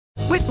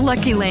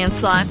Lucky Land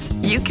Slots,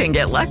 you can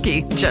get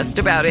lucky just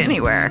about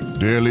anywhere.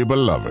 Dearly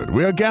beloved,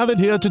 we are gathered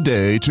here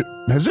today to...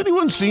 Has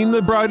anyone seen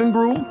the bride and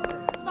groom?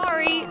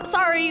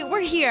 Sorry, we're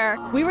here.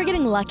 We were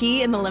getting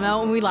lucky in the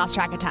limo and we lost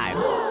track of time.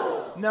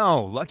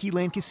 No, Lucky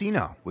Land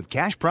Casino, with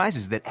cash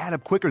prizes that add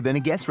up quicker than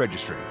a guest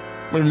registry.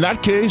 In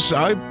that case,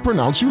 I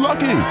pronounce you lucky.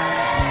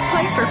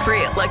 Play for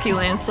free at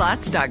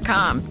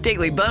LuckyLandSlots.com.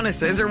 Daily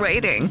bonuses are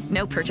waiting.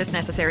 No purchase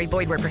necessary.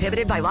 Void where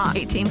prohibited by law.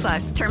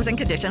 18+. Terms and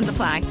conditions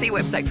apply. See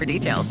website for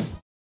details.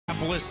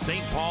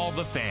 St. Paul,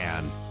 the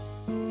Fan.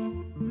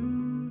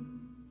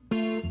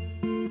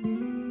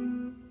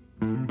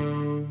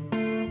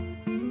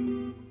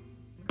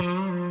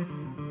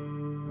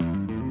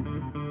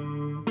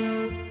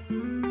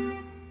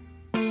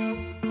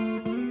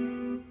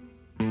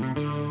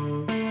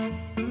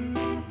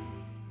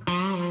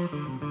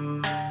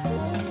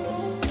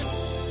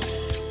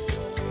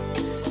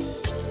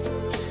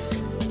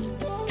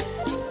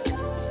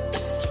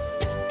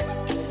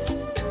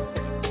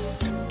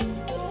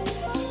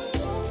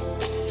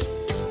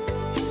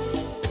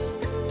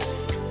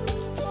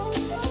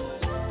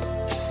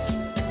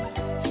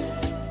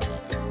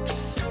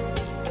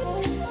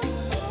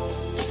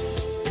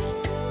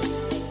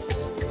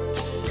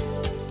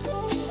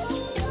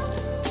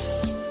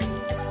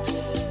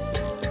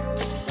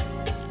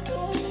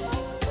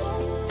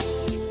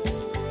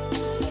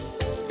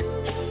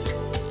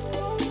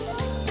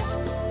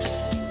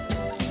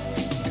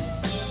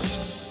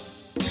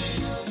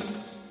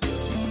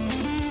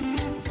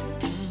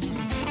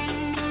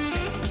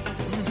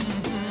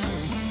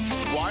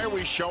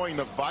 Showing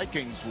the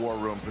Vikings War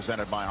Room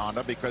presented by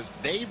Honda because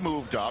they've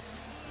moved up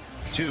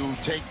to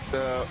take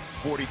the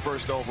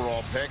 41st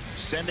overall pick,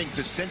 sending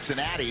to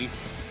Cincinnati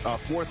a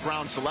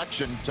 4th-round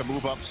selection to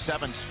move up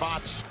 7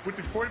 spots. With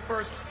the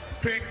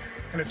 41st pick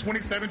in the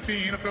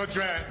 2017 NFL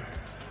Draft,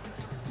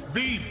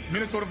 the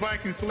Minnesota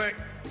Vikings select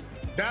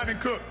Dalvin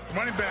Cook,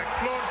 running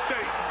back, Florida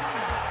State.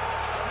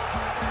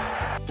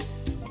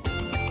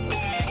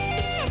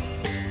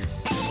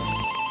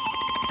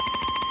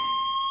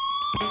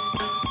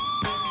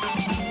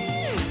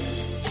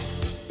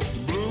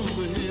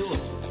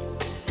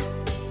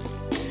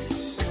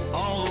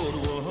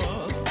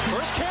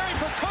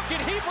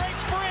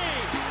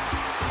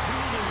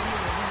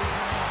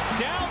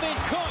 Dalvin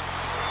Cook,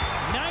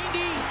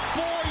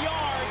 94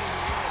 yards,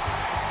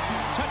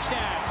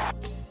 touchdown.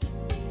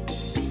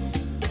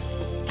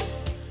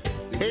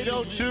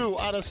 8:02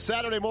 on a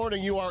Saturday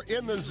morning. You are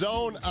in the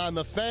zone on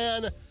the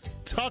Fan.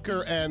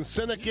 Tucker and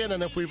Sinekin,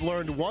 and if we've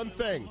learned one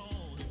thing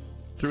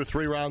through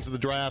 3 rounds of the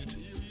draft,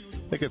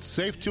 I think it's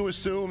safe to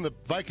assume the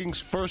Vikings'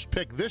 first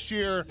pick this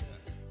year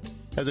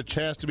has a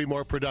chance to be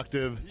more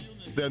productive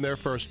than their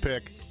first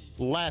pick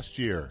last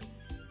year.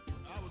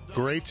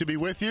 Great to be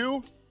with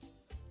you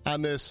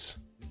on this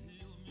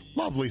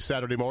lovely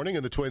Saturday morning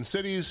in the Twin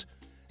Cities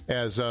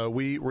as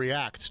we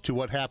react to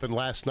what happened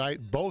last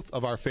night. Both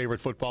of our favorite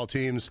football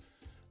teams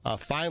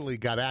finally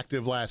got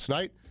active last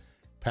night.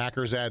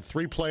 Packers add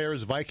 3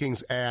 players,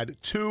 Vikings add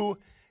 2,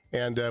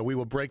 and we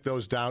will break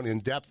those down in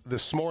depth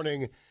this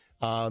morning.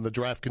 The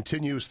draft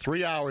continues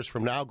 3 hours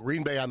from now.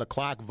 Green Bay on the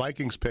clock,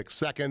 Vikings pick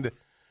second.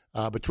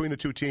 Between the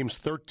two teams,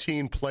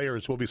 13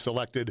 players will be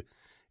selected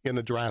in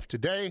the draft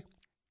today.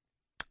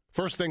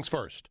 First things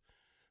first,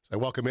 I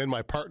welcome in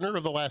my partner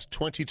of the last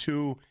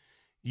 22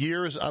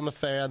 years on the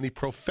Fan, the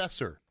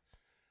professor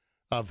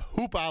of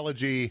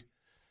hoopology.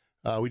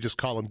 We just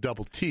call him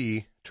Double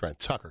T, Trent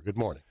Tucker. Good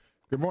morning.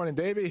 Good morning,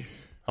 Davey.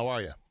 How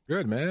are you?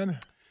 Good, man.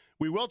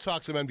 We will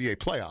talk some NBA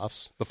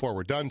playoffs before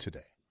we're done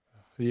today.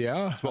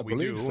 Yeah, That's what I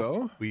believe do.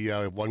 So. We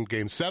have one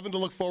Game 7 to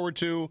look forward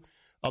to.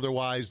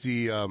 Otherwise,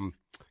 the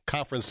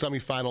conference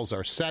semifinals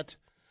are set.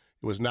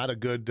 It was not a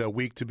good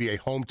week to be a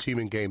home team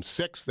in Game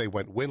 6. They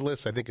went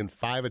winless, I think, in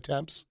 5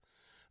 attempts.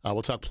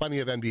 We'll talk plenty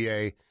of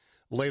NBA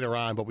later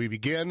on, but we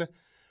begin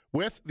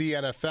with the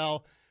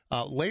NFL.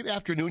 Late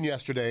afternoon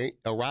yesterday,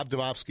 Rob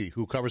Demovsky,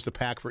 who covers the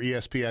Pack for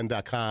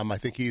ESPN.com, I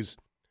think he's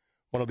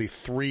one of the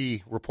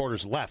 3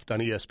 reporters left on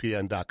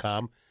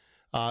ESPN.com,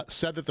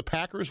 said that the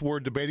Packers were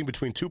debating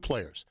between 2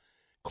 players,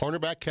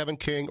 cornerback Kevin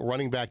King,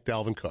 running back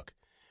Dalvin Cook.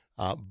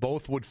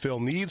 Both would fill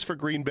needs for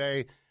Green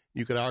Bay.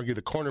 You could argue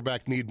the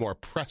cornerback need more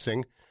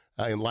pressing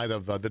in light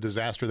of the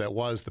disaster that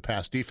was the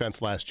pass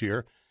defense last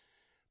year.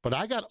 But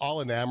I got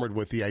all enamored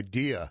with the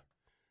idea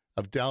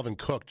of Dalvin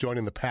Cook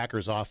joining the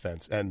Packers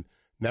offense and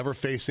never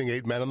facing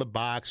 8 men in the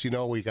box. You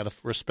know, we got to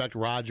respect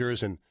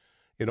Rodgers and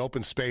in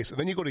open space. And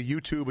then you go to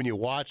YouTube and you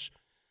watch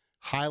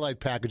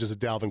highlight packages of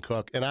Dalvin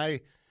Cook. And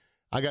I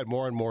got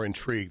more and more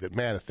intrigued that,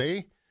 man,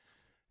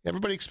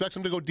 everybody expects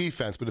them to go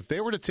defense, but if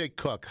they were to take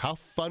Cook, how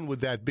fun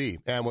would that be?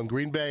 And when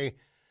Green Bay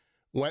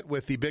went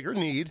with the bigger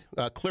need,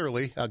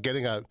 clearly,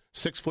 getting a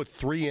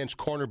 6'3"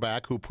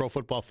 cornerback who Pro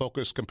Football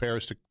Focus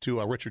compares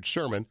to Richard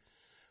Sherman,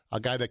 a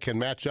guy that can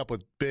match up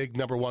with big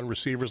number 1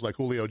 receivers like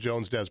Julio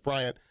Jones, Dez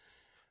Bryant.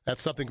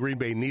 That's something Green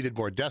Bay needed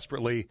more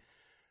desperately.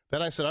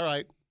 Then I said, all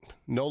right,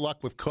 no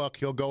luck with Cook.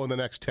 He'll go in the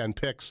next 10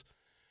 picks.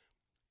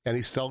 And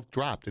he still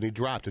dropped,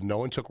 and no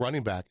one took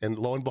running back. And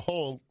lo and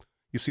behold,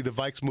 you see the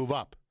Vikes move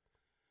up.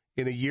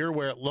 in a year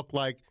where it looked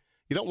like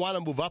you don't want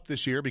to move up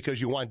this year because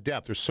you want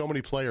depth. There's so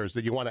many players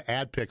that you want to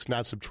add picks,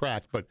 not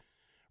subtract. But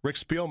Rick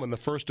Spielman, the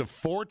first of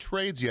 4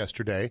 trades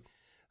yesterday,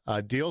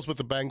 deals with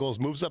the Bengals,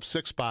 moves up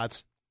 6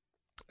 spots,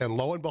 and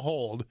lo and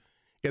behold,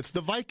 it's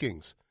the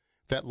Vikings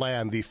that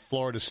land the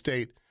Florida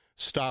State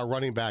star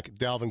running back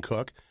Dalvin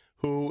Cook,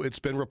 who it's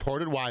been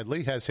reported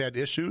widely has had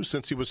issues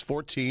since he was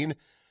 14.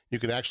 You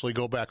can actually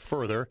go back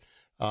further.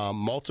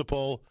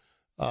 Multiple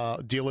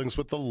dealings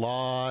with the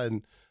law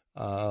and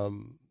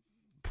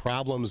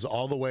problems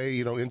all the way,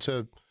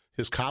 into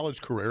his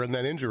college career, and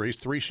then injuries,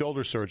 3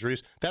 shoulder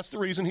surgeries. That's the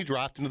reason he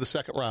dropped into the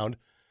second round.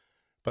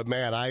 But,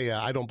 man,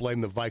 I don't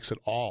blame the Vikes at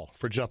all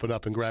for jumping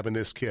up and grabbing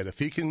this kid. If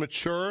he can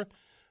mature,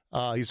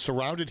 he's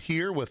surrounded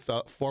here with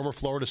former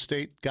Florida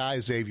State guy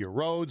Xavier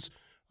Rhodes,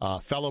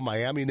 fellow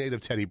Miami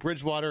native Teddy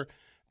Bridgewater,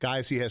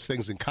 guys he has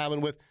things in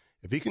common with.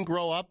 If he can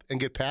grow up and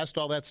get past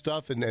all that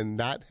stuff and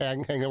not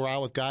hang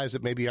around with guys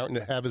that maybe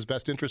aren't have his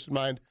best interest in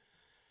mind,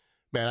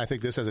 man, I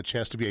think this has a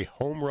chance to be a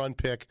home run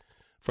pick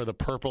for the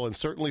Purple, and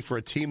certainly for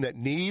a team that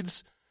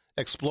needs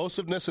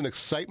explosiveness and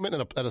excitement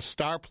and a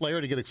star player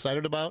to get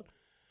excited about.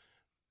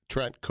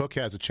 Trent Cook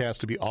has a chance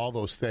to be all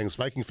those things.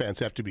 Viking fans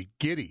have to be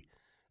giddy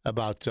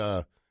about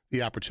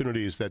the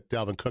opportunities that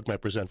Dalvin Cook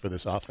might present for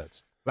this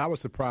offense. I was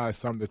surprised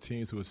some of the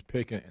teams who was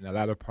picking in the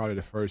latter part of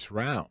the first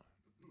round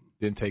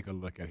didn't take a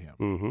look at him.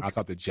 Mm-hmm. I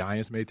thought the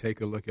Giants may take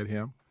a look at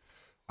him.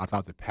 I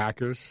thought the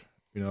Packers,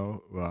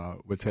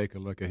 would take a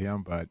look at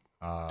him. But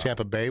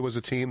Tampa Bay was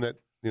a team that,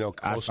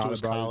 close to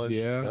his college.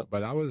 Yep.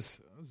 But I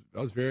was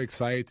very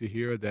excited to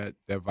hear that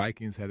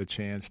Vikings had a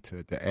chance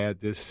to add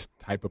this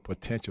type of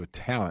potential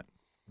talent,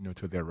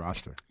 to their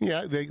roster.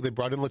 Yeah, they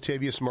brought in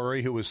Latavius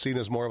Murray, who was seen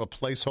as more of a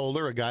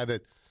placeholder, a guy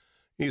that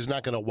he's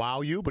not going to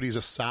wow you, but he's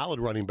a solid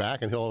running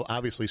back, and he'll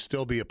obviously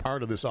still be a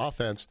part of this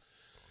offense.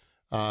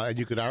 And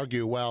you could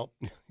argue, well,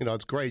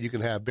 it's great. You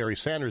can have Barry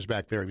Sanders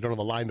back there. If you don't have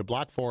a line to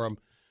block for him,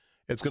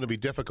 it's going to be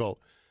difficult.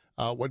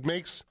 What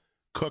makes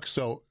Cook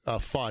so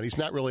fun, he's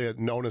not really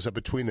known as a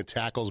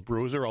between-the-tackles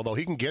bruiser, although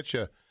he can get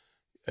you.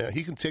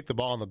 He can take the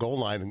ball on the goal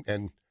line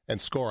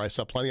and score. I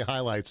saw plenty of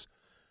highlights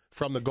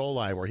from the goal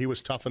line where he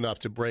was tough enough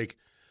to break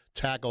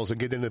tackles and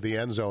get into the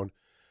end zone.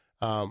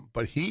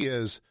 But he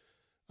is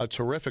a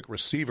terrific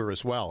receiver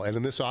as well. And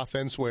in this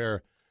offense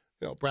where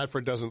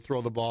Bradford doesn't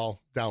throw the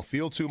ball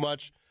downfield too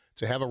much,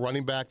 to have a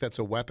running back that's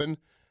a weapon,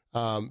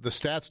 the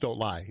stats don't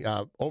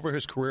lie. Over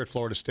his career at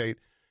Florida State,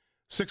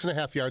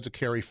 6.5 yards a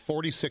carry,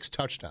 46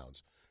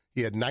 touchdowns.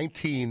 He had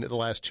 19 the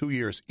last 2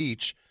 years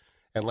each.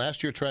 And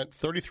last year, Trent,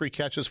 33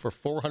 catches for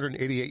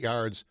 488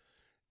 yards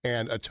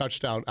and a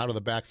touchdown out of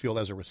the backfield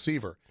as a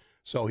receiver.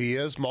 So he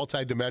is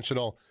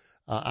multidimensional.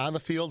 On the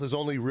field, his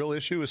only real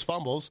issue is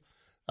fumbles,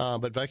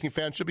 but Viking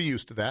fans should be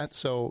used to that.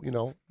 So,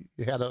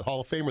 you had a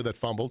Hall of Famer that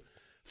fumbled.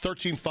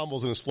 13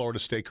 fumbles in his Florida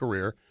State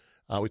career.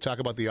 We talk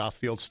about the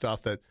off-field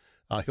stuff that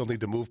he'll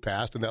need to move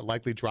past, and that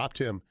likely dropped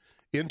him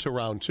into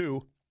round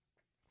 2.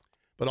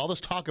 But all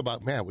this talk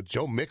about, man, would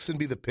Joe Mixon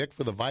be the pick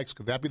for the Vikes?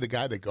 Could that be the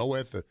guy they go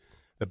with,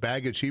 the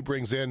baggage he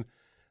brings in?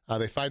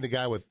 They find a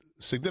guy with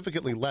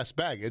significantly less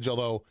baggage,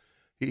 although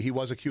he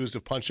was accused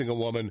of punching a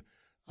woman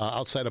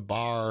outside a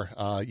bar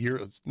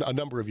a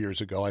number of years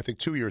ago, I think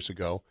 2 years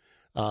ago.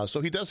 So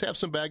he does have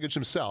some baggage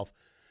himself.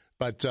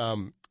 But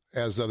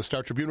as the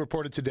Star-Tribune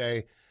reported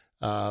today,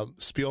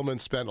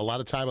 Spielman spent a lot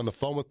of time on the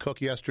phone with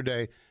Cook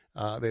yesterday.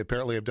 They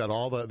apparently have done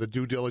all the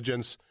due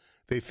diligence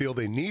they feel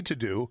they need to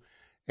do,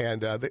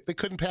 and they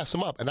couldn't pass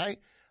him up. And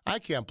I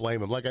can't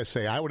blame him. Like I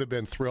say, I would have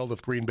been thrilled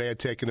if Green Bay had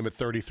taken him at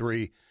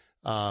 33.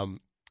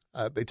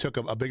 They took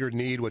a bigger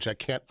need, which I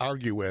can't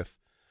argue with.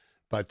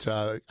 But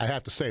I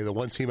have to say, the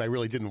one team I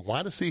really didn't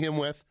want to see him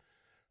with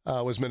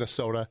was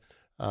Minnesota.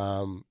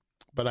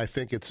 But I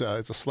think it's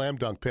a slam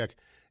dunk pick.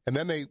 And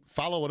then they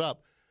follow it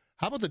up.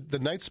 How about the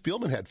night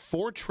Spielman had?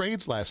 4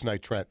 trades last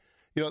night, Trent.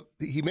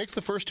 He makes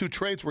the first 2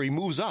 trades where he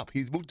moves up.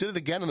 He did it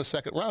again in the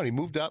second round. He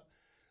moved up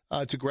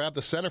to grab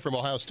the center from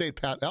Ohio State,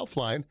 Pat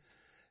Elflein.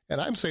 And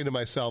I'm saying to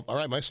myself, all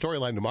right, my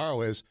storyline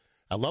tomorrow is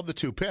I love the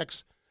 2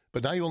 picks,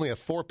 but now you only have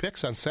 4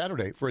 picks on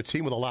Saturday for a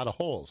team with a lot of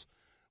holes.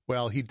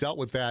 Well, he dealt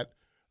with that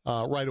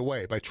right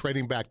away by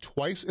trading back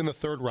twice in the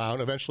third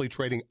round, eventually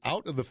trading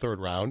out of the third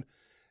round.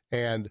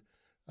 And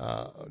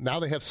now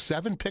they have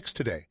 7 picks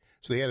today.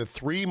 So they added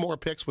 3 more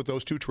picks with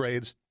those 2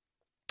 trades,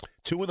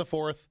 2 in the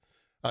fourth.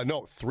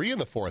 3 in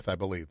the fourth, I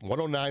believe.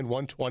 109,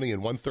 120,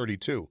 and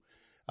 132.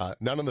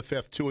 None in the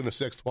fifth, 2 in the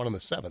sixth, 1 in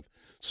the seventh.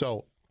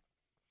 So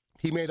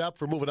he made up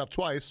for moving up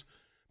twice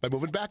by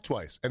moving back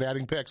twice and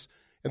adding picks.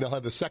 And they'll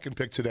have the second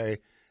pick today.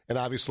 And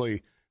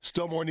obviously,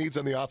 still more needs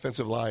on the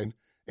offensive line,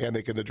 and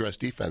they can address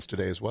defense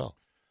today as well.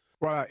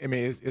 Well, I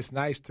mean, it's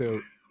nice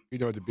to,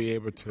 to be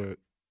able to,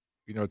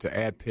 to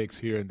add picks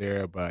here and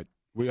there. But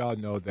we all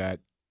know that,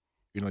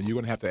 you're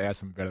going to have to add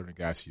some veteran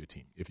guys to your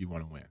team if you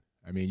want to win.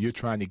 I mean, you're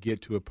trying to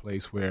get to a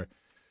place where,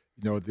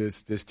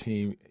 this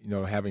team,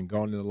 having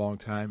gone in a long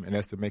time, and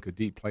that's to make a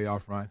deep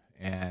playoff run,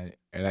 and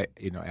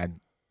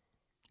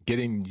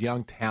getting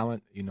young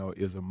talent,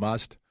 is a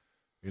must.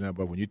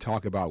 But when you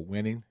talk about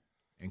winning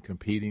and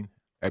competing,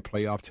 at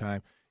playoff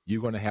time,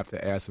 you're going to have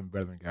to add some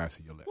veteran guys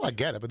to your list. Well, I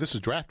get it, but this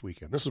is draft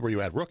weekend. This is where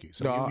you add rookies.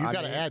 So no, you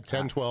got to add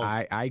 10, 12.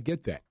 I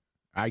get that.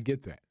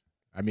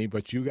 I mean,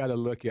 but you got to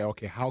look at,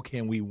 okay, how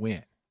can we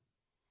win?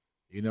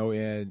 You know,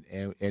 and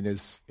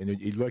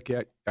you look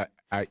at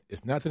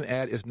it's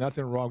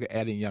nothing wrong with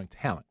adding young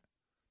talent,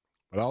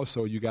 but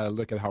also you got to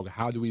look at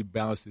how do we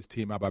balance this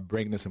team out by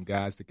bringing in some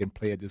guys that can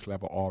play at this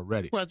level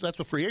already. Well, that's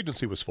what free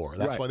agency was for.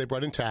 That's why they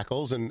brought in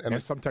tackles,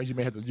 and sometimes you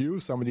may have to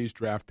use some of these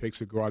draft picks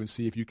to go out and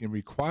see if you can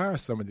require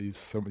some of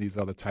these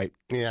other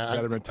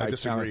veteran type. I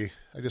disagree. Talents.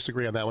 I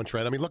disagree on that one,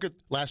 Trent. I mean, look at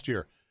last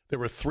year. There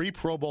were 3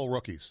 Pro Bowl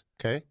rookies.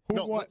 Okay,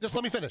 just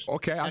let me finish.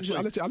 Okay, I'll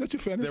let you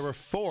finish. There were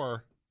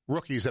 4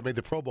 rookies that made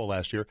the Pro Bowl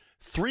last year.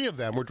 3 of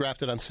them were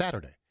drafted on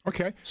Saturday.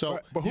 Okay, so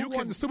but who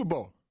won the Super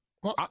Bowl?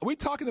 Well, we're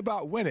talking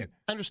about winning.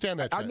 I understand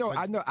that, Trent,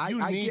 I know.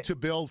 You need to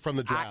build from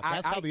the draft.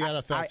 That's how the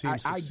NFL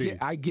teams succeed.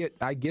 I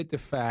get the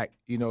fact,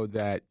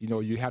 that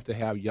you have to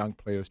have young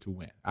players to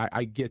win.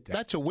 I get that.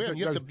 Not to win.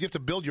 You have to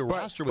build your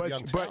roster with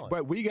young talent.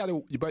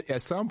 But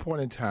at some point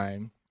in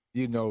time,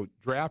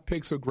 draft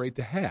picks are great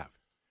to have.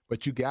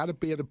 But you got to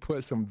be able to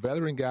put some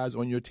veteran guys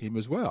on your team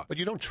as well. But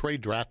you don't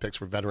trade draft picks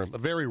for veteran.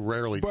 Very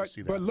rarely do you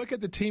see that. But look at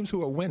the teams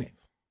who are winning.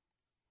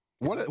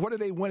 What are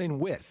they winning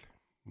with?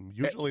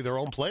 Usually their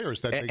own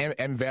players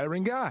and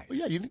veteran guys.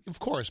 Well, yeah, of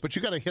course. But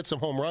you got to hit some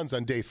home runs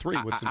on day 3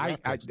 with some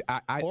draft picks,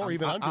 or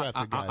even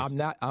undrafted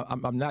guys.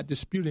 I'm not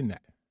disputing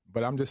that.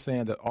 But I'm just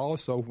saying that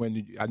also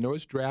I know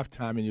it's draft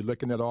time and you're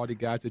looking at all the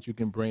guys that you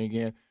can bring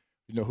in.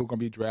 Who are going to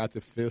be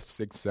drafted 5th,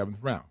 6th, 7th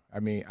round.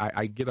 I mean,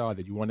 I get all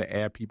that. You want to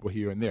add people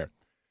here and there.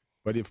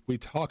 But if we're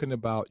talking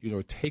about,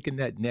 taking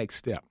that next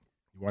step,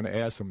 you want to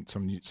add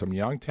some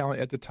young talent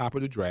at the top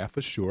of the draft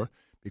for sure,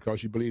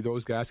 because you believe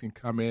those guys can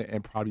come in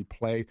and probably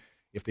play,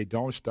 if they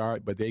don't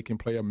start, but they can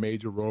play a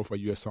major role for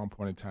you at some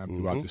point in time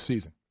throughout the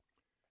season.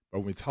 But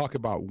when we talk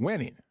about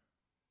winning,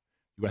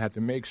 you're going to have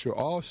to make sure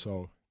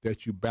also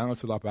that you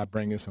balance it up by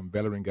bringing some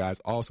veteran guys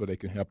also that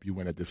can help you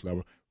win at this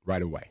level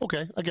right away.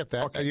 Okay, I get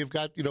that. Okay. You've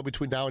got,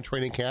 between now and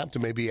training camp to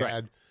maybe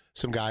add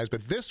some guys.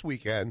 But this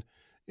weekend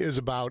is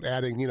about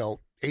adding,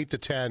 8 to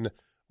 10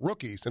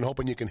 rookies and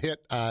hoping you can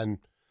hit on,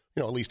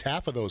 at least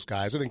half of those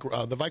guys. I think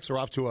the Vikes are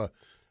off to a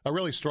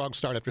really strong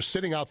start after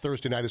sitting out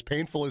Thursday night, as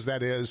painful as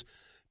that is,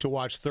 to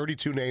watch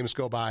 32 names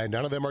go by.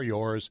 None of them are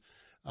yours.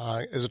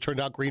 As it turned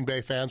out, Green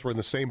Bay fans were in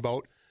the same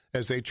boat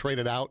as they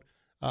traded out,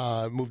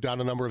 moved down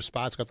a number of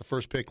spots, got the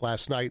first pick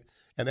last night,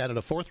 and added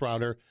a 4th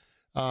rounder.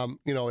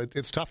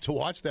 It's tough to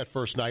watch that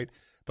first night,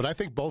 but I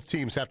think both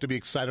teams have to be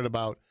excited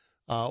about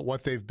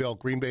what they've built.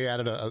 Green Bay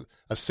added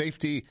a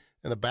safety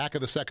in the back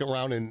of the second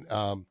round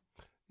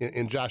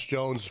in Josh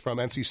Jones from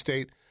NC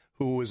State,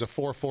 who is a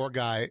 4'4"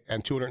 guy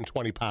and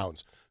 220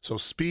 pounds. So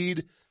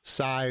speed,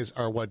 size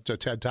are what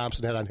Ted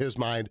Thompson had on his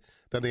mind.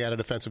 Then they added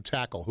a defensive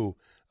tackle who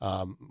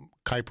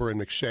Kuiper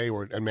and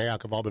McShay and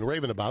Mayock have all been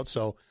raving about.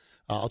 So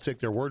I'll take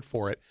their word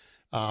for it.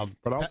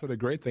 But also the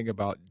great thing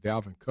about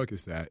Dalvin Cook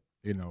is that,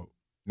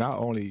 not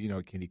only,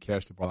 can he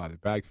catch the ball out of the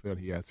backfield,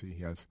 he has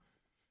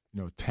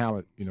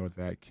talent,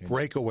 that can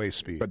breakaway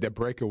speed. But that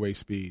breakaway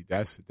speed,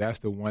 that's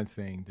the one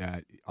thing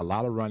that a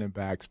lot of running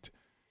backs,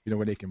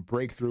 when they can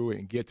break through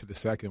and get to the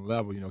second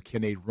level,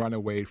 can they run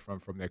away from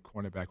that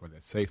cornerback or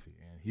that safety?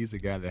 And he's a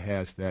guy that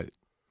has that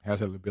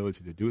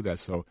ability to do that.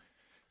 So,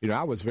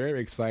 I was very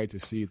excited to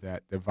see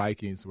that the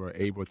Vikings were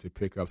able to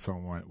pick up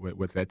someone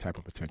with that type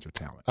of potential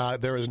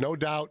talent. There is no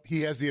doubt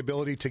he has the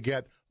ability to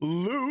get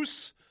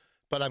loose,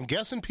 but I'm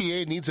guessing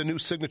PA needs a new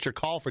signature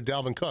call for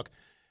Dalvin Cook.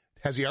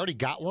 Has he already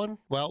got one?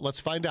 Well,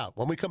 let's find out.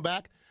 When we come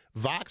back,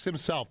 Vox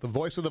himself, the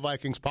voice of the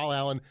Vikings, Paul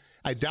Allen,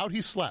 I doubt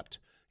he slept.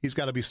 He's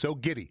got to be so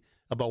giddy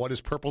about what his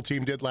purple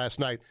team did last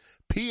night.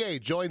 PA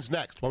joins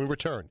next when we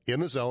return in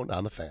the Zone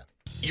on The Fan.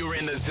 You're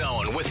in the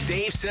Zone with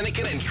Dave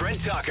Sinekin and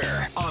Trent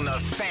Tucker on The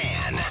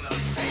Fan.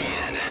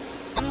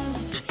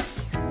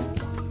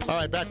 All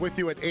right, back with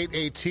you at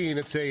 8:18.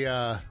 It's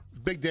a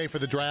big day for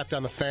the draft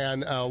on The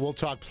Fan. We'll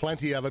talk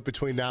plenty of it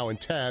between now and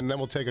 10. Then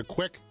we'll take a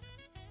quick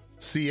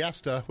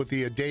siesta with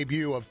the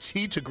debut of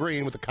Tee to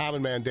Green with the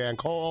common man Dan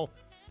Cole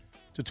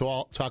to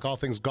talk all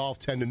things golf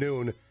 10 to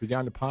noon.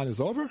 Beyond the Pond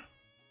is over?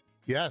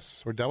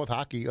 Yes, we're done with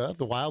hockey.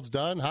 The Wild's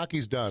done.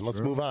 Hockey's done.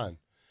 Let's move on.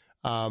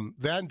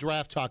 Then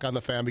draft talk on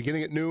The Fan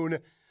beginning at noon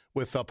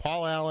with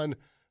Paul Allen,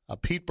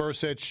 Pete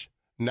Bursich,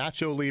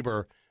 Nacho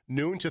Lieber.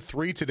 Noon to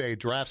 3 today,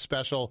 draft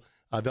special.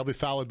 They'll be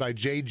followed by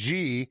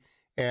JG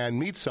and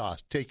Meat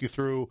Sauce. Take you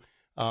through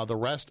the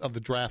rest of the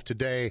draft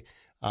today.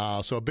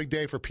 So a big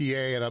day for PA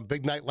and a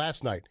big night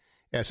last night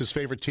as his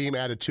favorite team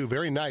added 2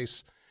 very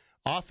nice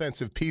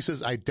offensive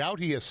pieces. I doubt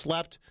he has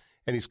slept,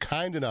 and he's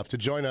kind enough to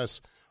join us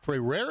for a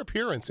rare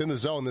appearance in the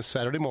Zone this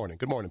Saturday morning.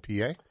 Good morning,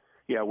 PA.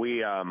 Yeah,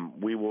 we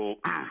will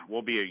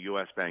we'll be at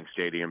U.S. Bank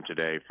Stadium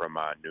today from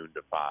noon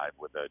to 5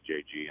 with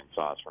JG and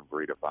Sauce from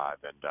 3 to 5.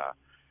 And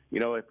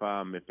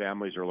if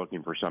families are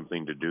looking for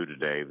something to do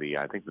today,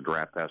 I think the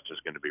Draft Fest is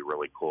going to be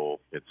really cool.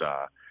 It's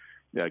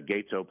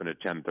gates open at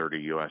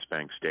 10:30, U.S.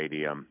 Bank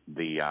Stadium.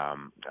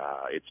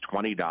 It's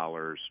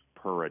 $20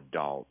 per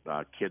adult.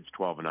 Kids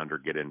 12 and under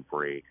get in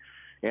free.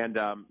 And,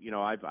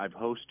 I've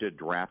hosted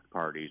draft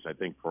parties, I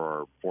think,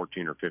 for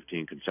 14 or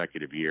 15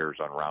 consecutive years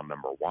on round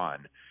number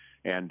 1.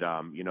 And,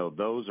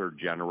 those are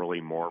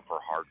generally more for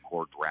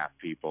hardcore draft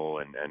people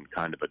and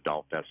kind of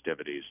adult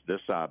festivities.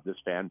 This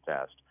Fan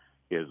Fest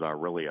is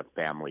really a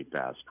family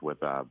fest with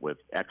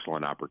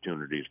excellent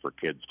opportunities for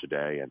kids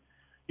today. And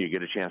you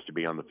get a chance to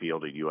be on the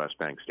field at U.S.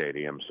 Bank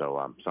Stadium. So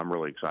I'm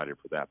really excited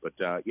for that. But,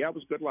 it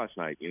was good last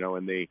night,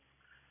 and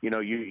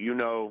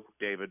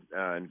David,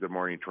 and good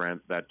morning,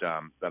 Trent, that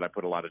I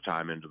put a lot of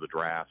time into the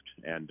draft.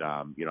 And,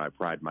 I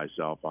pride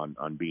myself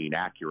on being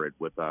accurate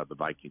with the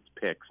Vikings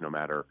picks, no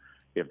matter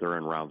if they're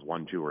in rounds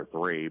 1, 2, or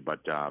 3.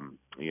 But,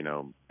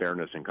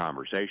 fairness and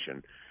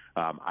conversation,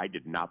 I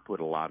did not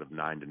put a lot of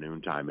 9 to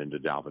noon time into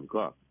Dalvin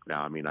Cook.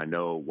 Now, I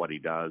know what he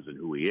does and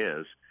who he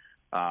is,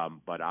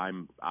 but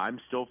I'm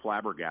still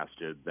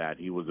flabbergasted that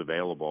he was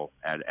available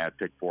at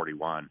pick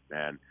 41.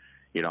 And,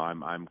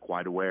 I'm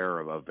quite aware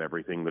of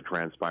everything that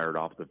transpired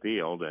off the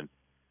field. And,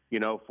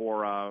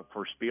 for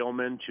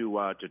Spielman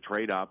to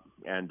trade up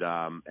and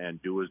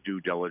do his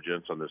due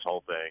diligence on this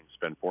whole thing,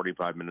 spend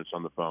 45 minutes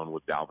on the phone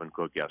with Dalvin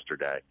Cook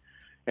yesterday,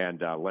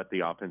 and let the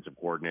offensive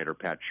coordinator,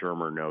 Pat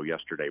Shurmur, know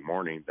yesterday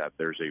morning that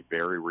there's a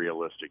very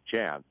realistic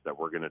chance that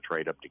we're going to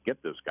trade up to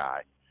get this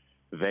guy.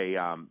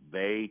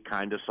 They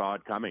kind of saw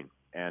it coming.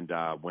 And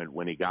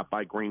when he got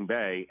by Green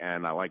Bay,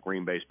 and I like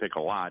Green Bay's pick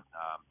a lot,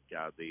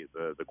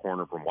 the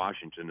corner from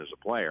Washington as a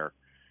player,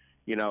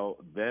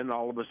 then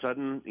all of a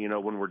sudden,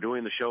 when we're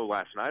doing the show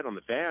last night on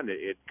the Fan,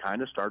 it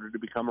kind of started to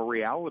become a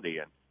reality.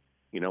 And,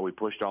 we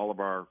pushed all of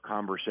our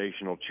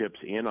conversational chips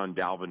in on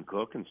Dalvin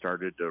Cook and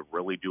started to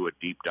really do a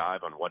deep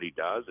dive on what he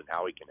does and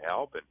how he can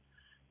help. And,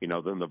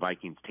 then the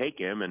Vikings take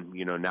him. And,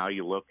 now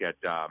you look at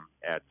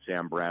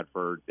Sam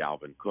Bradford,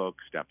 Dalvin Cook,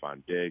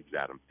 Stephon Diggs,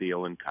 Adam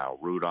Thielen, Kyle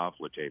Rudolph,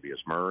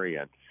 Latavius Murray.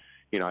 And,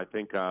 I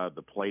think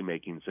the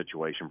playmaking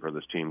situation for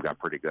this team got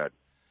pretty good.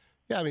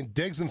 Yeah,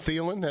 Diggs and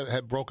Thielen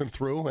had broken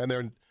through, and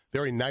they're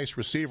very nice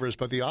receivers,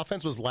 but the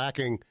offense was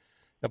lacking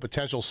a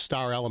potential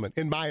star element,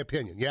 in my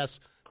opinion.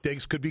 Yes,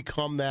 Diggs could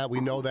become that.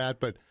 We know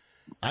that, but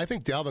I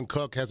think Dalvin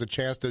Cook has a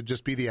chance to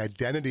just be the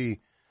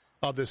identity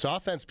of this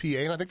offense, PA,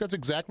 and I think that's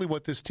exactly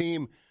what this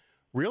team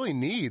really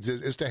needs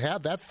is to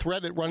have that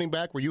threat at running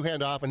back where you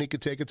hand off and he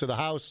could take it to the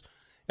house.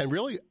 And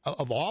really,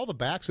 of all the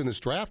backs in this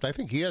draft, I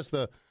think he has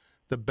the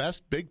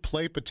best big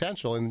play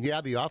potential. And,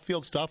 yeah, the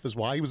off-field stuff is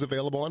why he was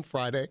available on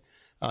Friday.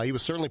 He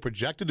was certainly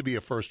projected to be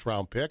a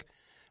first-round pick.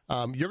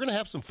 You're going to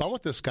have some fun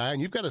with this guy,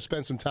 and you've got to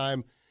spend some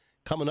time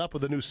coming up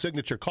with a new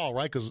signature call,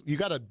 right? Because you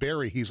got to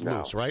bury he's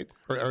loose, right?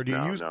 Or do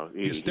you do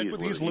you stick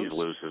with he's loose?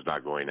 He's loose is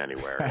not going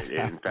anywhere.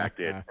 In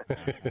fact,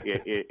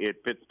 it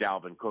fits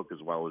Dalvin Cook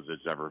as well as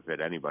it's ever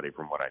fit anybody,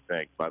 from what I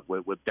think. But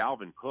with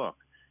Dalvin Cook,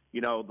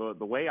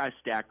 the way I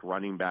stacked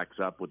running backs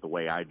up with the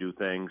way I do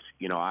things,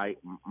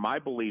 my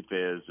belief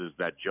is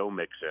that Joe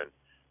Mixon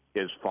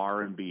is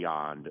far and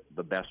beyond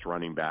the best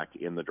running back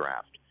in the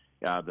draft.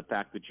 The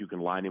fact that you can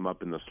line him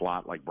up in the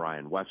slot like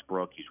Brian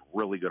Westbrook, he's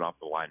really good off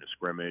the line of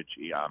scrimmage.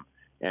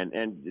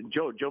 And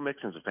Joe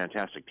Mixon's a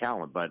fantastic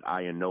talent, but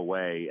I in no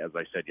way, as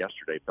I said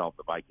yesterday, felt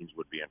the Vikings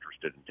would be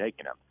interested in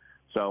taking him.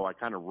 So I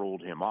kind of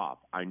ruled him off.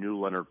 I knew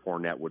Leonard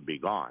Fournette would be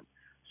gone.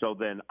 So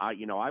then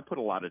I put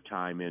a lot of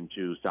time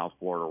into South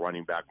Florida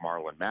running back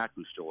Marlon Mack,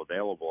 who's still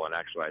available, and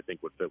actually I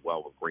think would fit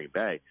well with Green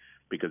Bay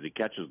because he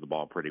catches the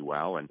ball pretty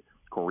well, and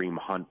Kareem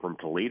Hunt from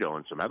Toledo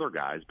and some other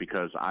guys,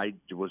 because I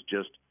was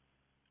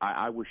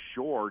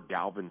sure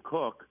Dalvin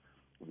Cook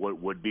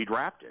would be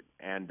drafted.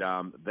 And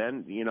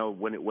then,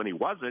 when he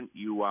wasn't,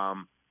 you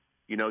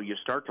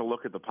start to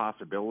look at the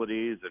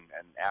possibilities.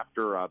 And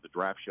after the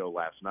draft show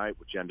last night,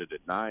 which ended at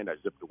 9, I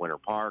zipped to Winter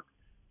Park,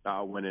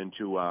 went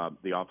into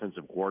the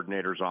offensive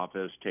coordinator's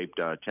office, taped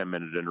a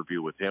 10-minute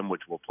interview with him,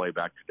 which we'll play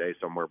back today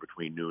somewhere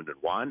between noon and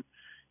 1.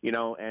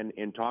 And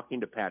in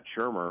talking to Pat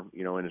Shurmur,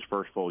 in his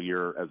first full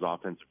year as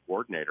offensive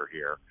coordinator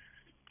here,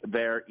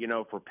 there,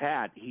 for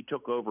Pat, he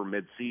took over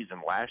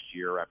midseason last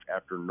year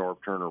after Norv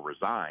Turner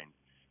resigned,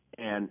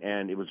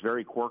 and it was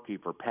very quirky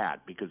for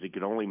Pat because he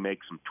could only make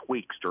some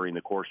tweaks during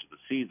the course of the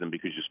season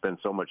because you spend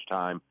so much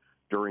time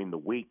during the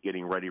week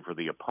getting ready for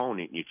the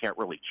opponent, and you can't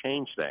really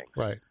change things.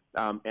 Right.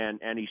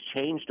 And he's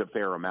changed a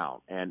fair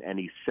amount, and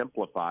he's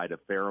simplified a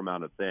fair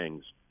amount of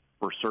things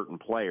for certain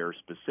players,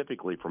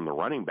 specifically from the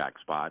running back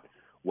spot,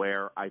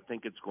 where I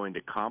think it's going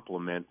to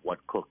complement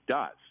what Cook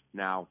does.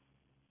 Now,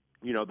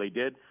 they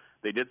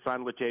did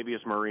sign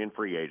Latavius Murray in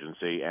free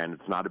agency, and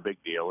it's not a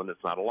big deal, and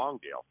it's not a long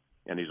deal.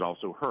 And he's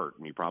also hurt,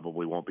 and he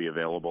probably won't be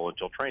available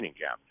until training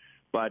camp.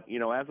 But,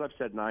 as I've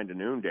said 9 to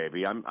noon,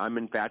 Davey, I'm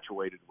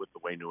infatuated with the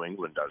way New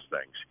England does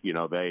things.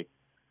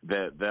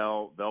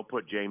 They'll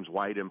put James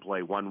White in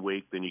play 1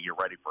 week, then you get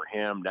ready for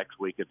him. Next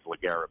week it's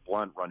LeGarrette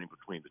Blount running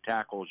between the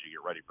tackles. You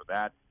get ready for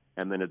that.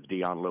 And then it's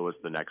Dion Lewis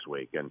the next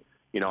week. And,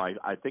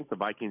 I think the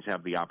Vikings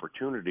have the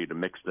opportunity to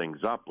mix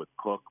things up with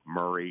Cook,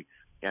 Murray,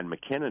 and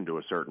McKinnon to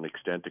a certain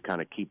extent to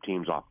kind of keep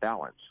teams off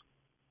balance.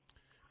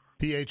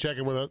 PA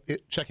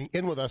checking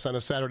in with us on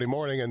a Saturday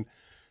morning. And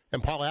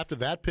Paul, after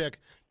that pick,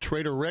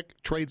 Trader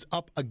Rick trades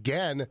up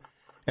again.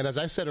 And as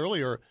I said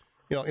earlier,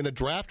 in a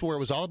draft where it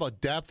was all about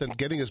depth and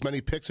getting as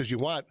many picks as you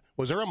want,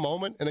 was there a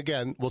moment, and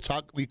again,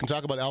 we can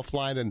talk about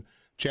Elflein and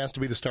chance to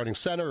be the starting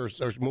center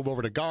or move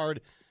over to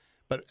guard,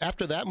 but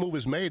after that move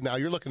is made, now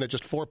you're looking at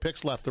just 4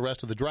 picks left the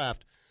rest of the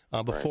draft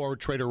before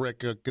Trader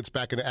Rick gets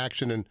back into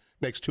action and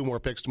makes 2 more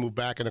picks to move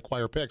back and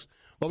acquire picks.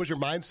 What was your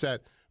mindset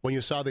when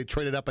you saw they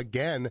traded up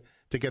again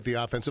to get the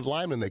offensive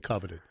lineman they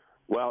coveted?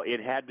 Well,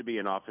 it had to be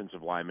an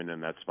offensive lineman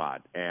in that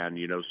spot. And,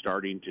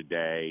 starting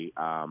today,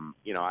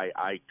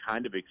 I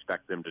kind of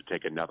expect them to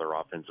take another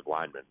offensive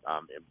lineman.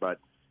 But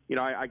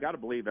I got to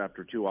believe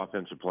after 2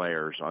 offensive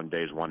players on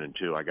days 1 and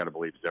 2, I got to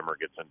believe Zimmer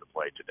gets into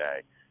play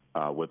today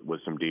with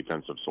some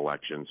defensive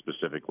selection,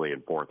 specifically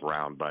in 4th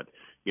round. But,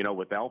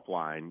 with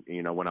Elflein,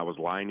 when I was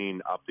lining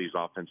up these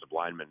offensive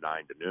linemen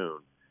 9 to noon,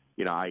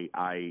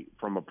 I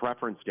from a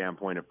preference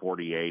standpoint at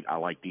 48, I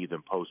like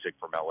Ethan Posick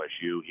from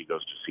LSU. He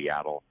goes to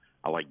Seattle.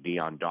 I like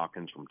Deion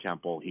Dawkins from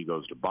Temple. He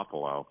goes to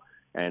Buffalo.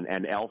 And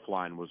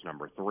Elflein was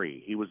number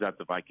 3. He was at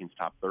the Vikings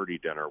Top 30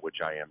 dinner, which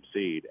I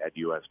emceed at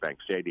US Bank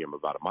Stadium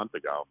about a month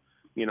ago.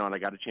 And I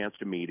got a chance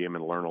to meet him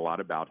and learn a lot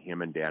about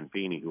him and Dan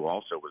Feeney, who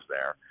also was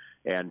there.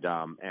 And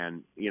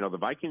the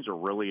Vikings are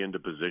really into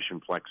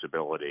position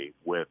flexibility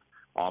with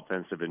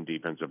offensive and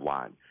defensive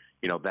line.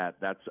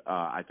 That's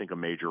I think a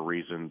major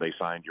reason they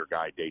signed your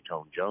guy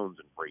Dayton Jones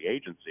in free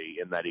agency,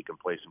 in that he can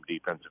play some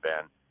defensive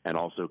end and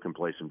also can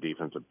play some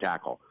defensive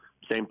tackle.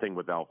 Same thing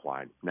with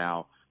Elflein.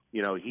 Now,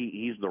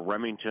 he's the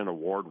Remington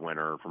Award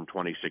winner from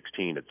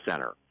 2016 at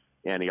center,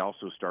 and he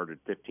also started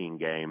 15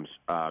 games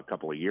a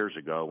couple of years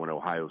ago when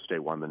Ohio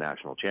State won the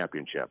national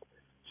championship.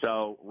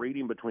 So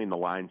reading between the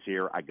lines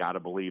here, I got to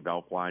believe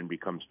Elflein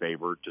becomes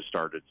favored to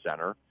start at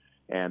center,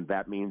 and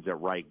that means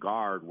at right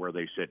guard, where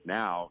they sit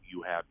now,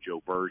 you have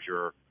Joe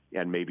Berger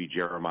and maybe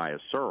Jeremiah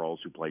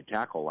Searles, who played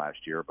tackle last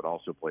year but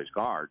also plays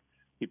guard.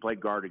 He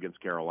played guard against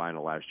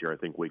Carolina last year, I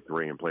think week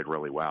 3, and played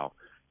really well.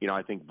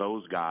 I think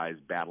those guys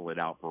battle it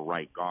out for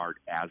right guard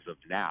as of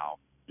now,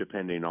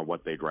 depending on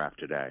what they draft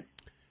today.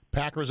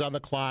 Packers on the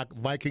clock.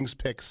 Vikings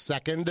pick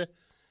 2nd.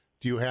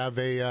 Do you have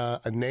a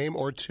name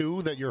or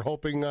 2 that you're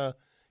hoping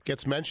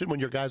gets mentioned when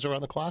your guys are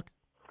on the clock?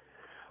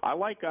 I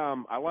like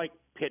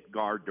Pitt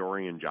guard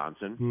Dorian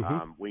Johnson.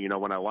 Mm-hmm.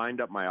 When I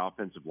lined up my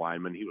offensive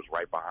lineman, he was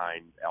right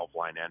behind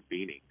Elflein and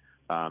Feeney,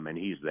 and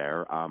he's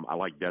there. I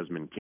like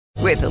Desmond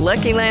King. With the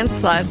Lucky Land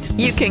Slots,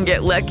 you can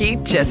get lucky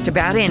just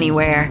about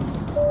anywhere.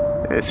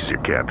 This is your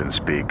captain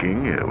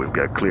speaking. We've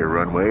got clear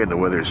runway and the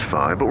weather's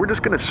fine, but we're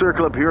just going to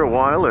circle up here a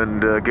while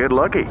and get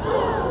lucky.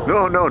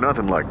 No,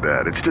 nothing like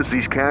that. It's just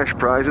these cash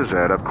prizes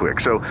add up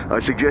quick. So I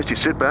suggest you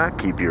sit back,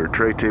 keep your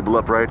tray table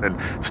upright, and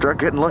start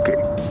getting lucky.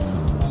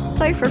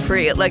 Play for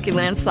free at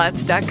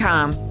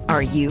LuckyLandSlots.com.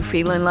 Are you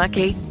feeling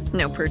lucky?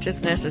 No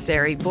purchase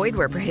necessary. Void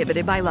where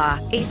prohibited by law.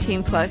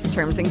 18+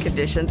 terms and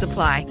conditions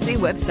apply. See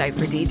website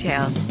for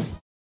details.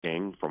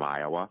 King from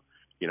Iowa.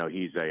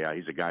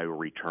 He's a guy who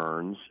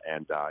returns,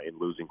 and in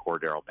losing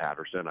Cordero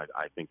Patterson,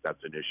 I think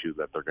that's an issue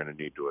that they're going to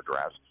need to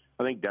address.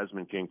 I think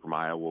Desmond King from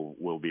Iowa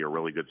will be a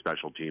really good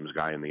special teams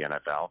guy in the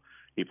NFL.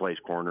 He plays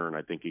corner, and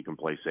I think he can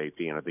play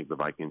safety, and I think the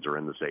Vikings are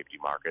in the safety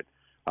market.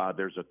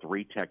 There's a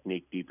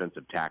 3-technique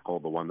defensive tackle,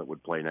 the one that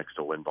would play next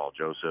to Linval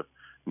Joseph,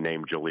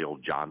 named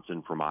Jaleel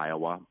Johnson from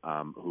Iowa,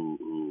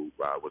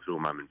 with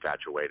whom I'm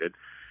infatuated.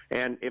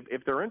 And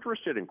if they're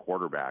interested in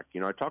quarterback,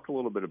 I talked a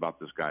little bit about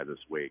this guy this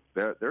week.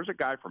 There's a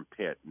guy from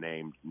Pitt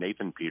named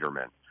Nathan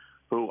Peterman,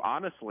 who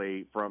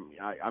honestly,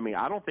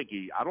 I don't think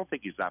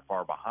he's that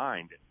far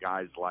behind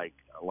guys like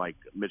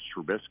Mitch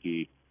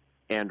Trubisky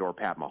and or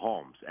Pat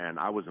Mahomes. And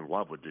I was in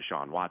love with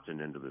Deshaun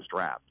Watson into this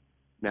draft.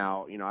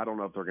 Now, I don't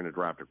know if they're going to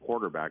draft a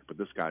quarterback, but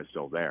this guy's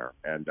still there,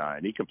 and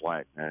he can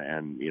play.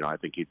 And I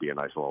think he'd be a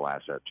nice little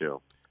asset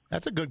too.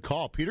 That's a good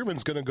call.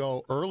 Peterman's going to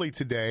go early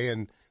today,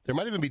 and there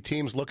might even be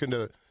teams looking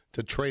to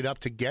trade up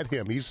to get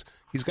him. He's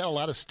got a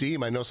lot of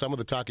steam. I know some of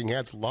the talking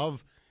heads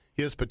love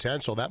his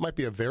potential. That might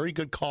be a very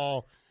good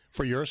call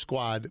for your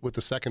squad with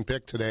the 2nd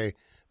pick today,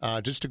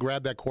 just to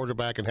grab that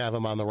quarterback and have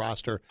him on the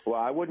roster. Well,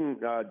 I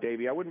wouldn't,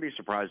 Davey, I wouldn't be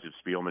surprised if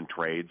Spielman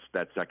trades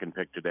that 2nd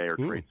pick today or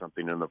trades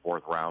something in the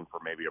 4th round for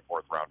maybe a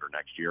 4th rounder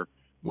next year.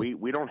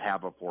 We don't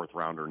have a 4th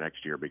rounder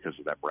next year because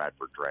of that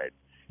Bradford trade.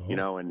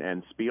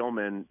 And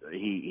Spielman,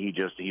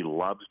 he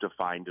loves to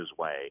find his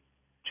way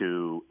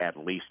to at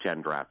least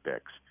 10 draft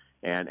picks.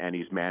 And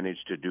he's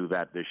managed to do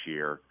that this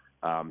year.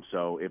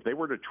 So if they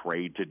were to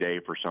trade today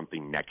for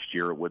something next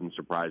year, it wouldn't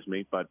surprise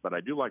me. But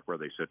I do like where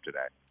they sit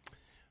today.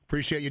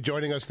 Appreciate you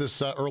joining us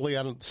this early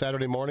on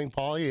Saturday morning,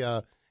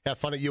 Paulie. Have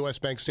fun at US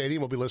Bank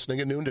Stadium. We'll be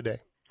listening at noon today.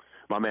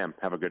 My man,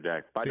 have a good day.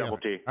 Bye, Double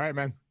T. All right,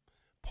 man.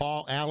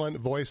 Paul Allen,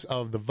 voice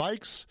of the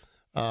Vikes,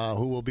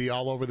 who will be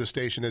all over the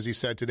station, as he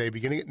said today,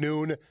 beginning at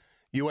noon.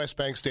 US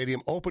Bank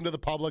Stadium, open to the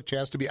public,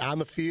 chance to be on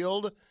the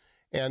field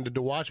and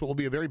to watch what will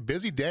be a very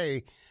busy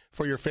day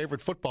for your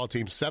favorite football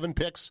team. 7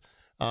 picks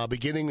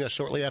beginning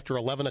shortly after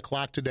 11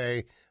 o'clock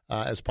today.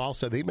 As Paul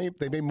said, they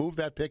may move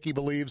that pick, he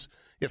believes.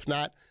 If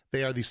not,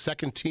 they are the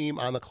 2nd team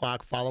on the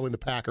clock following the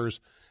Packers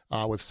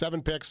with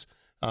 7 picks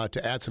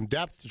to add some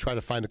depth, to try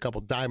to find a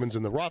couple diamonds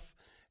in the rough.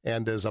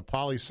 And as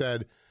Paulie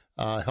said,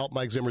 help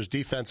Mike Zimmer's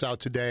defense out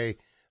today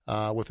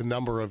with a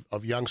number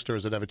of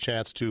youngsters that have a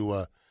chance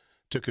to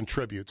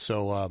contribute.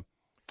 So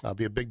it'll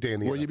be a big day in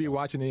the Will you be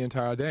watching the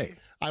entire day?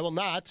 I will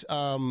not.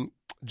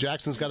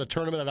 Jackson's got a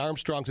tournament at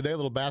Armstrong today, a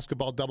little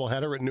basketball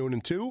doubleheader at noon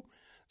and 2.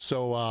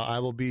 So I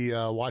will be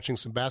watching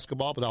some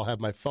basketball, but I'll have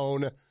my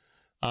phone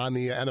on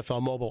the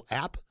NFL mobile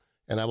app,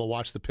 and I will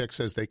watch the picks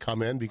as they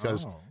come in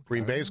because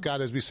Green Bay's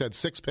got, as we said,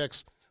 6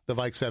 picks. The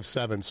Vikes have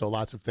 7, so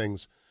lots of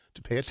things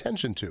to pay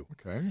attention to.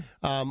 Okay.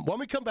 When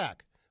we come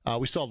back,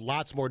 we still have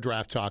lots more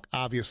draft talk,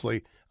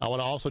 obviously. I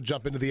want to also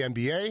jump into the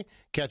NBA,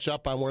 catch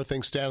up on where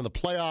things stand in the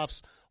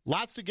playoffs.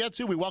 Lots to get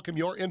to. We welcome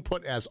your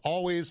input, as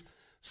always.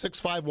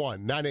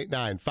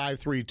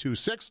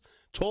 651-989-5326.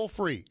 Toll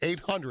free,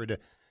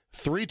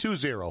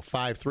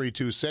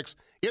 800-320-5326.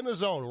 In the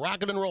zone,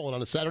 rocking and rolling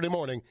on a Saturday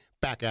morning.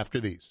 Back after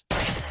these.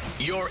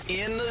 You're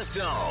in the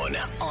zone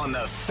on the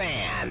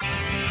Fan.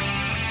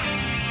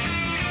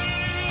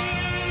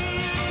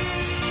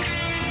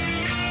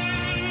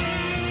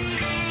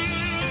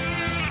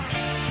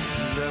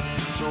 Left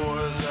the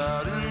toys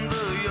out in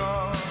the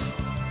yard.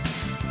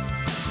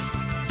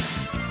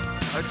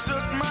 I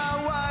took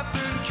my wife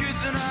and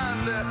kids and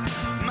I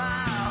left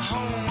my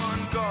home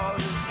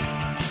unguarded.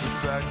 In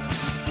fact,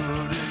 we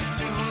put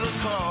into the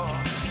car.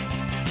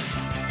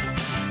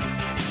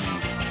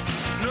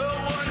 No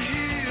one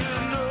here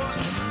knows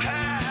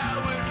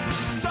how it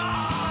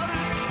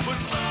started, but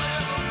some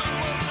everything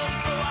was just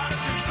so out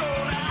of control.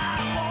 Now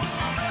I want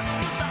some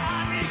answers that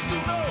I need to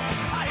know.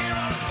 I hear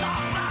all the talk,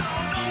 but I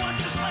don't know what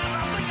you're saying.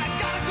 I think I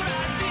got a good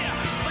idea.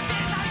 The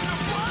game I can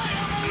play,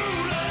 I'm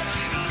rooting.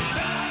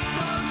 That's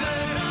the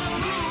game,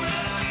 I'm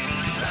rooting.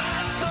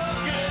 That's the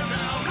game,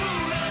 I'm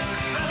rooting.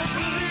 Don't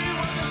believe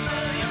what they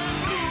say, I'm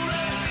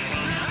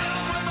rooting.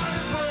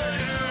 Everybody's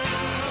playing.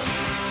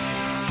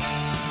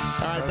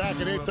 All right, back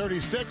at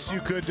 8:36,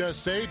 you could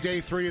say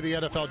day 3 of the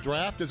NFL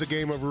Draft is a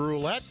game of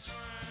roulette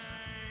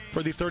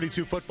for the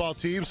 32 football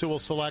teams who will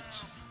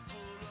select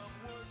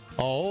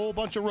a whole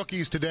bunch of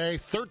rookies today.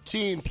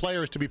 13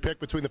 players to be picked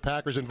between the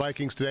Packers and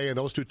Vikings today, and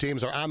those two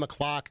teams are on the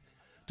clock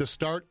to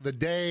start the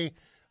day.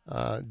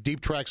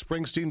 Deep Track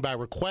Springsteen by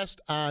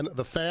request on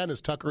the Fan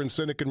as Tucker and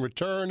Cynic in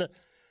return.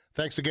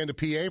 Thanks again to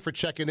PA for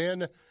checking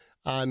in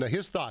on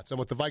his thoughts on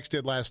what the Vikes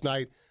did last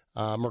night.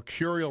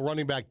 Mercurial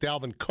running back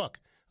Dalvin Cook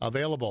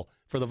available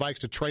for the Vikes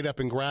to trade up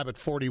and grab at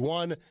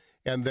 41.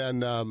 And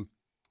then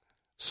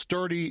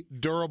sturdy,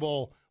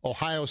 durable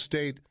Ohio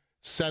State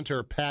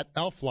center Pat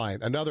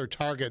Elflein, another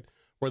target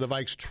where the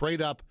Vikes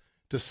trade up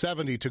to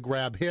 70 to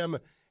grab him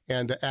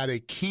and to add a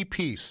key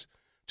piece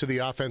to the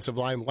offensive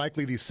line,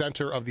 likely the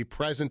center of the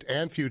present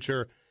and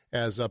future,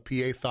 as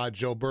PA thought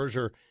Joe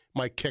Berger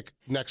might kick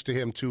next to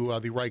him to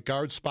the right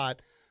guard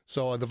spot.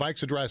 So the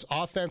Vikes addressed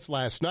offense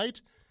last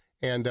night,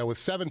 and with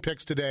 7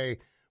 picks today,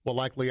 we'll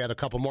likely add a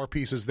couple more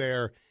pieces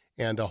there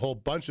and a whole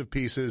bunch of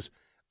pieces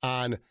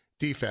on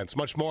defense.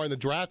 Much more in the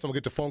draft, and we'll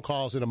get to phone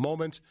calls in a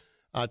moment.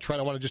 Trent,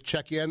 I want to just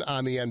check in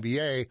on the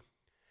NBA.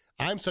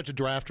 I'm such a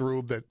draft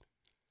rube that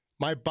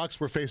my Bucks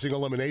were facing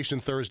elimination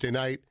Thursday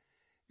night,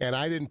 and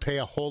I didn't pay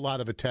a whole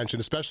lot of attention,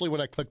 especially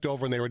when I clicked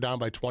over and they were down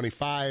by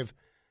 25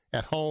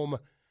 at home.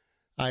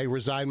 I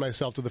resigned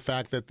myself to the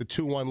fact that the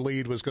 2-1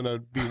 lead was going to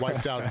be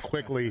wiped out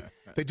quickly.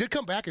 They did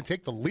come back and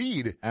take the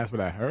lead. That's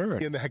what I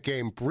heard. In that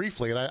game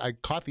briefly, and I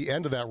caught the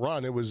end of that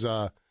run. It was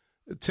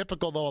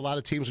typical, though, a lot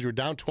of teams, when you're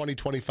down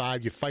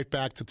 20-25, you fight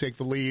back to take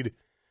the lead.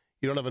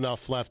 You don't have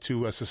enough left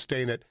to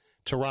sustain it.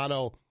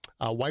 Toronto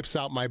wipes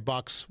out my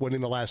Bucks,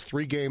 winning the last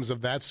 3 games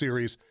of that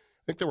series.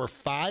 I think there were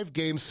 5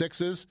 Game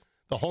 6s.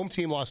 The home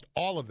team lost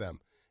all of them,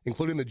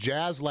 including the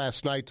Jazz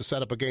last night to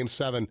set up a Game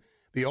 7,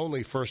 the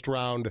only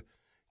first-round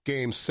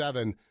Game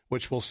 7,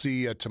 which we'll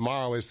see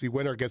tomorrow as the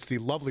winner gets the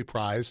lovely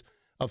prize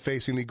of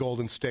facing the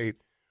Golden State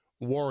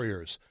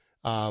Warriors.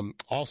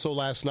 Also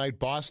last night,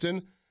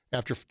 Boston,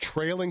 after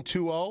trailing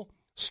 2-0,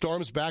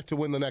 storms back to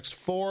win the next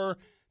 4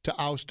 to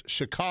oust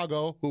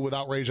Chicago, who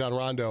without Rajon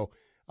Rondo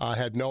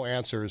had no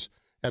answers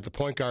at the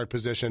point guard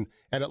position.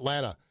 And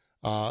Atlanta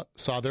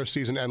saw their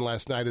season end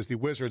last night as the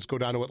Wizards go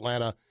down to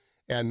Atlanta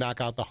and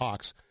knock out the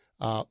Hawks.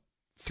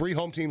 3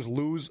 home teams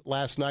lose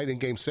last night in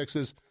Game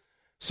 6s.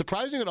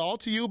 Surprising at all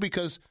to you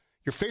because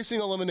you're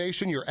facing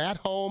elimination, you're at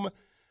home.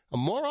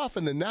 More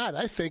often than not,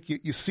 I think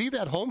you see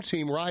that home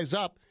team rise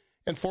up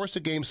and force a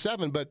Game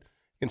 7, but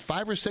in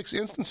 5 or 6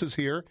 instances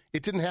here,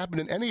 it didn't happen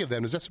in any of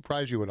them. Does that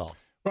surprise you at all?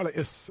 Well,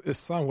 it's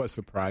somewhat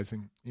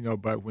surprising,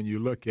 but when you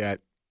look at,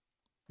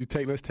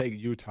 let's take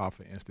Utah,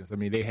 for instance. I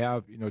mean, they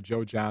have,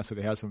 Joe Johnson,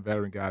 they have some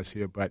veteran guys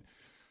here, but,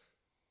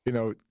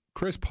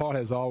 Chris Paul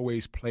has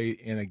always played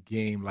in a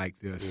game like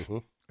this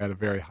at a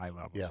very high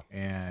level. Yeah.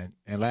 And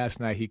last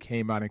night he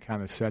came out and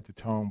kind of set the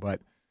tone,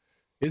 but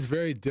it's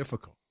very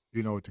difficult,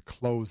 to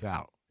close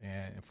out.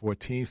 And for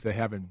teams that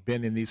haven't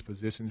been in these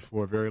positions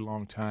for a very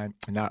long time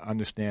and not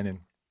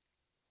understanding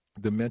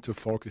the mental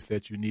focus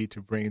that you need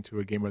to bring into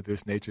a game of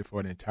this nature for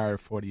an entire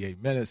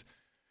 48 minutes.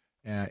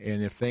 And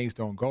if things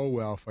don't go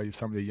well for you,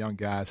 some of the young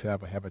guys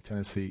have a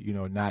tendency,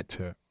 not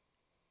to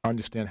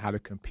understand how to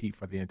compete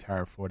for the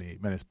entire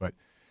 48 minutes. But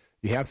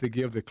You have to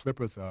give the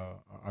Clippers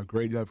a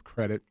great deal of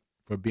credit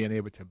for being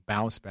able to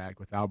bounce back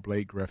without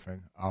Blake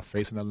Griffin,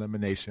 facing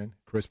elimination.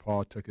 Chris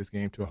Paul took his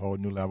game to a whole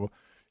new level.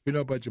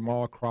 But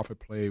Jamal Crawford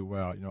played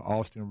well.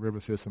 Austin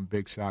Rivers had some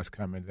big shots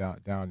coming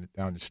down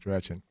the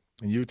stretch, and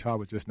Utah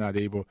was just not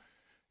able,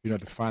 to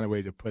find a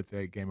way to put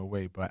that game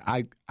away. But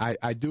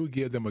I do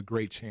give them a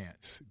great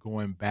chance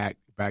going back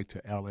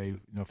to L.A.,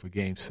 for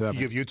Game 7. You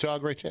give Utah a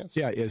great chance?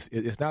 Yeah,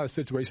 it's not a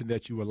situation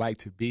that you would like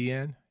to be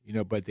in,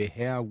 but they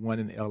have won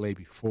in L.A.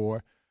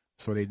 before,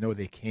 so they know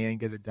they can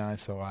get it done.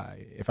 So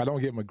if I don't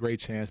give them a great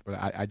chance, but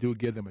I do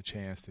give them a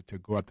chance to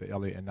go up to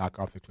L.A. and knock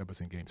off the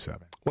Clippers in Game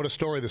 7. What a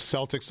story the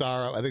Celtics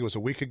are. I think it was a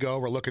week ago.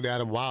 We're looking at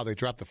them. Wow, they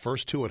dropped the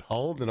first 2 at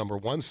home. The number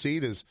 1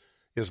 seed is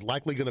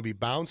likely going to be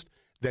bounced.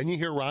 Then you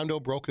hear Rondo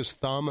broke his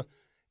thumb,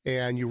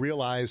 and you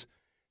realize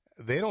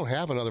they don't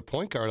have another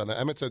point guard on that.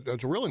 I mean,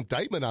 it's a real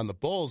indictment on the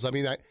Bulls. I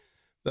mean,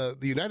 the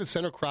United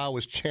Center crowd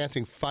was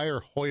chanting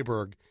 "Fire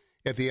Hoiberg"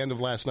 at the end of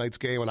last night's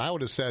game, and I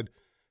would have said,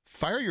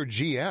 "Fire your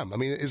GM." I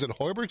mean, is it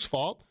Hoiberg's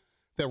fault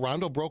that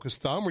Rondo broke his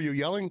thumb? Were you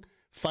yelling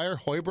 "Fire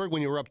Hoiberg"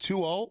 when you were up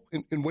 2-0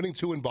 and winning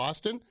 2 in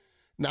Boston?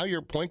 Now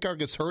your point guard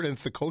gets hurt, and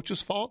it's the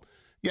coach's fault?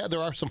 Yeah,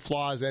 there are some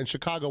flaws, and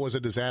Chicago was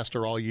a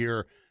disaster all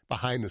year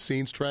behind the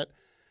scenes, Trent.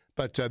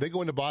 But they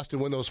go into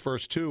Boston, win those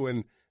first 2,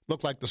 and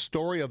look like the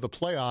story of the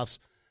playoffs.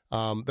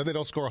 Then they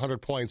don't score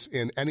 100 points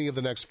in any of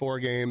the next 4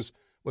 games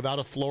without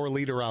a floor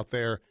leader out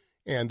there.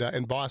 And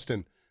in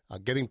Boston,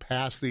 getting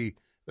past the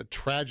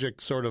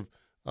tragic sort of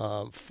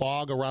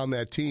fog around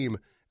that team,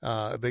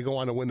 they go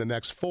on to win the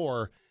next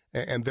 4,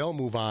 and they'll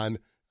move on.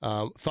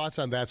 Thoughts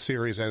on that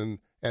series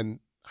and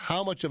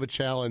how much of a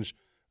challenge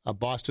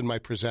Boston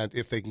might present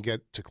if they can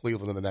get to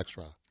Cleveland in the next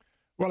round?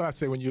 Well, I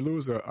say when you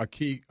lose a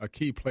key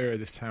player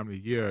this time of the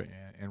year,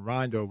 and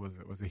Rondo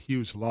was a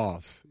huge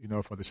loss,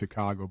 for the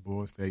Chicago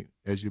Bulls. They,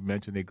 as you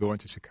mentioned, they go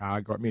into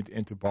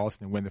into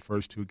Boston and win the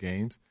first 2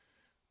 games.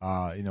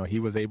 He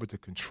was able to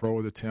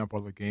control the tempo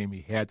of the game.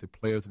 He had the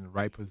players in the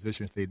right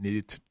positions they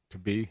needed to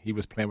be. He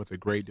was playing with a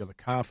great deal of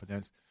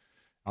confidence.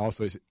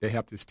 Also, they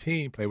helped his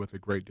team play with a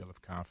great deal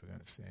of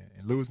confidence.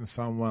 And losing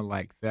someone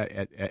like that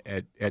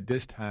at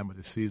this time of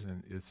the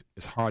season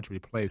is hard to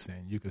replace.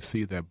 And you can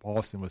see that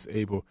Boston was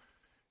able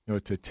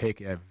to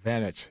take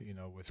advantage,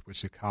 with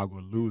Chicago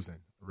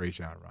losing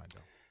Rajon Rondo. I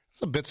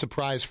was a bit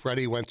surprised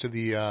Freddie went to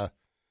the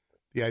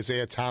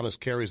Isaiah Thomas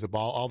carries the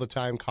ball all the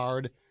time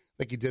card. I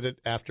think he did it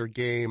after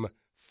Game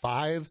 5.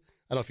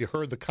 I don't know if you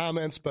heard the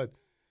comments, but,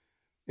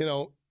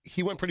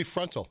 he went pretty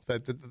frontal.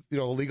 That the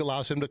league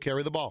allows him to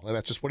carry the ball, and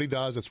that's just what he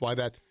does. That's why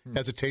that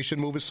hesitation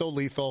move is so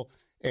lethal,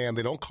 and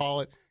they don't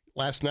call it.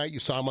 Last night you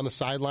saw him on the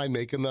sideline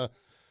making the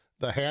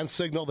hand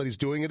signal that he's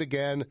doing it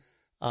again.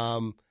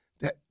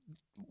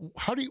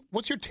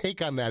 What's your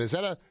take on that? Is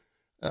that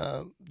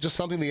just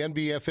something the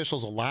NBA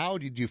officials allow?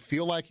 Do you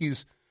feel like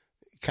he's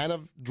kind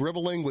of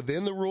dribbling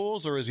within the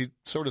rules, or is he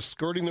sort of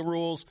skirting the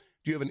rules?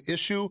 Do you have an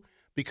issue?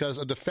 Because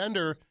a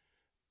defender,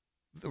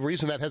 the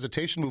reason that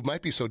hesitation move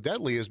might be so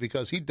deadly is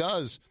because he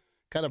does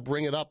kind of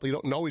bring it up. You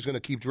don't know he's going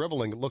to keep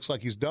dribbling. It looks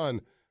like he's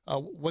done.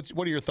 What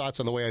are your thoughts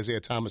on the way Isaiah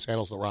Thomas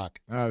handles the rock?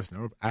 I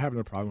have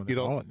no problem with it. You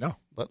don't? No.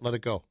 Let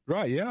it go.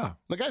 Right, yeah.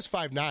 The guy's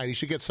 5'9". He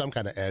should get some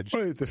kind of edge.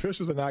 Well, if the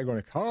officials are not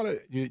going to call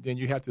it, then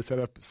you have to set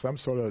up some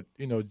sort of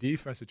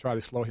defense to try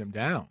to slow him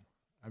down.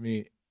 I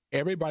mean,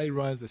 everybody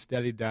runs a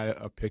steady diet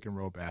of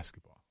pick-and-roll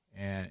basketball.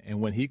 And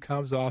when he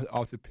comes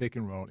off the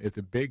pick-and-roll, if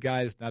the big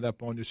guy is not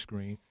up on the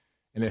screen,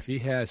 and if he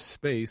has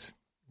space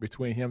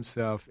between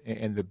himself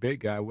and the big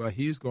guy, well,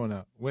 he's going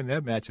to win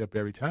that matchup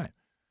every time.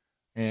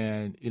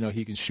 And,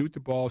 he can shoot the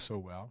ball so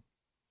well.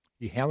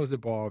 He handles the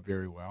ball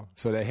very well.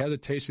 So that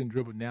hesitation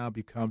dribble now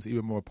becomes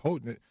even more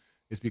potent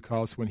is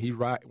because when he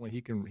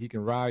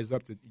can rise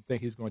up to you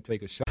think he's going to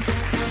take a shot.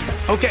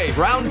 Okay,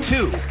 round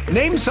 2.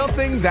 Name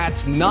something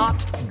that's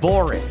not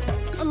boring.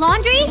 A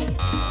laundry?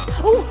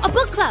 Ooh, a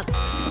book club.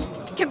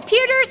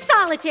 Computer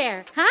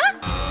solitaire, huh?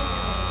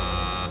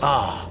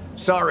 Ah, oh,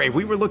 sorry.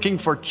 We were looking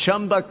for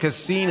Chumba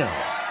Casino.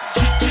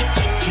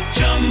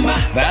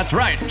 That's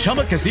right.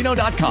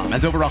 ChumbaCasino.com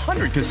has over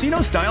 100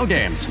 casino-style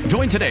games.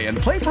 Join today and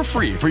play for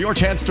free for your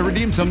chance to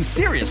redeem some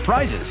serious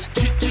prizes.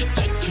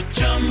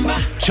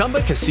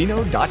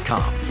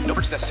 ChumbaCasino.com. No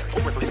purchase necessary.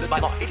 Void where prohibited by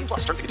law. 18+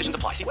 terms and conditions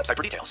apply. See website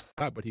for details.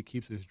 But he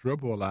keeps his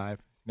dribble alive.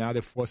 Now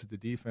that forces the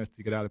defense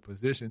to get out of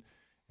position,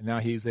 and now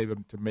he's able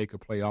to make a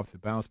play off the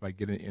bounce by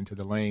getting into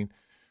the lane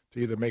to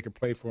either make a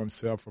play for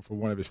himself or for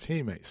one of his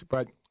teammates.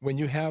 But when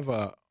you have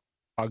a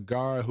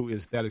guard who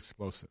is that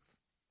explosive,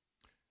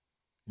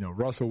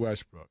 Russell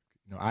Westbrook,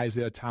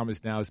 Isaiah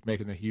Thomas now is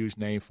making a huge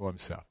name for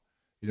himself.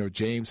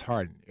 James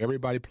Harden.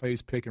 Everybody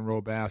plays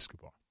pick-and-roll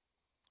basketball.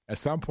 At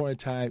some point in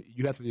time,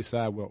 you have to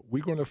decide, well,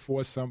 we're going to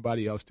force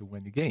somebody else to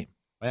win the game.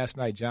 Last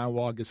night, John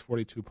Wall gets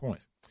 42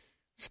 points.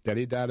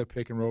 Steady diet of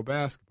pick-and-roll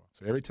basketball.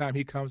 So every time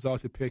he comes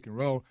off the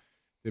pick-and-roll,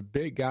 the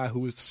big guy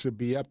who should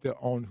be up there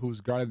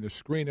who's guarding the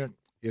screener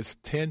is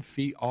 10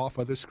 feet off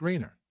of the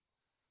screener.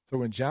 So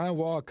when John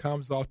Wall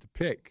comes off the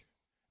pick,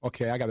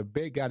 okay, I got a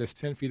big guy that's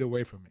 10 feet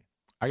away from me.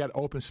 I got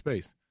open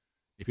space.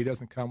 If he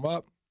doesn't come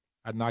up,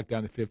 I knock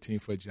down the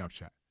 15-foot jump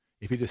shot.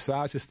 If he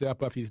decides to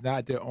step up, he's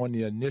not there on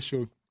the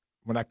initial,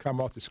 when I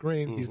come off the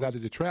screen, he's not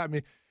there to trap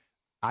me,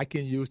 I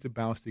can use the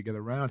bounce to get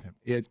around him.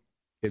 It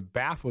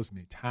baffles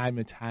me time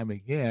and time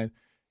again,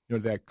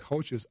 that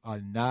coaches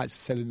are not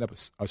setting up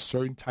a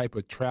certain type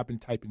of trapping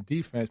type of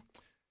defense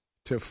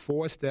to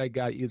force that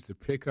guy either to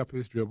pick up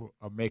his dribble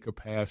or make a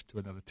pass to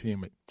another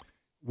teammate.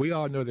 We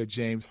all know that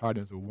James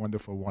Harden is a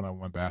wonderful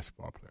one-on-one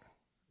basketball player.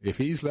 If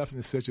he's left in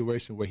a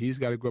situation where he's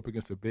got to go up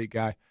against a big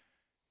guy,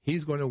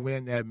 he's going to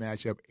win that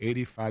matchup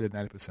 85 to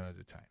 90% of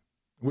the time.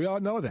 We all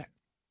know that.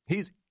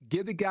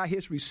 Give the guy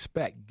his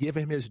respect. Give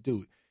him his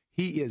due.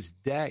 He is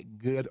that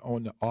good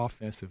on the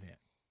offensive end.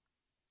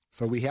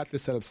 So we have to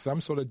set up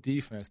some sort of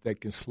defense that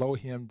can slow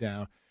him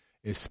down,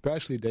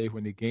 especially, Dave,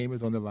 when the game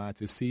is on the line,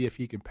 to see if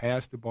he can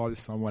pass the ball to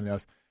someone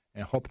else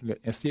and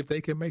see if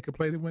they can make a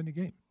play to win the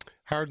game.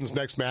 Harden's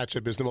next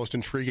matchup is the most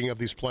intriguing of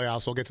these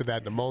playoffs. We'll get to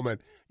that in a moment.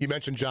 You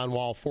mentioned John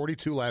Wall,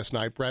 42 last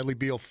night. Bradley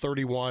Beal,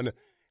 31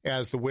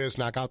 as the Wiz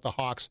knock out the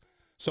Hawks.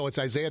 So it's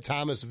Isaiah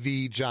Thomas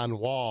v. John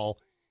Wall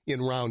in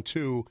round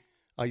 2.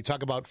 You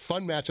talk about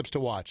fun matchups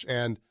to watch.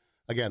 And,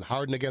 again,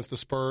 Harden against the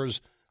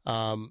Spurs,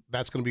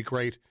 that's going to be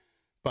great.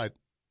 But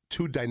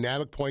two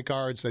dynamic point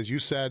guards, as you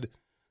said,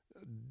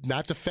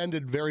 not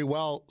defended very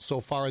well so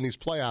far in these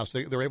playoffs.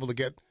 They're able to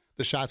get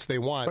the shots they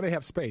want. But they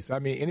have space. I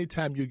mean,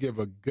 anytime you give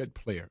a good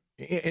player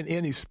in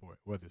any sport,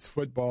 whether it's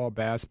football,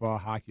 basketball,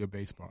 hockey, or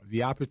baseball,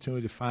 the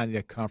opportunity to find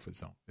their comfort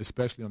zone,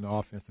 especially on the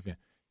offensive end,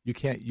 you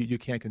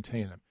can't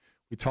contain them.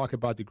 We talk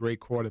about the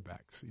great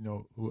quarterbacks,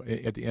 who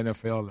at the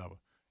NFL level.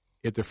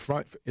 If the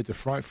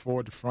front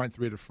four, the front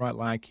three, the front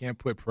line can't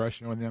put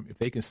pressure on them, if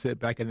they can sit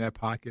back in that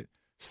pocket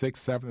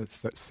 6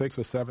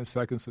 or 7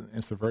 seconds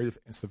and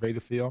survey the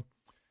field,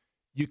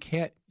 you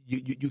can't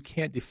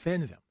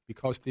defend them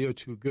because they are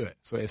too good.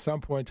 So at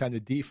some point in time, the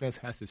defense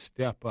has to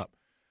step up,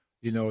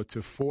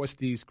 to force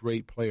these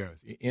great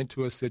players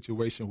into a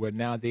situation where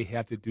now they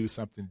have to do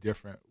something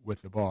different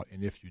with the ball.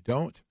 And if you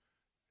don't,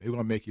 they're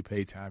going to make you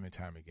pay time and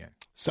time again.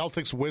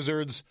 Celtics,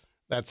 Wizards,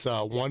 that's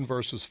 1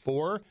 versus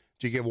 4.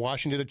 Do you give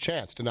Washington a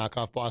chance to knock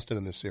off Boston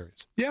in this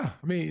series? Yeah.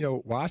 I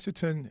mean,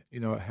 Washington,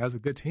 has a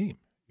good team.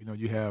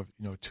 You have,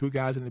 2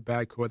 guys in the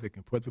backcourt that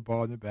can put the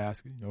ball in the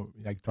basket.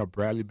 Like you talk,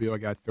 Bradley Beal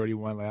got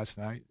 31 last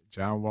night.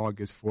 John Wall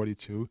gets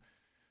 42.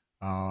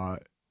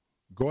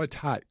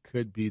 Gortat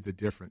could be the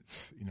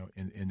difference,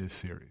 in this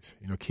series.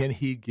 Can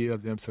he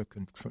give them some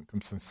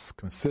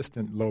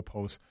consistent low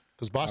post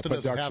because Boston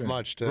doesn't have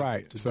much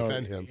to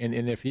defend him.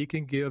 And if he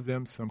can give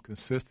them some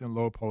consistent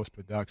low post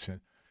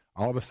production,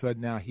 all of a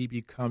sudden now he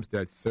becomes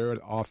that third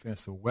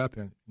offensive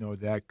weapon,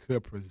 that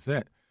could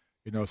present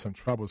some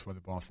troubles for the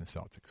Boston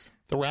Celtics.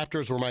 The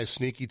Raptors were my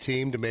sneaky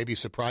team to maybe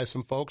surprise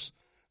some folks.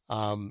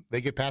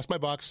 They get past my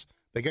Bucks.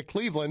 They get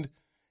Cleveland.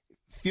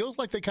 Feels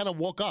like they kind of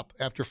woke up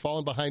after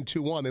falling behind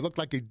 2-1. They looked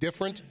like a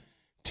different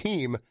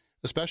team,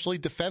 especially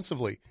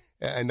defensively.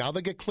 And now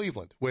they get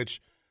Cleveland,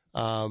 which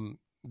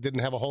didn't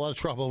have a whole lot of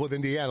trouble with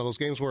Indiana. Those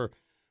games were,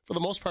 for the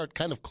most part,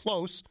 kind of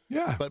close.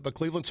 Yeah. But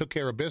Cleveland took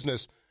care of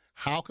business.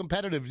 How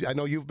competitive? I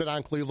know you've been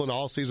on Cleveland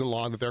all season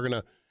long, that they're going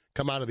to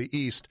come out of the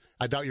East.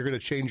 I doubt you're going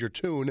to change your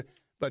tune.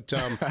 But do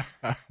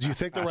you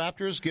think the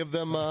Raptors give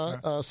them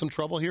some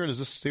trouble here? Does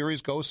this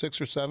series go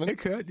 6 or 7? It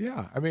could,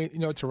 yeah. I mean,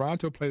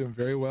 Toronto played them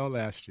very well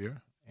last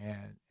year.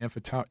 And for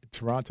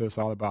Toronto, it's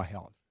all about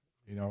health.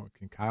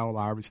 Can Kyle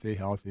Lowry stay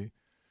healthy?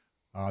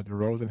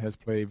 DeRozan has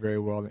played very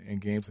well in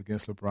games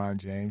against LeBron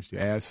James. You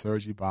add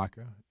Serge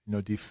Ibaka.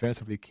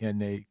 Defensively, can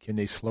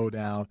they slow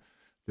down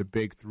the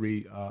big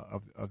three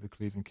of the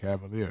Cleveland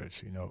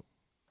Cavaliers?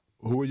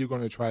 Who are you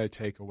going to try to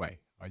take away?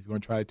 Are you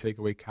going to try to take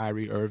away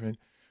Kyrie Irving,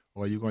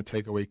 or are you going to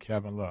take away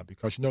Kevin Love?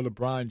 Because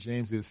LeBron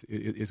James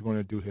is going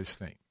to do his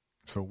thing.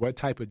 So what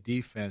type of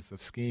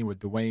defensive scheme would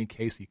Dwayne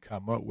Casey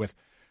come up with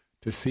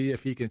to see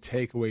if he can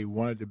take away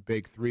one of the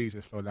big threes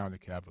to slow down the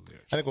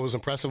Cavaliers? I think what was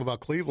impressive about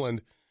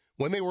Cleveland,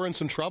 when they were in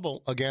some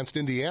trouble against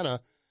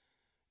Indiana,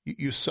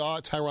 you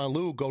saw Tyronn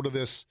Lue go to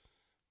this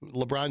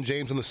LeBron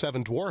James and the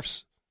Seven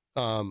Dwarfs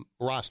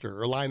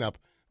roster or lineup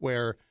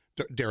where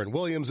Darren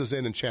Williams is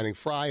in and Channing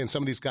Frye and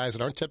some of these guys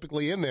that aren't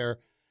typically in there.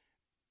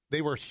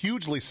 They were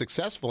hugely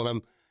successful, and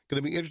I'm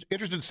going to be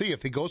interested to see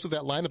if he goes with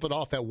that lineup at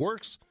all, if that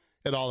works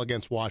at all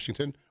against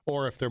Washington,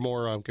 or if they're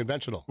more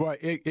conventional. Well,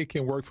 it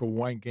can work for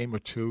one game or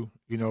two,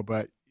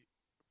 but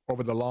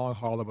over the long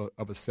haul of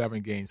a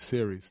 7-game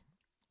series,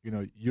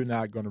 you're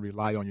not going to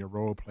rely on your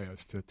role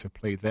players to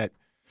play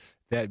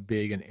that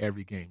big in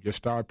every game. Your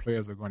star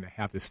players are going to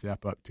have to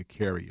step up to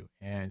carry you,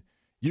 and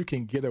you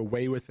can get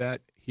away with that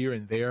here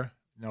and there,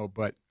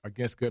 but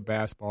against good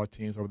basketball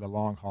teams over the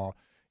long haul,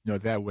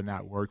 that would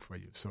not work for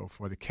you. So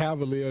for the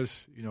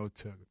Cavaliers,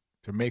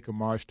 to make a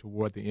march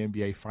toward the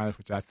NBA Finals,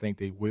 which I think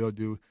they will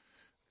do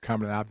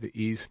coming out of the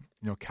East,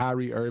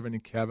 Kyrie Irving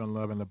and Kevin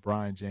Love and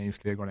LeBron James,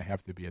 they're going to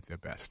have to be at their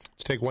best.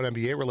 Let's take one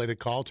NBA-related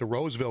call. To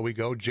Roseville we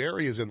go.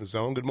 Jerry is in the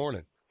zone. Good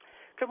morning.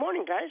 Good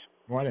morning, guys.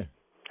 Morning.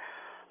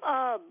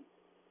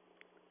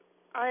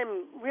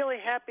 I'm really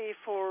happy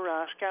for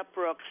Scott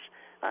Brooks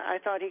I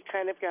thought he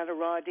kind of got a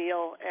raw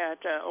deal at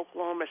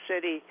Oklahoma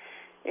City,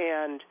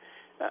 and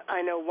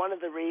I know one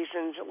of the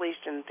reasons, at least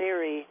in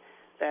theory,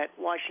 that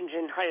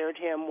Washington hired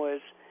him was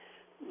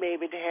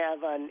maybe to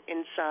have an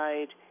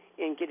inside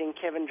in getting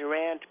Kevin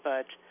Durant,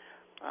 but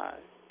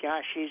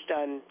gosh, he's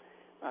done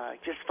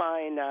just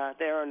fine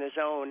there on his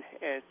own.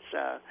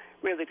 It's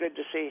really good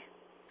to see.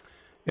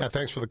 Yeah,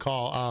 thanks for the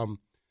call.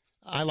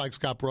 I like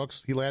Scott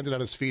Brooks. He landed on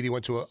his feet. He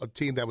went to a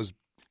team that was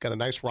got a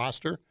nice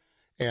roster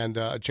and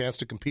a chance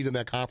to compete in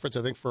that conference,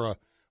 I think, for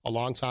a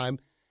long time.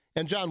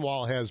 And John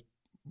Wall has,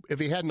 if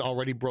he hadn't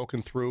already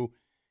broken through,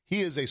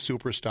 he is a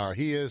superstar.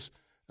 He is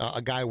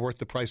a guy worth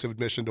the price of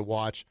admission to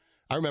watch.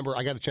 I remember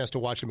I got a chance to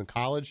watch him in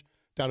college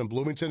down in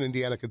Bloomington,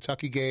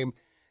 Indiana-Kentucky game.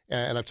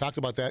 And I've talked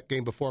about that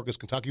game before because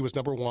Kentucky was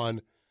number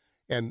one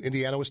and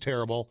Indiana was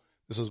terrible.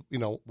 This is,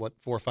 4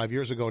 or 5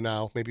 years ago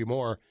now, maybe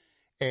more.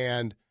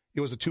 And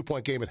it was a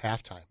 2-point game at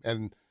halftime.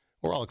 And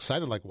we're all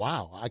excited, like,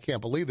 wow, I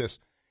can't believe this.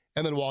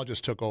 And then Wall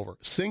just took over.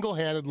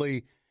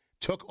 Single-handedly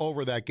took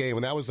over that game.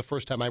 And that was the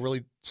first time I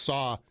really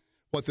saw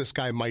what this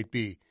guy might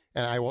be.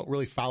 And I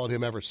really followed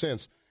him ever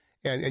since.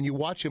 And you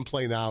watch him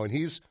play now, and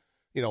he's,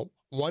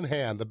 one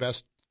hand, the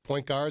best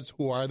point guards,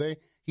 who are they?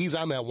 He's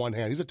on that one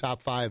hand. He's a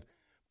top 5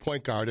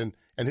 point guard. And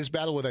his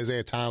battle with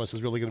Isaiah Thomas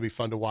is really going to be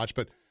fun to watch.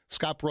 But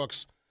Scott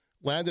Brooks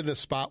landed in a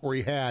spot where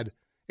he had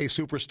a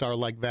superstar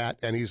like that,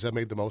 and he's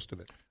made the most of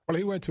it. Well,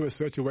 he went to a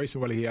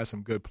situation where he has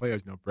some good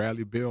players.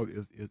 Bradley Beal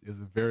is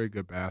a very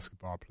good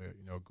basketball player.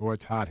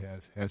 Gortat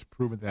has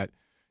proven that,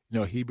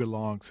 he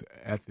belongs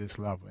at this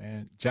level.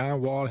 And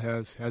John Wall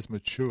has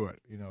matured,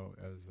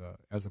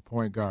 as a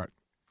point guard.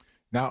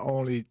 Not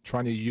only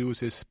trying to use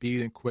his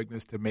speed and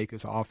quickness to make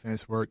his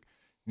offense work,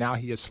 now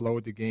he has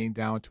slowed the game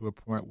down to a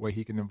point where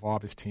he can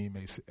involve his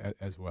teammates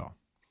as well.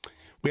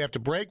 We have to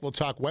break. We'll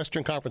talk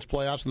Western Conference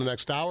playoffs in the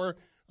next hour.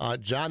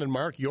 John and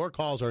Mark, your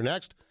calls are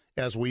next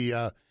as we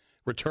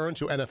return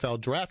to NFL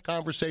draft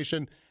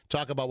conversation,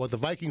 talk about what the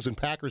Vikings and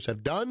Packers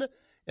have done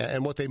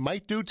and what they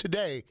might do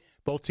today.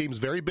 Both teams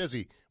very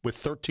busy with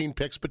 13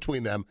 picks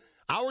between them.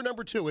 Hour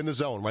number 2 in the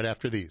zone right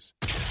after these.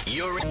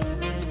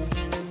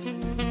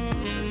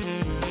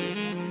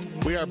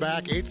 We are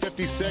back,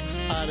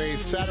 8:56 on a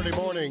Saturday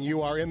morning.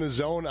 You are in the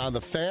zone on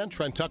the Fan.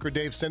 Trent Tucker,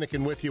 Dave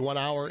Sinekin with you. 1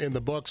 hour in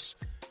the books.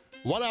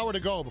 1 hour to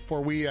go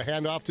before we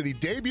hand off to the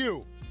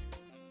debut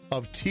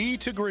of Tee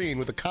to Green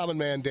with the common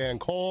man, Dan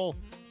Cole.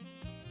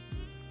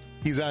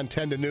 He's on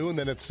 10 to noon.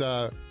 Then it's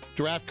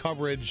draft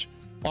coverage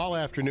all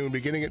afternoon,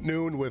 beginning at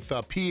noon with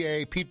PA,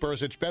 Pete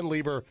Burzich, Ben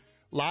Lieber,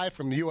 live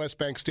from the U.S.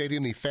 Bank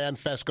Stadium. The Fan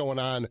Fest going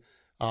on,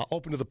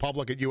 open to the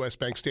public at U.S.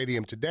 Bank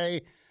Stadium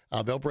today.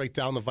 They'll break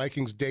down the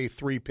Vikings' Day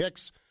 3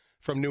 picks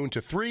from noon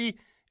to 3,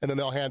 and then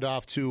they'll hand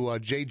off to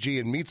JG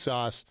and Meat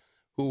Sauce,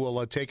 who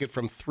will take it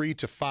from 3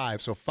 to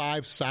 5. So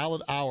 5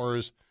 solid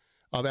hours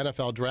of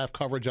NFL draft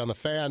coverage on the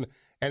Fan.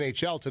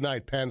 NHL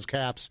tonight, Pens,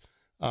 Caps.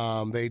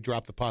 They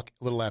drop the puck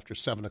a little after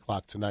 7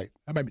 o'clock tonight.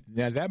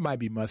 That might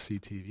be must-see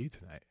TV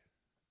tonight.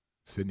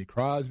 Sidney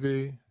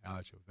Crosby,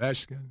 Alex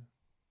Ovechkin,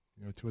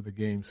 2 of the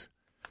game's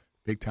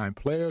big-time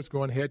players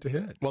going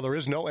head-to-head. Well, there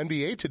is no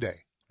NBA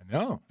today. I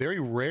know. Very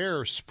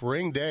rare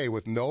spring day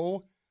with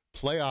no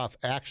playoff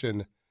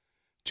action.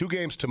 2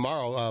 games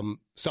tomorrow.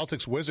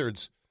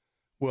 Celtics-Wizards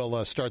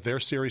will start their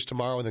series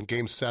tomorrow, and then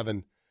Game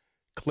 7,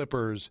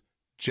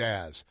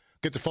 Clippers-Jazz.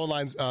 Get the phone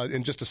lines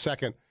in just a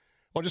second.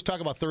 I'll just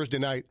talk about Thursday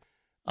night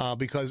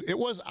because it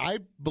was, I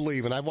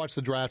believe, and I've watched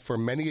the draft for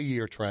many a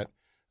year, Trent,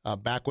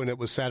 back when it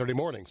was Saturday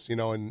mornings,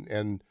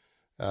 and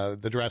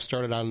the draft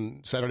started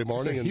on Saturday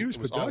morning. It's a huge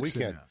and it was production all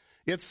weekend. now.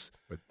 It's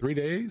 3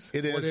 days?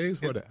 It 4 is.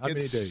 days? How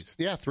many days?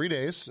 Yeah, 3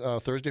 days.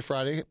 Thursday,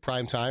 Friday,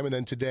 prime time, and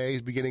then today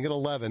is beginning at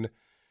 11.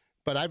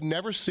 But I've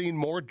never seen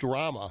more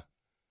drama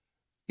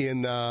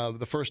in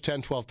the first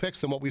 10, 12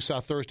 picks than what we saw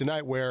Thursday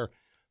night, where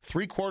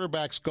 3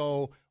 quarterbacks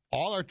go,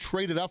 all are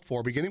traded up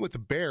for, beginning with the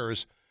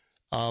Bears,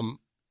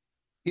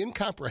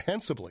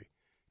 incomprehensibly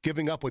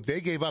giving up what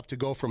they gave up to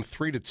go from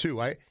 3 to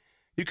 2.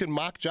 You can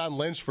mock John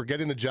Lynch for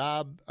getting the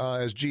job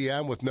as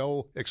GM with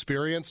no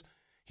experience.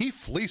 He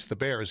fleeced the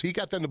Bears. He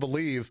got them to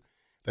believe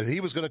that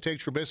he was going to take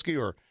Trubisky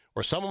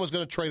or someone was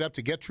going to trade up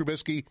to get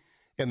Trubisky,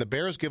 and the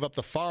Bears give up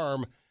the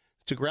farm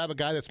to grab a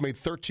guy that's made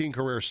 13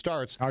 career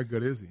starts. How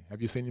good is he?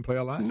 Have you seen him play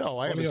a lot? No,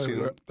 I haven't seen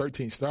him.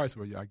 13 starts,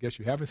 but I guess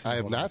you haven't seen him. I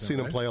have not seen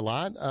him play a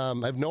lot.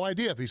 I have no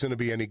idea if he's going to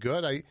be any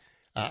good.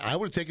 I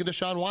would have taken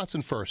Deshaun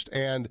Watson first,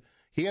 and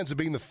he ends up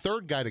being the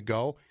 3rd guy to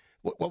go.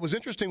 What was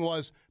interesting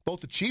was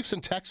both the Chiefs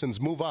and Texans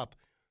move up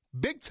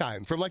big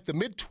time from like the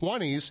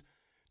mid-20s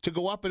to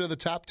go up into the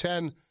top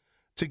 10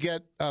 to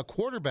get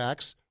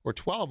quarterbacks, or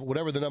 12,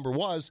 whatever the number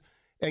was,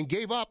 and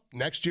gave up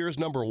next year's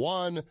number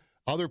 1,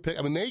 other pick.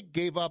 I mean, they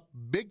gave up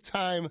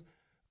big-time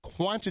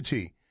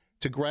quantity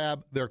to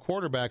grab their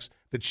quarterbacks.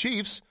 The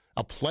Chiefs,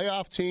 a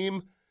playoff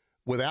team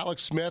with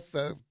Alex Smith,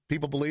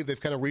 people believe they've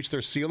kind of reached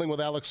their ceiling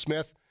with Alex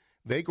Smith.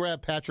 They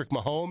grabbed Patrick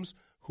Mahomes,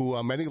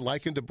 who many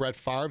likened to Brett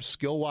Favre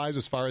skill-wise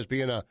as far as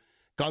being a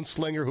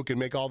gunslinger who can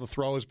make all the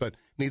throws but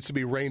needs to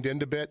be reined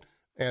in a bit.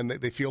 And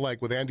they feel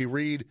like with Andy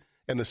Reid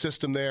and the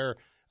system there,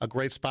 a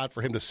great spot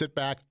for him to sit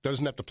back.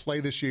 Doesn't have to play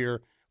this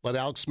year. Let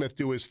Alex Smith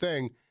do his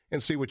thing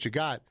and see what you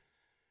got.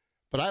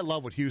 But I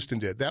love what Houston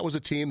did. That was a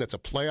team that's a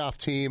playoff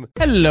team.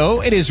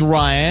 Hello, it is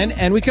Ryan,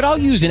 and we could all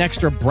use an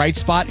extra bright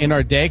spot in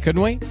our day,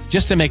 couldn't we?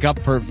 Just to make up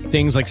for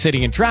things like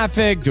sitting in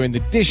traffic, doing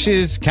the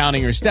dishes,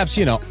 counting your steps,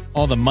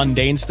 all the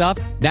mundane stuff.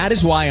 That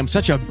is why I'm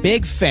such a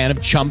big fan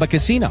of Chumba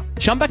Casino.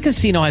 Chumba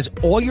Casino has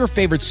all your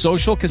favorite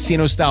social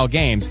casino-style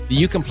games that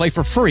you can play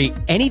for free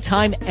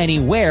anytime,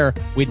 anywhere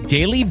with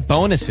daily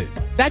bonuses.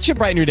 That should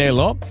brighten your day a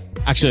little.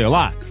 Actually, a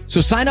lot.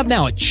 So sign up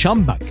now at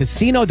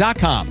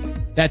ChumbaCasino.com.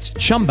 That's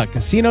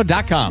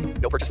ChumbaCasino.com.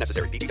 No purchase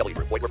necessary. VGW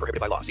Group. Void where prohibited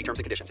by law. See terms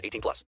and conditions.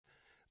 18+.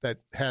 That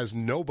has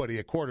nobody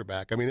at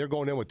quarterback. I mean, they're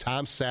going in with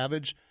Tom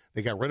Savage.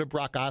 They got rid of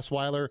Brock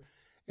Osweiler,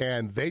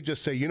 and they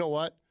just say, you know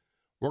what?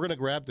 We're going to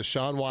grab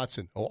Deshaun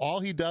Watson. All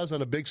he does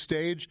on a big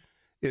stage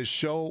is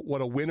show what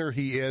a winner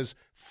he is.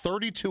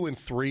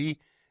 32-3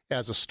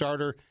 as a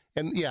starter.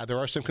 And, yeah, there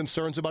are some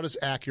concerns about his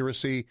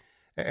accuracy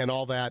and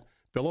all that.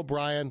 Bill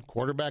O'Brien,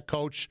 quarterback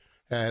coach,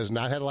 has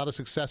not had a lot of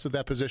success at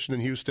that position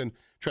in Houston.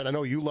 Trent, I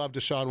know you love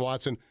Deshaun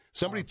Watson.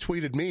 Somebody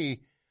tweeted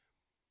me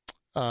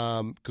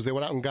because they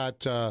went out and got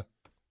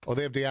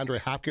they have DeAndre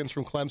Hopkins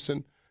from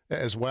Clemson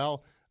as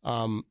well.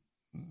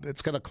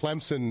 It's got a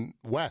Clemson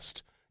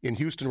West in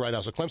Houston right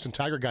now. So Clemson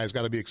Tiger guys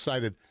got to be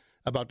excited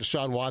about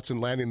Deshaun Watson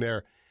landing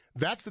there.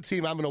 That's the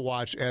team I'm going to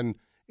watch. And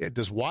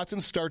does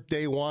Watson start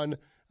day one?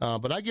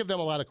 But I give them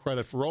a lot of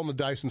credit for rolling the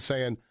dice and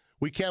saying,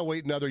 we can't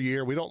wait another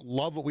year. We don't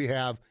love what we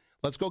have.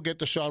 Let's go get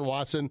Deshaun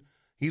Watson.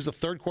 He's the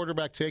third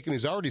quarterback taken.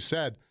 He's already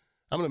said,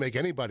 I'm going to make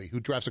anybody who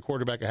drafts a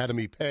quarterback ahead of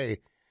me pay.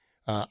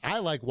 I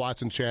like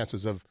Watson's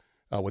chances of,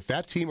 with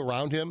that team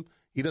around him,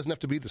 he doesn't have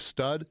to be the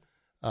stud.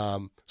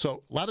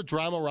 So a lot of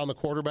drama around the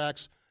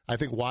quarterbacks. I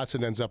think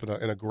Watson ends up in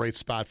a great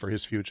spot for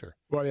his future.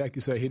 Well, like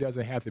you said, he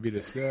doesn't have to be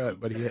the stud,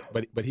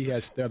 but he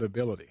has stud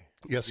ability.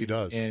 Yes, he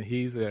does. And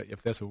he's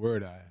if that's a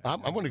word,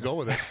 I'm going to go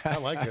with it. I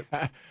like it.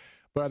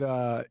 But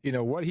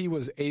what he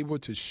was able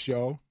to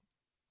show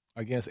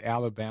against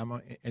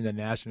Alabama in the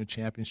national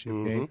championship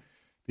game,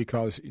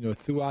 because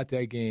throughout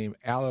that game,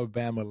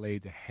 Alabama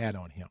laid the hat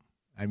on him.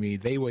 I mean,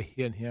 they were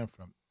hitting him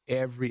from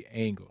every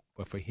angle.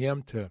 But for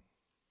him to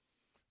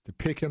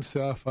pick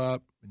himself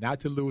up, not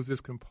to lose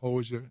his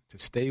composure, to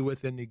stay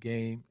within the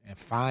game, and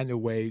find a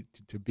way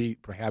to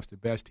beat perhaps the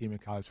best team in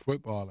college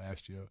football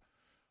last year,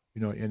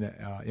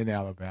 in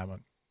Alabama,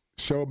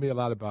 showed me a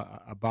lot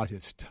about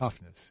his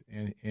toughness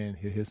and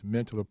his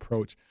mental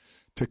approach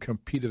to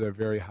compete at a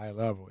very high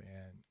level.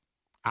 And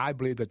I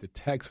believe that the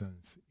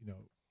Texans,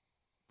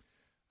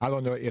 I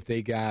don't know if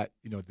they got,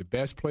 the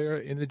best player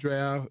in the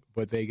draft,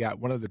 but they got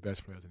one of the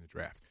best players in the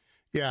draft.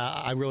 Yeah,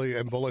 I really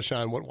am bullish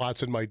on what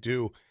Watson might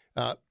do.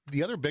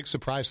 The other big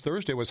surprise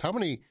Thursday was how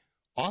many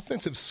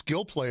offensive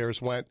skill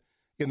players went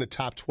in the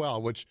top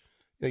 12, which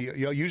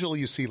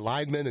usually you see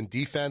linemen and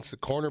defense, the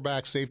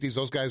cornerbacks, safeties,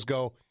 those guys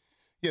go.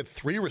 You had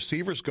 3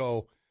 receivers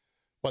go,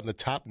 in the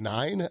top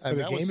 9? And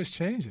the game is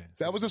changing.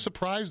 That was a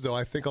surprise, though.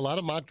 I think a lot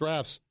of mock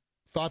drafts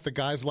thought that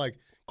guys like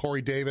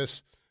Corey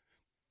Davis,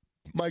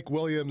 Mike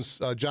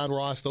Williams, John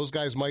Ross, those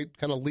guys might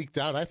kind of leak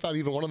down. I thought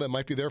even one of them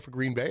might be there for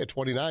Green Bay at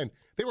 29.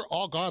 They were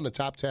all gone in the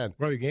top 10.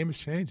 Well, the game is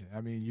changing.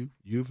 I mean,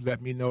 you've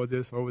let me know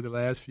this over the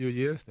last few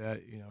years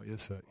that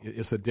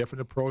it's a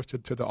different approach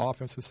to the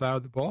offensive side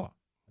of the ball.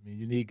 I mean,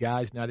 you need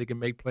guys now that can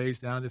make plays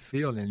down the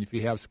field, and if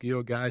you have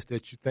skilled guys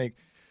that you think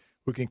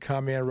who can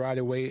come in right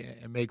away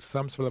and make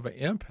some sort of an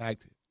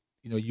impact,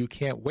 you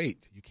can't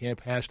wait. You can't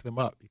pass them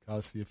up,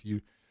 because if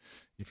you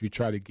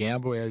try to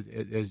gamble,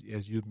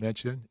 as you've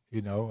mentioned,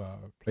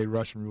 play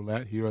Russian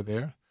roulette here or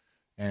there,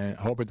 and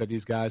hoping that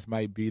these guys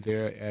might be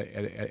there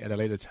at a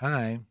later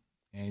time,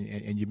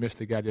 and you miss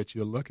the guy that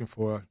you're looking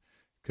for,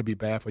 could be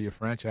bad for your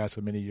franchise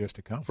for many years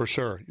to come. For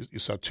sure. You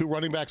saw 2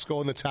 running backs go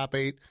in the top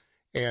 8,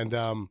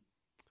 and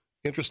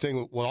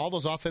interesting, when all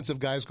those offensive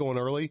guys going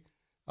early,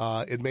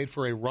 it made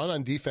for a run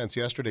on defense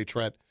yesterday,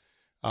 Trent.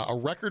 A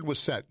record was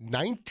set.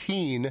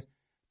 19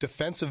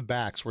 defensive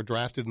backs were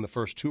drafted in the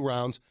first 2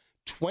 rounds.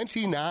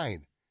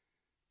 29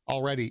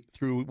 already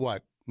through,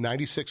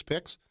 96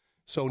 picks?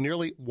 So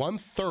nearly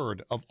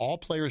 1/3 of all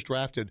players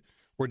drafted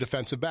were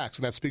defensive backs.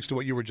 And that speaks to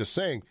what you were just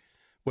saying.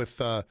 With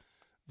the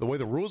way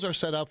the rules are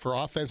set up for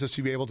offenses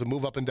to be able to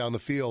move up and down the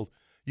field,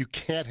 you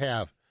can't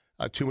have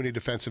too many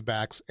defensive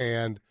backs.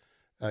 And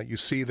you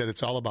see that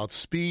it's all about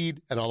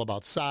speed and all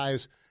about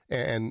size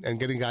and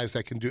getting guys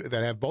that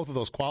have both of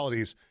those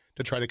qualities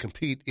to try to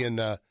compete in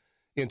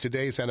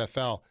today's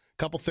NFL. A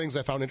couple things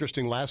I found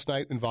interesting last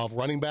night involve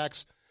running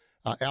backs.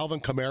 Alvin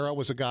Kamara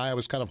was a guy I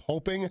was kind of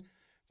hoping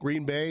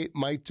Green Bay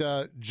might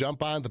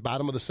jump on at the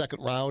bottom of the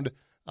second round.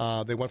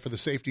 They went for the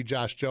safety,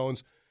 Josh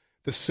Jones.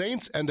 The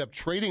Saints end up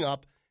trading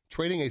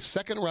a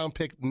second-round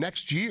pick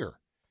next year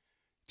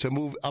to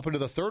move up into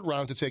the third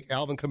round to take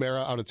Alvin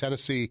Kamara out of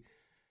Tennessee.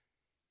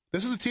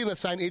 This is the team that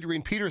signed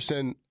Adrian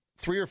Peterson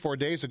 3 or 4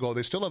 days ago.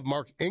 They still have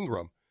Mark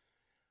Ingram.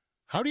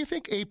 How do you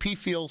think AP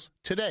feels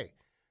today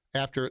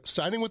after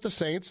signing with the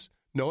Saints,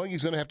 knowing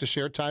he's going to have to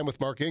share time with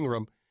Mark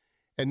Ingram,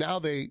 and now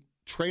they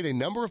trade a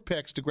number of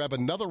picks to grab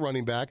another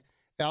running back,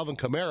 Alvin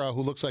Kamara,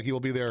 who looks like he will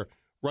be their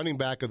running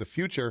back of the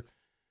future.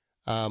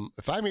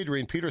 If I'm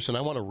Adrian Peterson,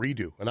 I want to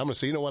redo. And I'm going to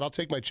say, you know what, I'll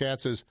take my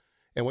chances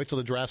and wait till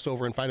the draft's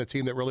over and find a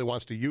team that really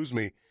wants to use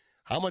me.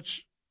 How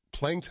much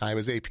playing time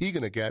is AP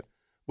going to get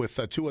with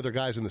two other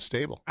guys in the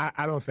stable?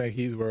 I don't think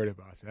he's worried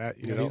about that.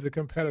 You know, he's a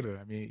competitor.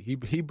 I mean,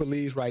 he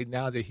believes right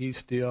now that he's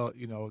still,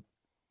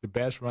 the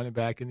best running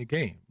back in the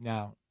game.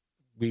 Now,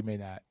 we may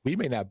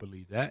not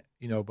believe that,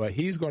 but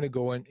he's going to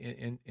go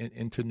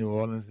into New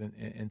Orleans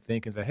and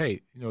thinking that,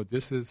 hey,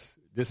 this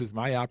is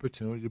my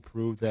opportunity to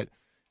prove that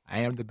I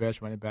am the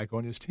best running back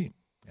on this team.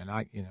 And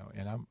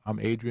I'm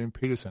Adrian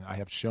Peterson. I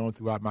have shown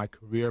throughout my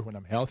career when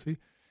I'm healthy,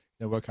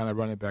 what kind of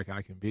running back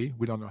I can be.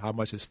 We don't know how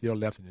much is still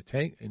left in the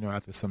tank,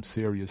 after some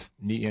serious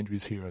knee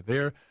injuries here or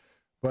there.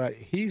 But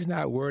he's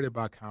not worried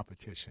about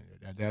competition,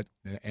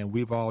 and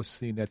we've all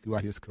seen that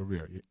throughout his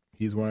career.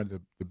 He's one of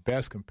the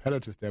best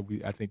competitors that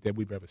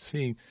we've ever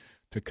seen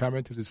to come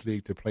into this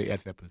league to play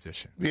at that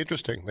position. It'll be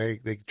interesting.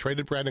 They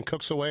traded Brandon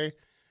Cooks away,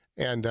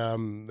 and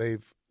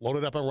they've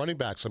loaded up on running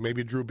backs. So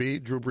maybe Drew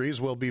Brees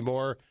will be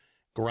more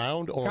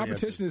ground-oriented.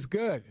 Competition is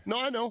good.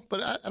 No, I know,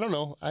 but I don't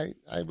know. I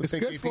would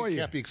think AP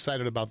can't be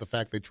excited about the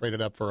fact they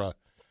traded up for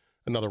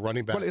another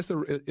running back. Well,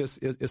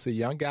 it's a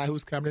young guy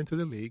who's coming into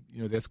the league.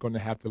 That's going to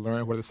have to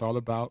learn what it's all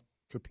about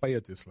to play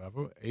at this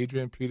level.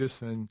 Adrian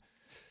Peterson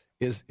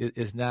is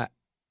not.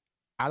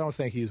 I don't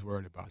think he's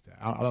worried about that.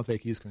 I don't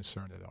think he's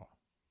concerned at all.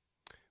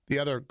 The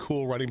other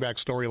cool running back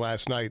story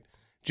last night: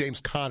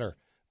 James Conner,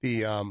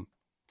 the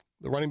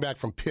running back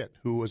from Pitt,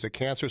 who was a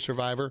cancer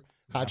survivor,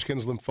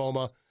 Hodgkin's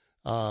lymphoma.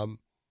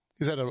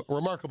 He's had a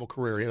remarkable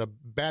career. He had a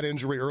bad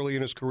injury early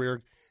in his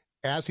career.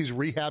 As he's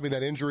rehabbing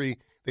that injury,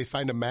 they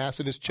find a mass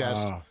in his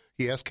chest.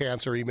 He has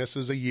cancer. He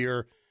misses a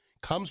year.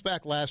 Comes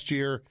back last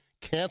year,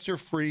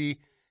 cancer-free,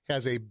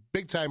 has a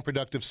big-time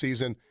productive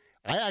season.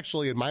 I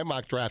actually, in my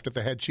mock draft at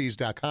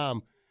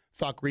theheadcheese.com,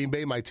 thought Green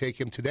Bay might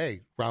take him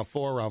today, round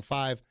 4, round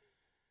 5.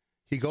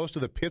 He goes to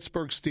the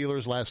Pittsburgh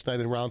Steelers last night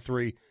in round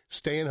 3,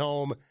 staying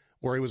home,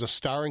 where he was a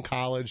star in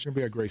college. It's going to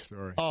be a great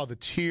story. Oh, the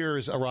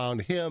tears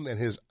around him and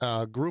his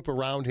group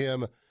around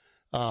him.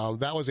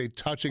 That was a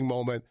touching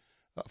moment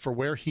for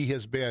where he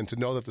has been, to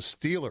know that the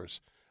Steelers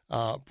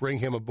bring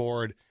him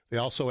aboard. They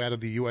also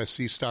added the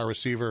USC star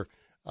receiver,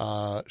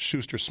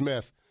 Schuster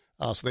Smith.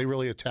 So they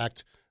really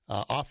attacked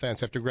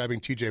offense after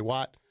grabbing T.J.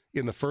 Watt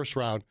in the first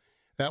round.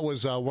 That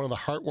was one of the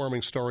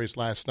heartwarming stories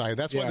last night.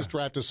 That's why this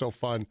draft is so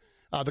fun.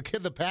 The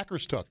kid the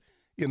Packers took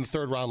in the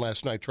third round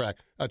last night, Trent,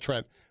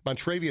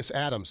 Montravius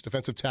Adams,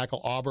 defensive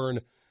tackle,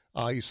 Auburn.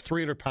 He's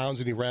 300 pounds,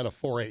 and he ran a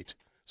 4.8.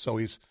 So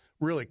he's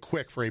really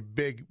quick for a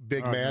big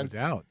man. No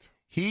doubt.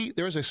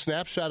 There was a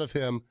snapshot of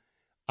him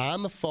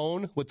on the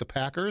phone with the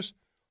Packers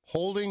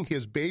holding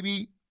his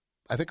baby,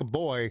 I think a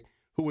boy,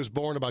 who was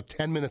born about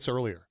 10 minutes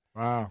earlier.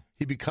 Wow.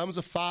 He becomes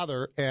a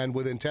father, and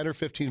within 10 or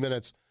 15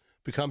 minutes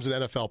becomes an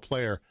NFL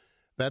player.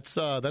 That's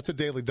a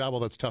daily double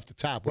that's tough to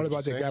top. What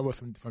about that guy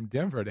from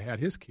Denver that had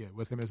his kid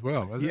with him as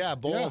well?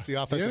 Bowles, the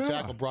offensive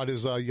tackle, brought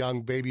his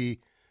young baby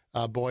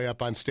boy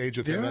up on stage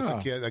with him. That's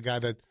a guy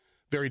that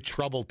very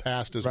troubled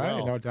past as well.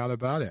 Right, no doubt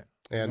about it.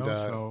 And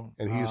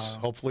he's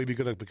hopefully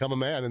going to become a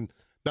man. And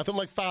nothing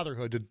like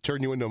fatherhood to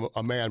turn you into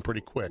a man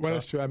pretty quick. Well,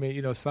 that's true. I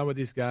mean, some of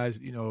these guys,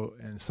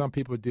 and some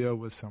people deal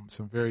with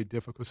some very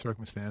difficult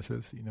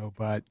circumstances,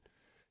 but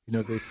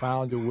they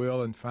found a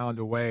will and found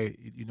a way,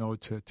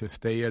 to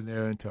stay in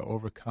there and to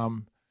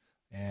overcome,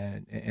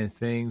 and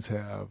things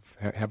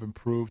have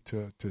improved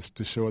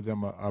to show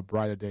them a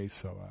brighter day.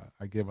 So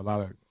I give a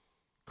lot of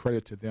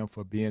credit to them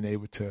for being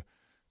able to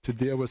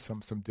deal with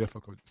some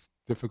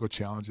difficult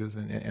challenges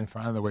and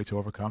finding a way to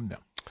overcome them.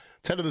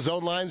 10 of the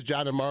zone lines.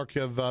 John and Mark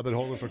have been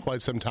holding for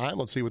quite some time.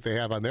 Let's see what they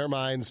have on their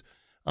minds.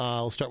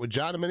 We'll start with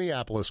John in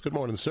Minneapolis. Good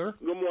morning, sir.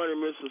 Good morning,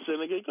 Mr.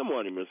 Seneca. Good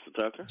morning, Mr.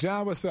 Tucker.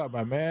 John, what's up,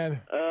 my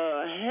man?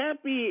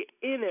 Happy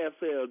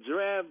NFL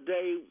Draft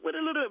Day with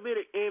a little bit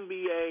of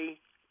NBA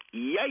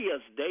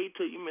Yes Day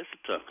to you,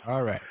 Mr. Tucker.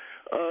 All right.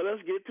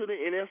 Let's get to the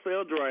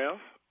NFL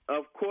Draft.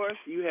 Of course,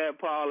 you had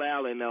Paul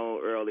Allen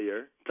on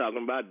earlier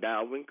talking about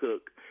Dalvin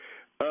Cook.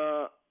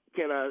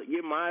 Can I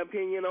give my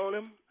opinion on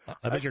him?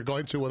 I think you're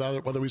going to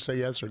whether we say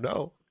yes or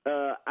no.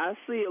 I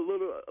see a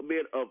little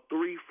bit of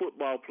 3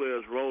 football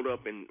players rolled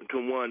up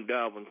into one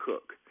Dalvin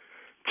Cook.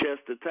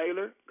 Chester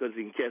Taylor, because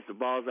he can catch the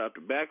balls out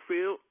the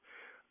backfield.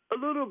 A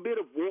little bit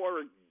of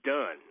Warrick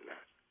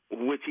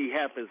Dunn, which he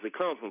happens to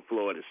come from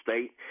Florida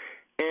State.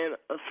 And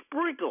a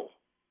sprinkle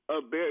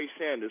of Barry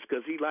Sanders,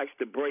 because he likes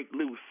to break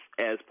loose,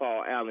 as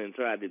Paul Allen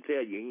tried to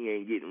tell you. He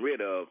ain't getting rid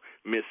of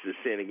Mr.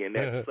 Seneca.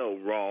 That's so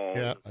wrong.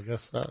 Yeah, I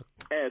guess so.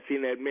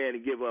 Asking that man to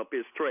give up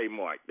his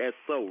trademark. That's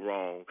so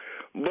wrong.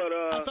 But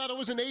I thought it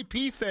was an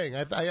AP thing.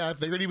 I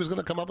figured he was going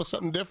to come up with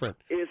something different.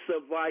 It's a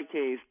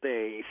Vikings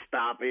thing.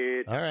 Stop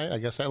it. All right, I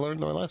guess I learned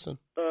my lesson.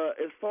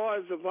 As far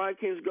as the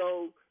Vikings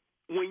go,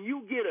 when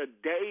you get a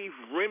Dave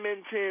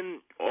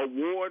Remington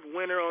Award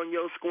winner on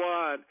your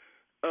squad,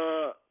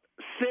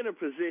 center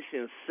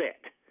position set.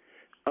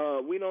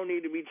 We don't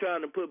need to be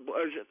trying to put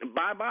Berger.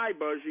 Bye-bye,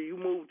 Berger. You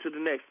move to the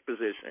next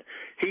position.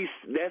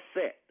 That's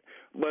set.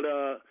 But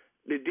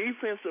the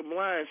defensive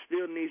line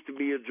still needs to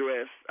be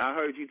addressed. I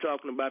heard you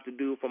talking about the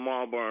dude from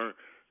Auburn.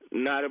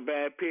 Not a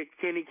bad pick.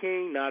 Kenny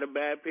King, not a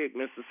bad pick,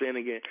 Mr.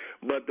 Finnegan.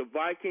 But the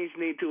Vikings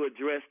need to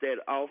address that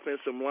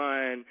offensive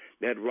line,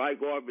 that right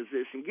guard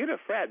position. Get a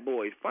fat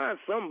boys. Find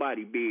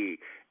somebody big.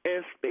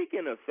 And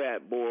speaking of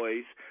fat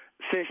boys,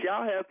 since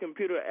y'all have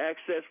computer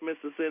access,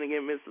 Mr.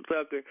 Finnegan, Mr.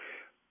 Tucker,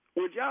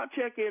 would y'all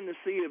check in to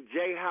see if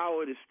Jay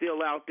Howard is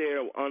still out there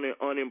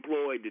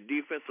unemployed, the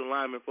defensive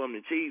lineman from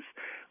the Chiefs?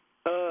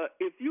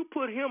 If you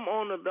put him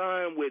on the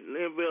dime with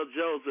Linval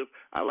Joseph,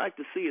 I'd like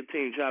to see a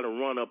team try to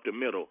run up the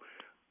middle.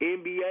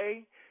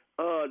 NBA,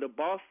 the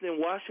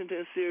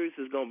Boston-Washington series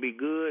is going to be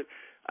good.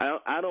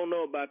 I don't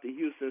know about the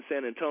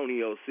Houston-San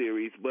Antonio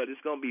series, but it's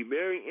going to be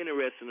very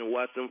interesting to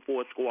watch them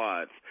 4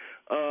 squads.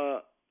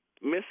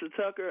 Mr.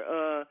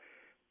 Tucker,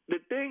 the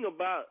thing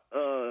about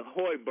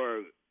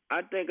Hoiberg,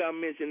 I think I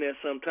mentioned that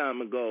some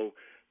time ago.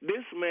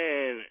 This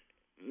man,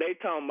 they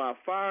talking about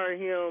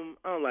firing him.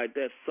 I'm like,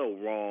 that's so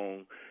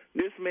wrong.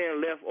 This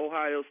man left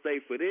Iowa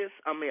State for this.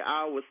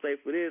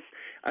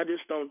 I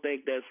just don't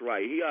think that's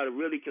right. He ought to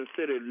really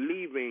consider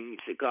leaving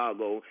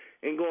Chicago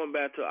and going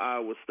back to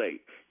Iowa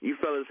State. You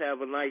fellas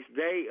have a nice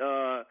day.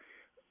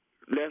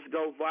 Let's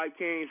go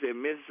Vikings. And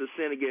Mr.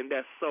 Finnegan,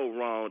 that's so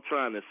wrong,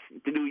 trying to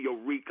do your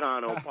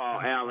recon on Paul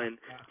Allen,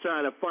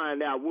 trying to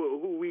find out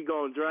who we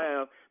going to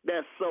draft.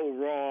 That's so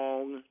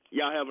wrong.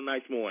 Y'all have a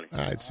nice morning. All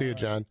right, see you,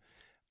 John.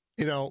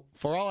 You know,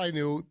 for all I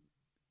knew,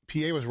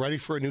 PA was ready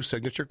for a new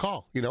signature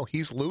call. You know,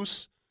 he's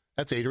loose.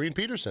 That's Adrian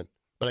Peterson.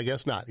 But I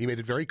guess not. He made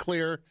it very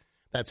clear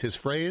that's his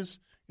phrase.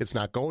 It's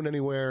not going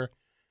anywhere,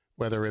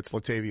 whether it's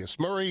Latavius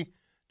Murray,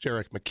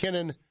 Jerick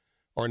McKinnon,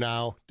 or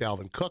now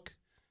Dalvin Cook.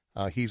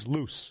 He's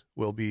loose.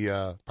 Will be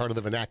part of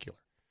the vernacular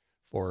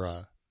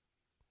for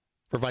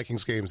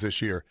Vikings games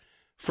this year.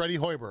 Freddie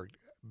Hoiberg,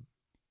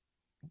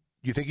 do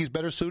you think he's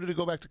better suited to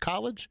go back to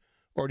college?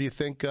 Or do you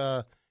think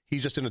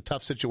he's just in a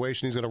tough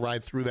situation? He's going to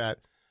ride through that.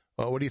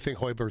 What do you think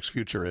Hoiberg's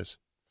future is?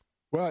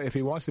 Well, if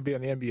he wants to be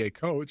an NBA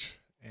coach,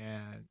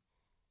 and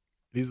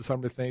these are some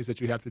of the things that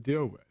you have to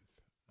deal with.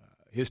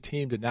 His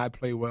team did not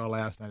play well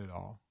last night at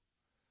all.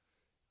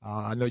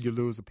 I know you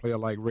lose a player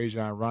like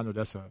Rajon Rondo.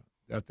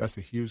 That's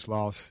a huge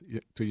loss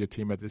to your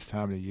team at this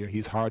time of the year.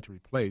 He's hard to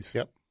replace.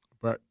 Yep.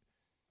 But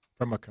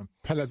from a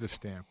competitive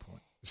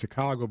standpoint, the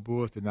Chicago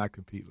Bulls did not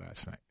compete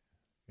last night.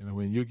 You know,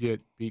 when you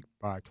get beat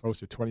by close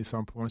to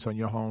 20-some points on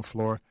your home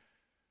floor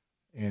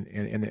in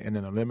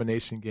an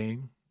elimination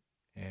game,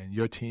 and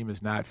your team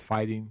is not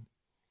fighting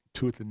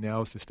tooth and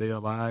nails to stay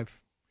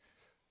alive,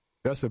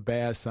 that's a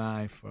bad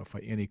sign for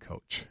any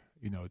coach,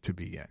 you know, to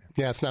be in.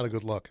 Yeah, it's not a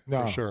good look,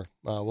 for sure.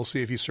 We'll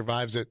see if he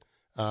survives it.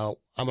 I'm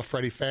a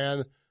Freddie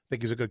fan. I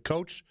think he's a good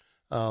coach.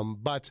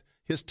 But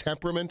his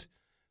temperament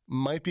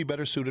might be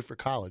better suited for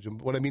college.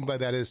 And what I mean by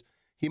that is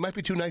he might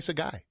be too nice a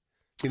guy.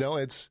 You know,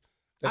 that's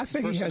his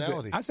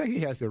personality. I think he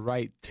has the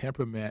right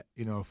temperament,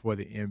 you know, for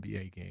the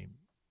NBA game.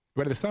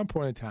 But at some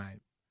point in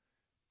time,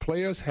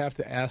 players have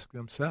to ask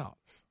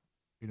themselves,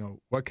 you know,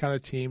 what kind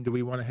of team do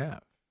we want to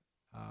have?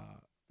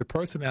 The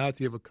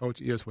personality of a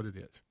coach is what it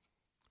is.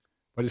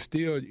 But it's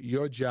still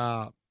your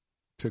job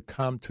to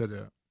come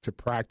to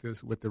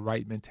practice with the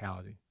right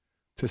mentality,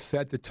 to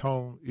set the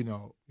tone, you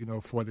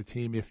know, for the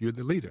team if you're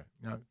the leader.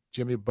 Now,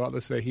 Jimmy Butler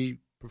said he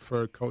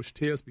preferred Coach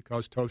Tibbs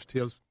because Coach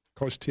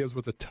Tibbs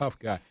was a tough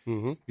guy,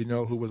 you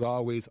know, who was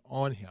always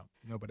on him.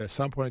 You know, but at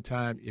some point in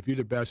time, if you're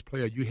the best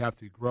player, you have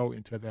to grow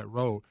into that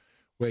role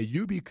where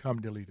you become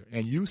the leader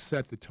and you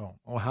set the tone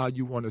on how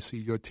you want to see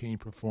your team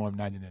perform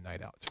night in and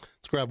night out.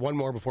 Let's grab one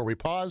more before we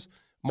pause.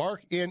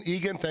 Mark in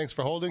Eagan, thanks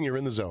for holding. You're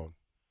in the zone.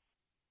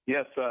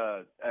 Yes,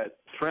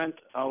 Trent,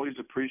 always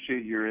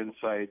appreciate your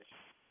insights.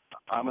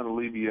 I'm going to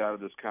leave you out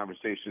of this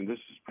conversation. This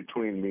is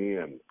between me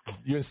and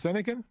you and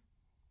Seneca?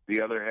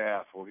 The other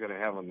half. We're going to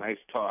have a nice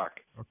talk.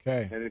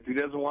 Okay. And if he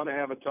doesn't want to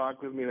have a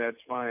talk with me, that's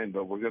fine,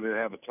 but we're going to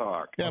have a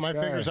talk. Yeah, my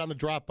finger's on the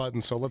drop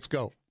button, so let's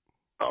go.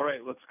 All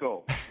right, let's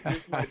go.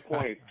 Here's my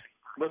point.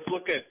 Let's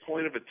look at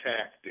point of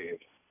attack, Dave.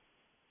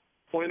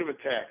 Point of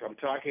attack. I'm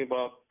talking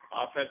about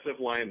offensive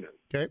linemen.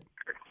 Okay.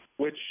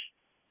 Which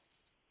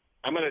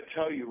I'm going to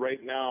tell you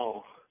right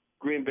now,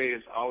 Green Bay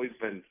has always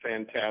been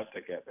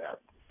fantastic at that.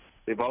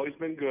 They've always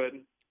been good.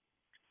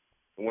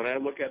 And when I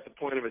look at the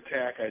point of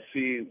attack, I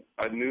see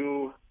a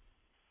new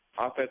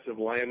offensive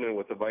lineman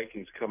with the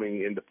Vikings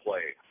coming into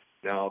play.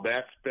 Now,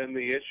 that's been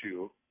the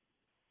issue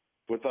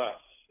with us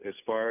as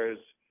far as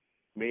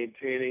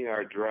maintaining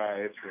our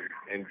drives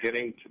and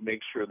getting to make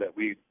sure that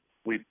we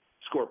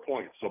score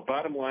points. So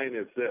bottom line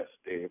is this,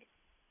 Dave.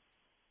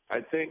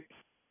 I think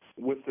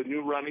with the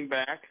new running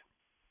back,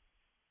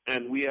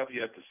 and we have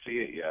yet to see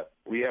it yet,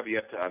 we have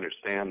yet to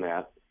understand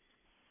that,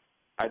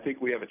 I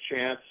think we have a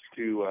chance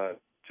to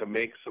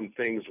make some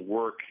things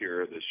work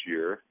here this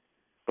year.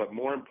 But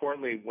more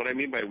importantly, what I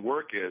mean by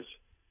work is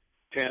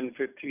 10,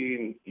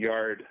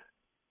 15-yard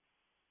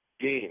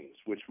gains,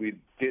 which we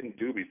didn't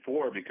do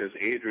before because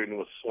Adrian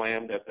was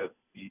slammed at the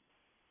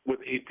with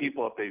 8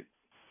 people at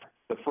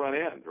the front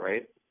end,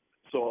 right?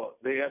 So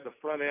they had the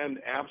front end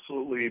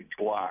absolutely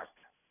blocked.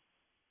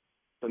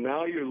 So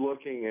now you're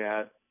looking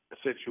at a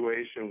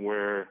situation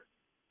where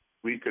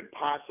we could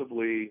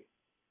possibly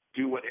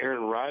do what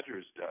Aaron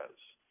Rodgers does.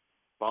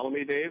 Follow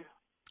me, Dave?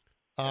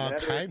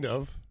 Kind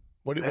of.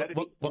 What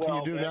can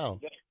you do now?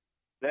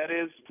 That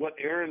is what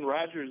Aaron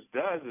Rodgers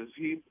does. Is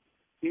he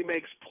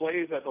makes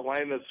plays at the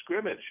line of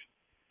scrimmage.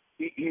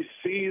 He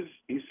sees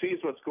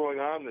what's going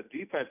on in the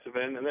defensive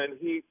end, and then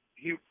he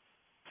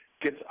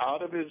gets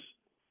out of his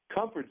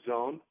comfort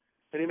zone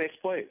and he makes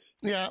plays.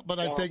 Yeah, but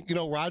I think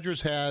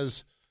Rodgers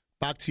has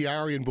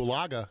Bakhtiari and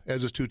Bulaga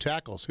as his 2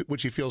 tackles,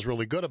 which he feels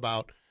really good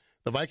about.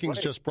 The Vikings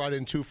just brought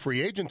in 2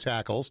 free agent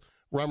tackles,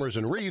 Rummers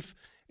and Reif,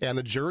 and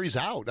the jury's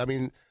out. I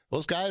mean,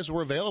 those guys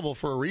were available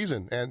for a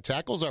reason, and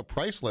tackles are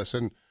priceless,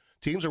 and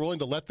teams are willing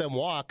to let them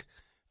walk.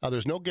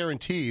 There's no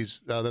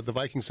guarantees that the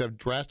Vikings have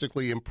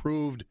drastically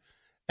improved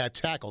at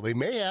tackle. They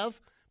may have,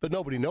 but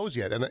nobody knows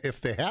yet. And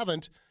if they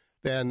haven't,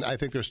 then I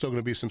think there's still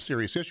going to be some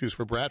serious issues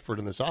for Bradford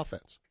in this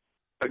offense.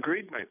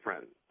 Agreed, my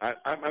friend.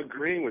 I'm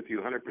agreeing with you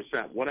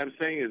 100%. What I'm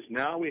saying is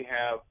now we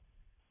have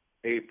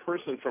a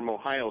person from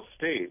Ohio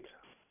State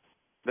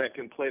that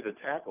can play the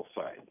tackle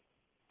side.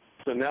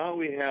 So now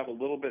we have a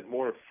little bit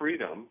more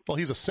freedom. Well,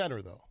 he's a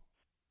center, though.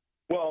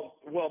 Well,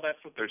 that's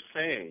what they're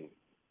saying.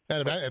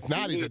 And if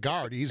not, he's a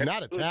guard. He's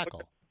not a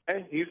tackle.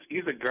 He's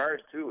a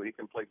guard, too. He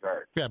can play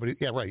guard.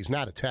 Yeah, right. He's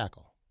not a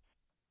tackle.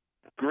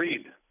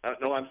 Agreed.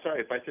 No, I'm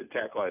sorry. If I said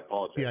tackle, I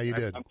apologize. Yeah, you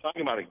did. I'm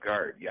talking about a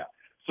guard, yeah.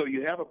 So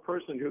you have a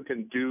person who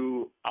can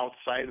do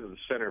outside of the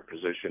center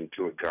position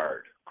to a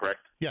guard,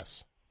 correct?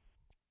 Yes.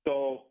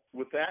 So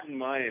with that in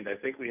mind, I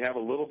think we have a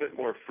little bit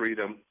more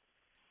freedom.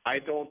 I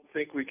don't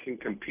think we can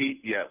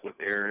compete yet with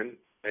Aaron.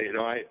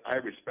 I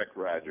respect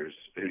Rodgers.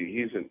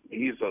 He's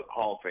a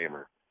Hall of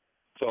Famer.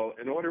 So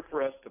in order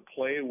for us to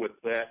play with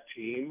that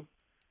team,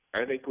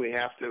 I think we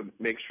have to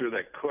make sure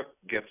that Cook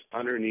gets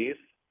underneath,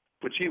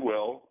 which he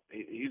will.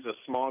 He's a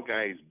small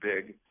guy. He's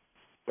big.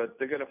 But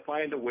they're going to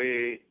find a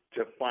way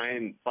to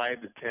find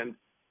 5 to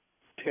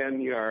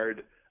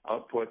 10-yard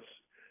outputs,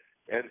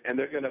 and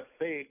they're going to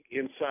fake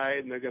inside,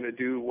 and they're going to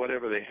do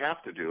whatever they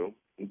have to do.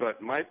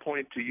 But my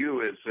point to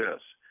you is this.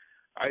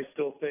 I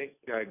still think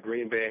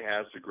Green Bay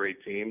has a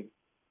great team.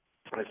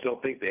 I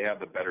still think they have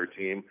the better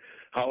team.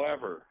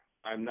 However,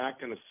 I'm not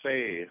going to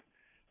say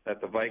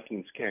that the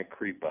Vikings can't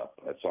creep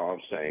up. That's all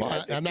I'm saying.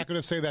 Well, I'm not going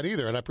to say that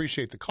either, and I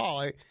appreciate the call.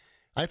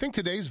 I think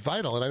today's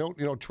vital, and I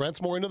don't,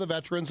 Trent's more into the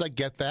veterans. I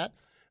get that.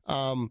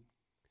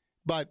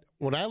 But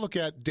when I look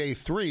at day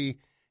 3,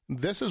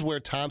 this is where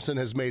Thompson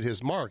has made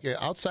his mark.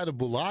 Outside of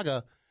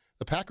Bulaga,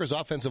 the Packers'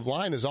 offensive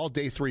line is all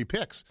day 3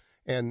 picks.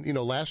 And,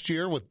 last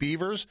year with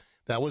Beavers,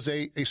 that was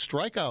a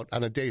strikeout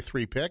on a day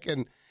 3 pick.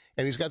 And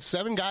he's got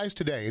 7 guys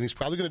today, and he's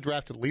probably going to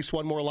draft at least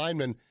one more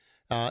lineman.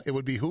 It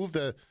would behoove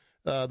the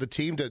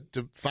team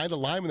to find a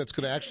lineman that's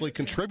going to actually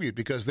contribute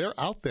because they're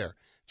out there.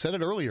 Said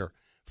it earlier.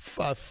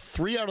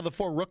 3 out of the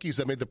 4 rookies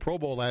that made the Pro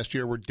Bowl last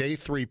year were day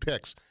 3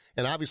 picks.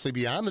 And obviously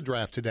beyond the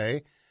draft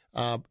today,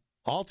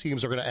 all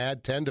teams are going to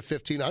add 10 to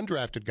 15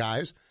 undrafted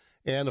guys,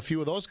 and a few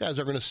of those guys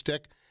are going to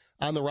stick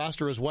on the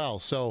roster as well.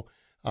 So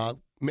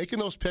making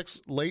those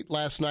picks late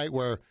last night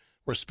where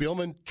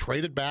Spielman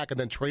traded back and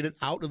then traded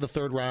out of the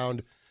 3rd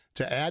round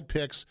to add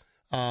picks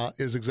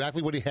is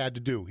exactly what he had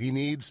to do. He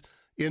needs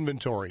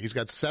inventory. He's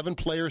got 7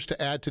 players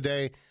to add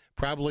today.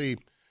 Probably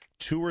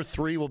 2 or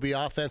 3 will be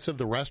offensive.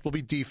 The rest will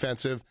be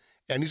defensive.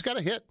 And he's got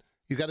to hit.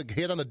 He's got to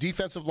hit on the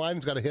defensive line.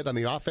 He's got to hit on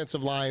the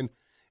offensive line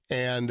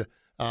and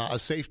a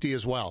safety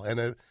as well.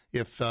 And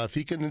if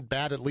he can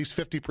bat at least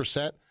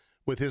 50%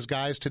 with his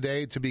guys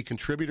today to be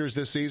contributors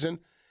this season,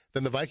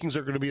 then the Vikings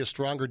are going to be a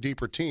stronger,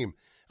 deeper team.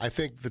 I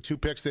think the 2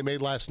 picks they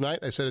made last night,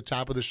 I said at the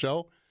top of the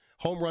show,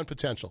 home run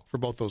potential for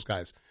both those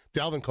guys.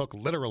 Dalvin Cook,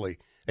 literally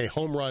a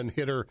home run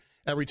hitter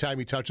every time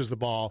he touches the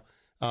ball.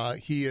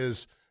 He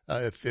is,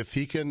 if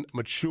he can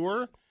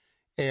mature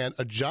and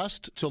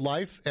adjust to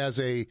life as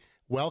a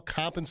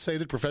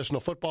well-compensated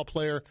professional football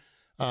player,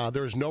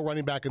 there is no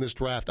running back in this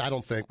draft, I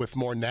don't think, with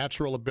more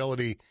natural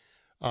ability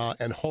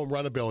and home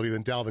run ability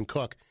than Dalvin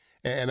Cook.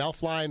 And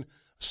Elflein,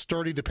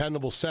 sturdy,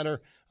 dependable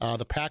center.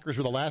 The Packers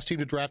were the last team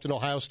to draft an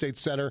Ohio State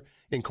center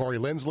in Corey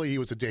Linsley. He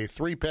was a day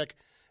 3 pick.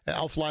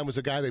 Elflein was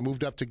a guy they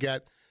moved up to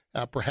get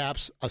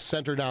perhaps a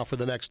center now for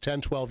the next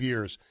 10, 12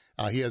 years.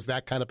 He has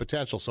that kind of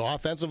potential. So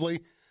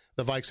offensively,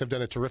 the Vikes have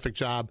done a terrific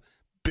job.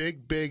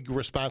 Big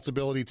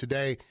responsibility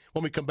today.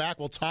 When we come back,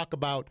 we'll talk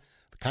about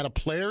the kind of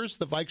players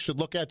the Vikes should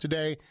look at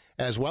today,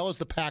 as well as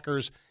the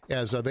Packers,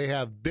 as they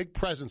have big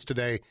presence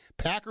today.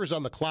 Packers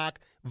on the clock.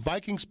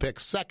 Vikings pick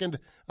second.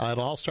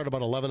 It'll all start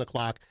about 11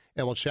 o'clock,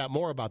 and we'll chat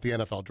more about the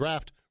NFL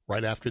draft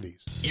right after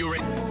these. You're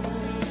in.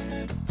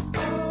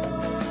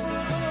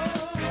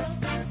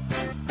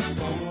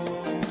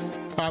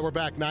 All right, we're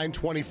back,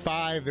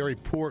 9:25. Very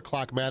poor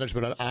clock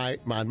management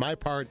on my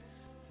part.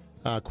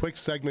 Quick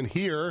segment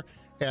here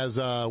as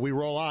we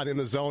roll on in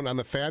the zone on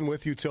the Fan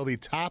with you till the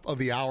top of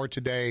the hour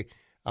today.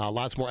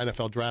 Lots more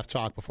NFL draft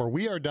talk before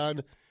we are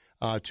done.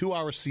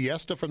 2-hour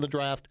siesta from the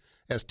draft,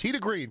 as Tee to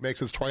Green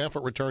makes its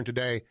triumphant return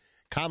today.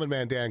 Common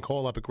Man Dan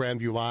Cole up at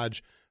Grandview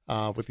Lodge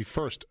with the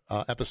first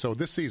episode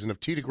this season of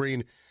Tee to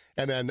Green.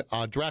 And then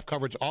draft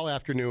coverage all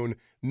afternoon,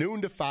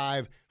 noon to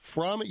 5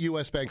 from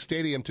U.S. Bank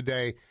Stadium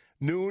today.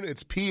 Noon,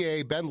 it's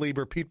PA, Ben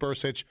Lieber, Pete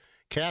Bursich,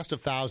 cast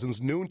of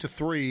thousands. Noon to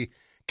 3,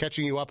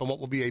 catching you up on what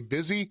will be a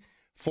busy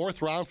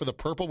fourth round for the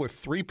Purple with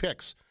 3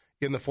 picks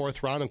in the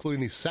fourth round,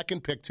 including the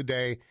second pick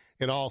today.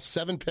 In all,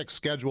 7 picks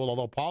scheduled,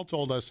 although Paul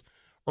told us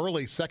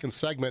early second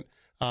segment,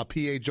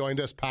 PA joined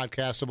us,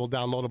 podcastable,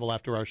 downloadable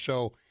after our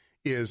show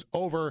is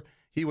over.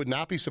 He would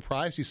not be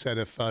surprised, he said,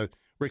 if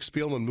Rick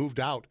Spielman moved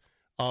out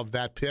of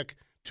that pick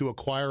to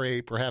acquire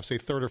perhaps a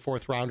third or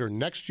fourth rounder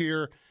next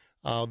year.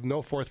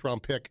 No fourth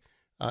round pick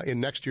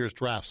in next year's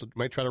draft. So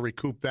might try to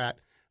recoup that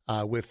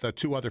with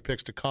 2 other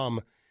picks to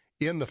come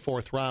in the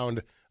fourth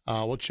round.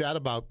 We'll chat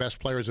about best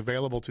players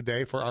available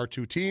today for our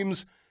 2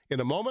 teams in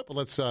a moment, but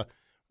let's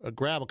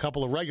grab a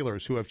couple of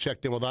regulars who have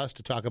checked in with us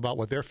to talk about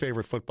what their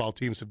favorite football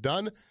teams have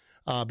done,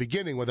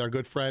 beginning with our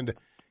good friend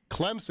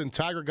Clemson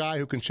Tiger Guy,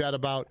 who can chat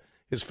about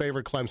his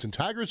favorite Clemson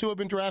Tigers who have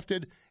been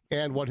drafted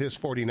and what his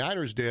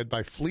 49ers did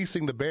by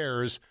fleecing the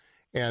Bears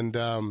and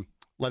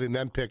letting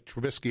them pick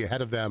Trubisky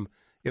ahead of them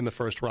in the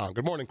first round.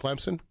 Good morning,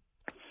 Clemson.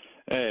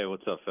 Hey,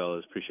 what's up,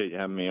 fellas? Appreciate you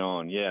having me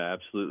on. Yeah,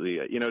 absolutely.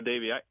 You know,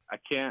 Davey, I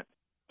can't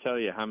tell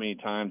you how many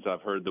times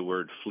I've heard the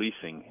word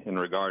fleecing in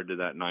regard to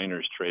that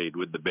Niners trade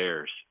with the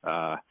Bears.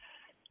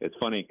 It's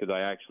funny because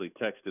I actually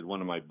texted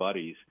one of my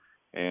buddies,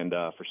 and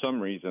for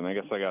some reason, I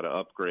guess I got to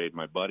upgrade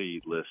my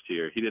buddy list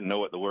here. He didn't know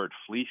what the word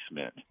fleece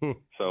meant.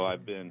 So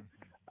I've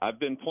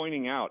been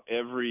pointing out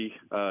every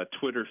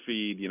Twitter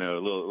feed, you know,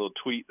 little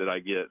tweet that I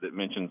get that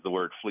mentions the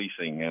word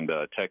fleecing, and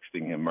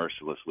texting him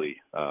mercilessly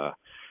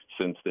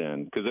since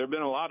then, because there have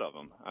been a lot of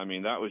them. I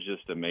mean, that was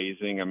just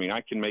amazing. I mean,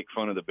 I can make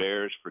fun of the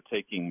Bears for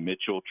taking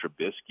Mitchell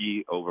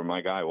Trubisky over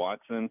my guy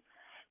Watson,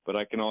 but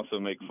I can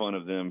also make fun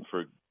of them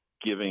for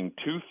giving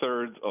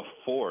 2/3 a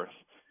fourth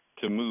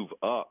to move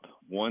up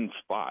one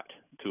spot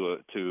to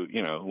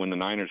you know, when the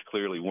Niners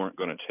clearly weren't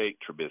going to take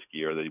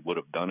Trubisky, or they would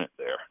have done it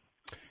there.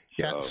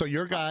 Yeah, so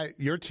your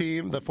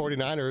team, the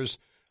 49ers,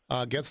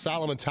 gets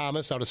Solomon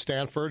Thomas out of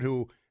Stanford,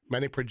 who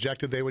many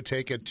projected they would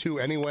take at 2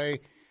 anyway.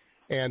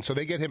 And so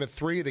they get him at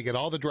 3. They get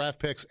all the draft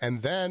picks.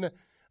 And then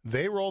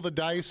they roll the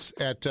dice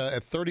at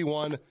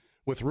 31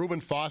 with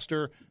Reuben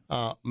Foster,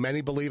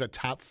 many believe a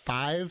top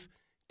 5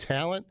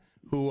 talent,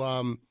 who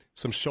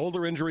some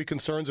shoulder injury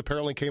concerns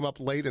apparently came up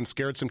late and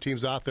scared some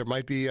teams off. There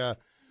might be a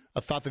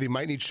thought that he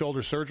might need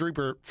shoulder surgery.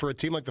 For a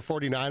team like the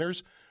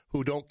 49ers,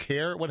 who don't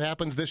care what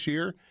happens this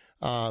year,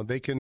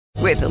 they can.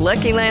 With the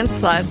Lucky Land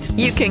Slots,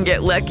 you can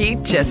get lucky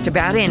just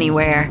about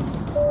anywhere.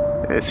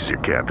 This is your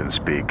captain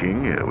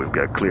speaking. We've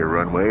got clear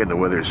runway and the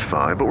weather's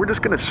fine, but we're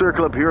just going to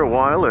circle up here a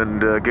while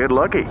and get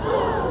lucky.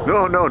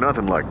 No,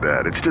 nothing like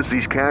that. It's just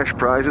these cash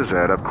prizes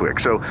add up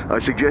quick. So I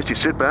suggest you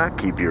sit back,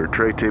 keep your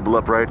tray table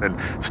upright, and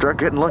start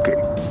getting lucky.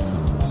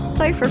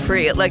 Play for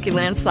free at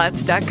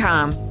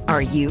LuckyLandSlots.com.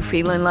 Are you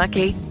feeling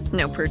lucky?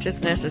 No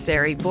purchase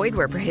necessary. Void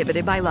where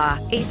prohibited by law.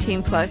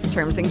 18+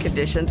 terms and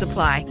conditions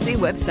apply. See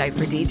website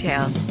for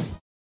details.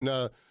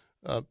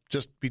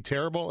 Just be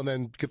terrible and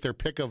then get their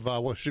pick of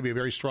what should be a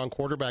very strong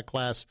quarterback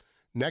class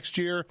next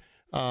year.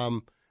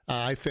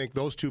 I think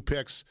those 2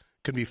 picks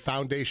can be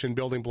foundation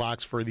building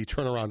blocks for the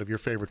turnaround of your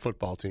favorite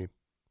football team.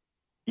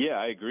 Yeah,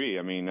 I agree.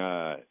 I mean,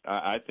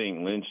 I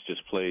think Lynch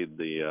just played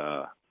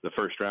the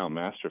first round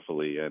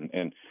masterfully.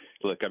 And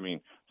look, I mean,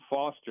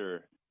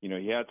 Foster, you know,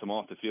 he had some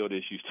off the field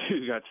issues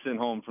too. Got sent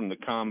home from the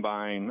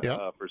combine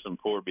for some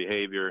poor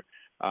behavior.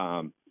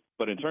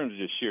 But in terms of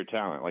just sheer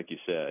talent, like you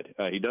said,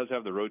 he does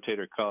have the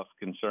rotator cuff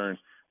concern.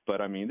 But,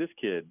 I mean, this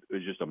kid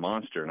is just a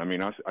monster. And, I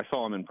mean, I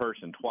saw him in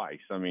person twice.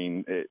 I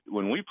mean,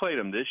 when we played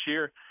him this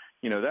year,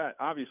 you know, that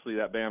obviously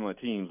that Bama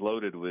team's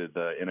loaded with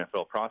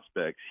NFL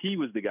prospects. He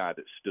was the guy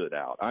that stood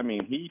out. I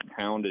mean, he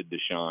pounded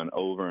Deshaun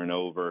over and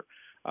over.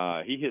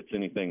 He hits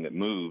anything that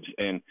moves.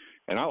 And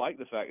I like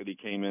the fact that he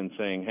came in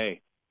saying,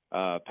 hey,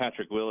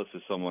 Patrick Willis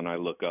is someone I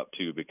look up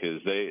to because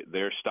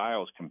their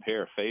styles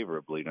compare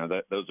favorably. Now,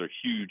 those are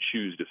huge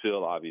shoes to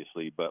fill,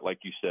 obviously. But like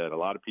you said, a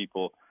lot of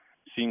people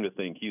seem to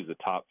think he's a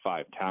top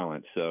 5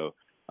 talent. So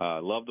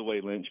love the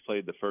way Lynch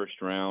played the first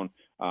round.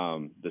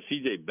 The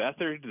C.J.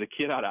 Beathard, the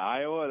kid out of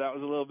Iowa, that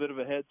was a little bit of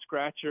a head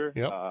scratcher.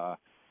 Yep.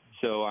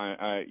 So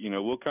I you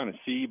know, we'll kind of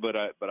see, but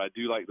I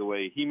do like the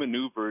way he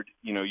maneuvered.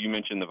 You know, you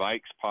mentioned the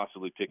Vikes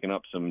possibly picking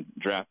up some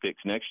draft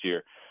picks next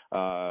year.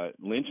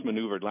 Lynch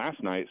maneuvered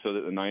last night so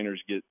that the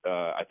Niners get,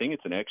 I think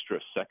it's an extra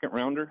second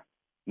rounder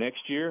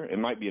next year. It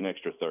might be an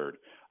extra third.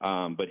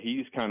 But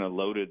he's kind of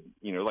loaded,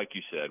 you know, like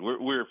you said,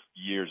 we're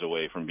years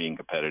away from being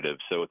competitive.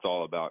 So it's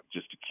all about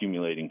just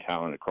accumulating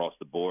talent across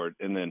the board.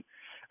 And then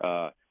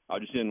I'll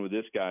just end with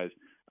this, guys.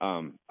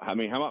 I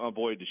mean, how about my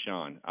boy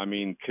Deshaun? I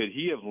mean, could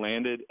he have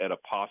landed at a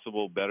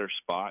possible better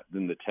spot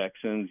than the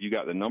Texans? You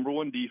got the number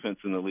 1 defense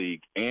in the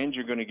league, and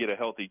you're going to get a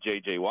healthy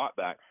J.J. Watt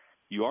back.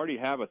 You already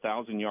have a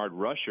 1,000-yard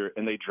rusher,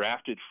 and they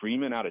drafted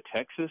Freeman out of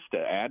Texas to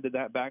add to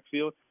that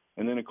backfield.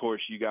 And then, of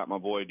course, you got my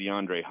boy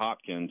DeAndre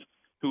Hopkins,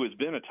 who has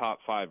been a top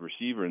 5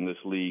 receiver in this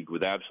league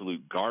with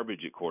absolute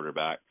garbage at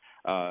quarterback,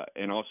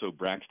 and also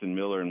Braxton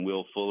Miller and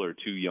Will Fuller,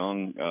 2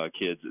 young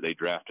kids that they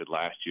drafted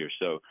last year.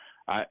 So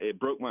it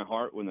broke my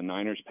heart when the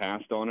Niners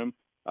passed on him.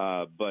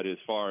 But as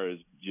far as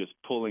just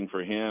pulling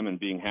for him and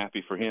being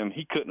happy for him,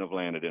 he couldn't have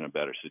landed in a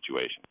better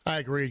situation. I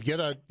agree. Get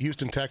a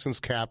Houston Texans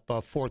cap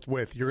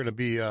forthwith. You're going to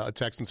be a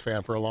Texans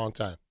fan for a long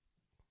time.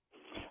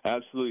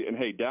 Absolutely. And,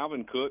 hey,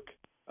 Dalvin Cook,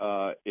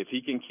 if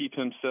he can keep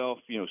himself,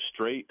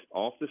 straight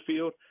off the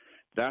field,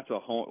 that's a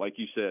home, like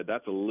you said,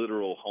 that's a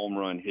literal home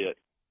run hit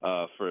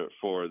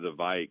for the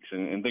Vikes.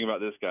 And think about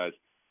this, guys.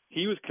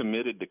 He was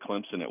committed to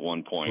Clemson at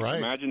one point. Right.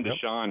 Imagine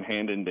Deshaun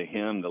handing to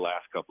him the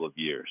last couple of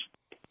years.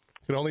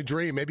 Can only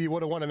dream. Maybe you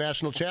would have won a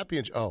national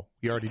championship. Oh,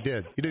 you already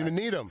did. You didn't even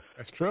need him.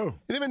 That's true. You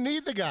didn't even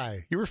need the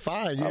guy. You were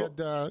fine. You had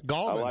Gallman.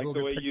 I like who the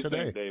will way get picked you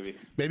today. think, Davey.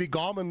 Maybe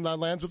Gallman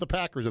lands with the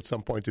Packers at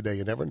some point today.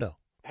 You never know.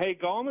 Hey,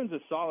 Gallman's a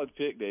solid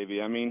pick,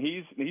 Davey. I mean,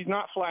 he's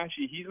not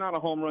flashy. He's not a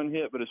home run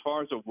hit, but as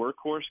far as a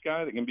workhorse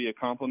guy that can be a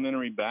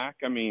complimentary back,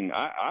 I mean,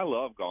 I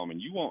love Gallman.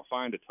 You won't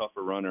find a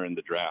tougher runner in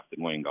the draft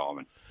than Wayne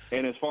Gallman.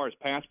 And as far as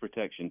pass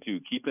protection, too,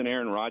 keeping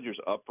Aaron Rodgers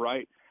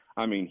upright,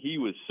 I mean, he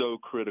was so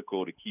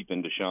critical to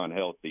keeping Deshaun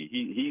healthy.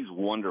 He's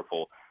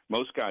wonderful.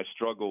 Most guys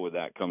struggle with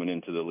that coming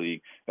into the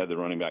league at the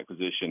running back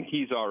position.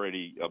 He's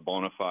already a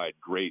bona fide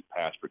great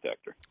pass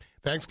protector.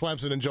 Thanks,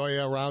 Clemson.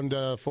 Enjoy round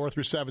 4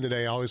 through 7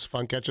 today. Always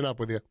fun catching up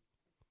with you.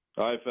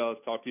 All right, fellas.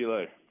 Talk to you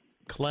later.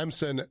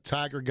 Clemson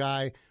Tiger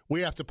guy.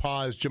 We have to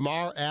pause.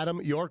 Jamar, Adam,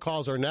 your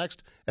calls are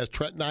next as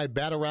Trent and I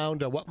bat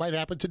around what might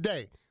happen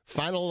today.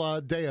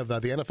 Final day of the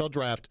NFL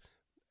draft.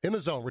 In the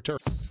Zone. Return.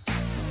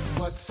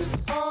 What's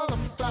it all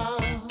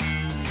about?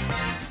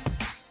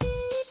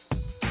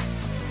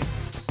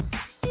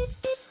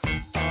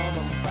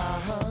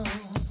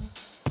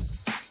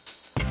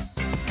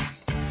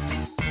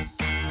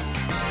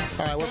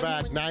 All right, we're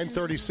back.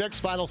 9:36,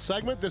 final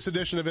segment. This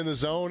edition of In the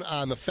Zone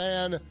on the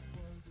Fan.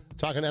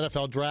 Talking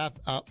NFL draft.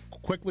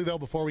 Quickly, though,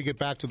 before we get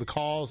back to the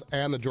calls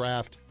and the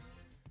draft,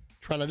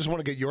 Trent, I just want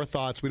to get your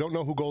thoughts. We don't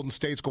know who Golden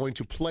State's going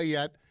to play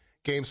yet.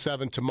 Game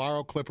 7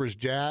 tomorrow, Clippers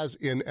Jazz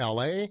in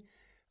L.A.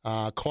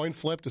 Coin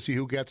flip to see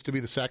who gets to be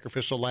the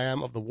sacrificial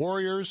lamb of the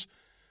Warriors.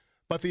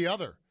 But the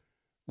other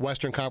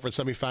Western Conference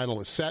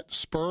semifinal is set.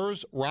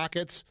 Spurs,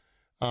 Rockets,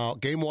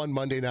 Game 1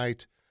 Monday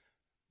night.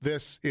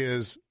 This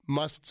is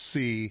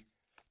must-see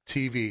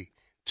TV.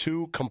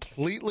 2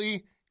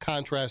 completely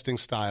contrasting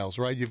styles,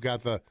 right? You've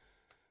got the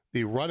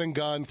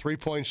run-and-gun,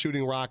 three-point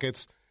shooting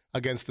Rockets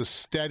against the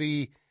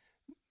steady,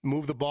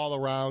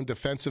 move-the-ball-around,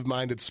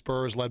 defensive-minded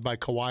Spurs led by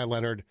Kawhi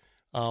Leonard.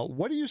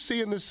 What do you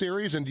see in this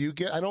series? And do you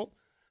get? I don't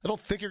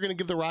think you're going to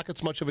give the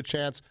Rockets much of a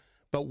chance,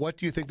 but what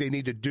do you think they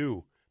need to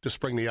do to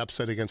spring the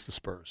upset against the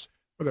Spurs?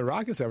 Well, the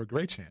Rockets have a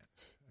great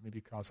chance. I mean,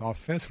 because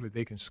offensively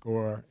they can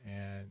score,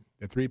 and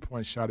the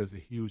three-point shot is a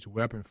huge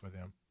weapon for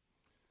them.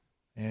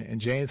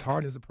 And James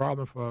Harden is a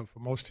problem for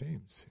most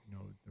teams. You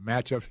know, the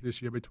matchups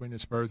this year between the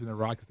Spurs and the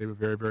Rockets, they were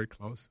very, very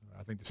close.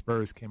 I think the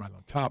Spurs came out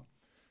on top.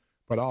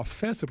 But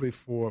offensively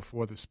for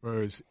the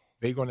Spurs,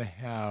 they're going to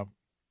have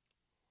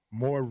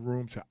more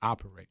room to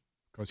operate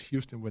because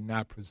Houston would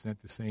not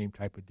present the same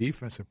type of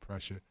defensive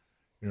pressure,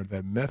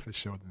 that Memphis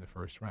showed in the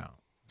first round.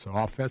 So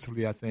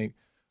offensively, I think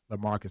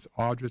LaMarcus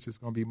Aldridge is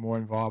going to be more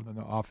involved on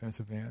the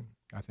offensive end.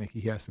 I think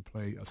he has to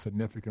play a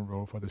significant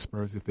role for the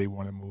Spurs if they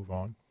want to move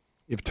on.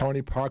 If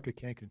Tony Parker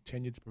can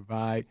continue to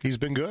provide, he's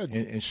been good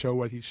and show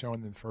what he's shown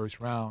in the first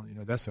round.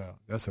 That's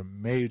a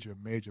major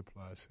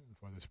plus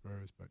for the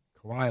Spurs. But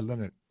Kawhi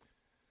Leonard,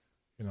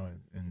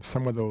 in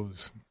some of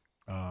those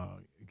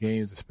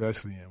games,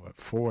 especially in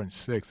 4 and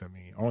 6, I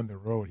mean, on the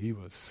road he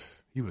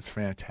was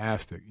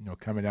fantastic.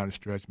 Coming down the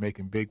stretch,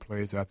 making big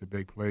plays after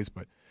big plays.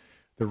 But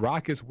the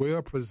Rockets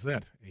will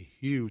present a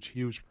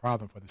huge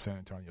problem for the San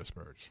Antonio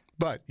Spurs.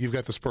 But you've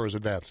got the Spurs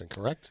advancing,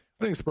 correct?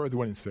 I think the Spurs are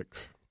winning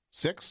 6.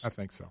 6? I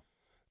think so.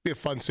 Be a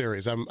fun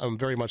series. I'm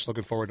very much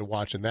looking forward to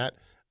watching that.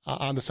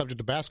 On the subject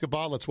of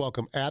basketball, let's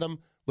welcome Adam,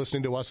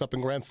 listening to us up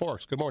in Grand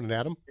Forks. Good morning,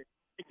 Adam.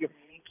 Thank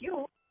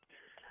you.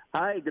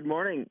 Hi, good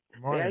morning.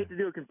 Good morning. Hey, I hate to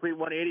do a complete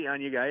 180 on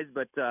you guys,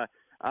 but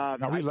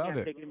no, we I love can't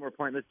it. take any more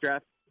pointless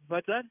draft.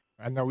 What's that?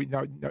 No, we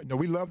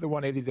love the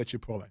 180 that you're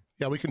pulling.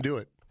 Yeah, we can do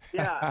it.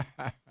 Yeah,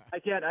 I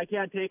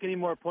can't take any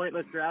more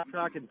pointless draft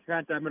talk. And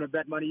Trent, I'm going to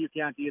bet money you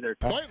can't either.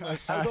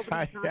 Pointless? I was hoping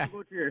to talk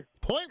about your...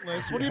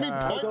 Pointless? What do you mean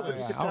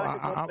pointless?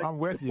 I'm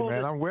with you,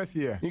 man. I'm with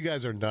you. You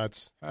guys are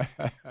nuts.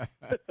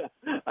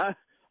 I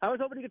was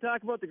hoping you could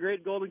talk about the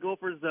great Golden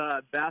Gophers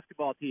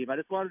basketball team. I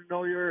just wanted to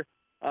know your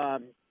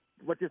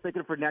what you're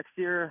thinking for next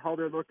year, how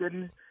they're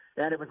looking,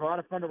 and it was a lot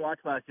of fun to watch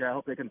last year. I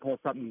hope they can pull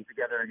something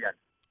together again.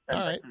 All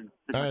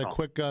right.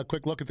 A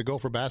quick look at the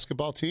Gopher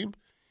basketball team,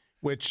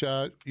 which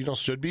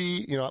should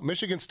be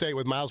Michigan State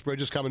with Miles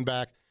Bridges coming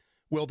back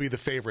will be the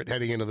favorite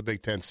heading into the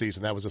Big Ten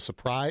season. That was a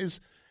surprise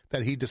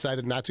that he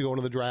decided not to go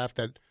into the draft.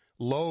 That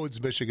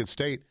loads Michigan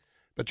State.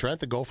 But, Trent,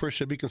 the Gophers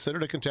should be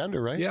considered a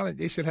contender, right? Yeah,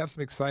 they should have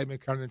some excitement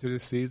coming into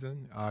this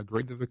season.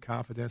 Great to the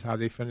confidence, how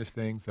they finished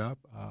things up.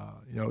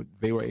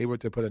 They were able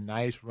to put a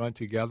nice run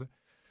together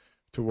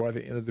toward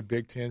the end of the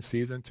Big Ten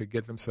season to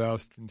get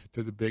themselves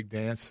to the big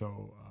dance.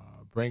 So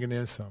bringing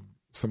in some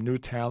new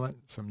talent,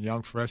 some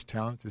young, fresh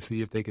talent to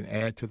see if they can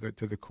add to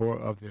the core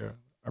of their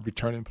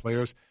returning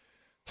players.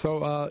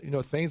 So,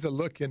 things are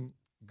looking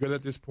good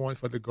at this point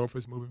for the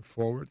Gophers moving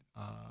forward.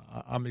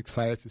 I'm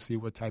excited to see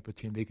what type of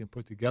team they can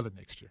put together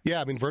next year. Yeah,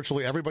 I mean,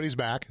 virtually everybody's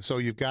back. So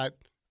you've got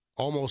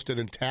almost an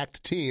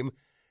intact team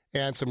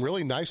and some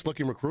really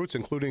nice-looking recruits,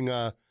 including,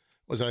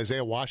 was it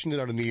Isaiah Washington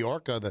out of New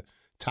York? The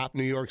top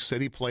New York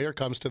City player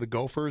comes to the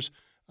Gophers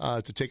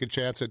to take a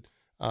chance at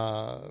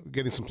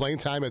getting some playing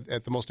time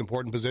at the most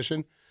important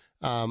position.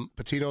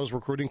 Pitino's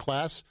recruiting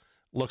class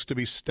looks to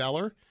be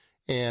stellar.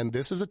 And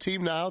this is a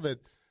team now that,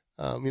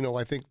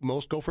 I think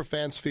most Gopher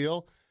fans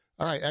feel,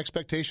 all right,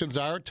 expectations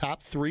are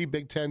top 3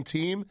 Big Ten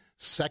team,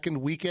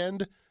 second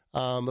weekend.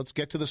 Let's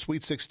get to the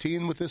Sweet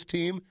 16 with this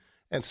team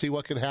and see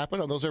what can happen.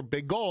 And those are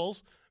big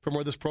goals from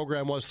where this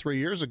program was 3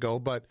 years ago.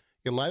 But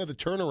in light of the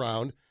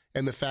turnaround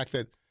and the fact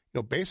that,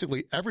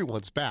 basically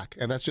everyone's back,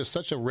 and that's just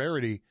such a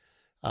rarity,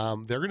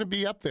 they're going to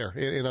be up there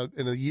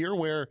in a year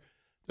where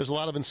there's a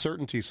lot of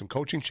uncertainty, some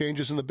coaching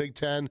changes in the Big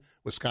Ten.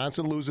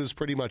 Wisconsin loses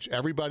pretty much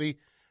everybody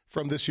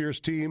from this year's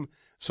team,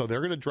 so they're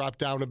going to drop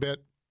down a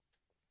bit.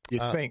 You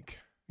think.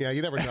 Yeah,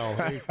 you never know.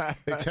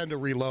 They tend to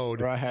reload.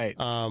 Right.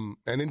 And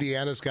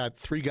Indiana's got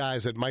 3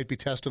 guys that might be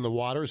testing the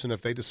waters, and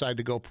if they decide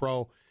to go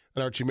pro,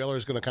 then Archie Miller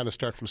is going to kind of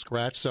start from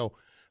scratch. So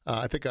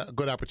I think a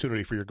good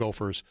opportunity for your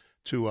Gophers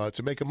to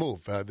make a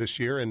move this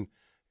year. And,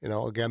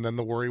 again, then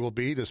the worry will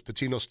be, does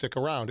Pitino stick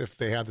around if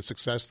they have the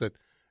success that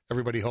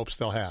everybody hopes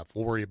they'll have?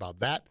 We'll worry about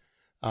that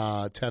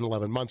 10,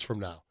 11 months from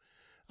now.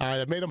 All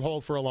right, I've made them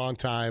hold for a long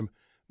time.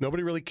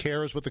 Nobody really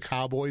cares what the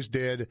Cowboys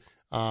did.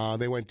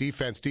 They went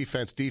defense,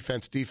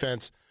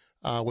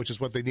 which is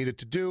what they needed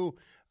to do.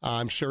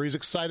 I'm sure he's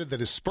excited that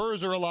his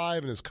Spurs are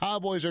alive and his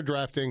Cowboys are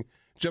drafting.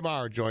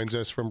 Jamar joins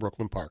us from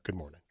Brooklyn Park. Good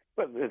morning.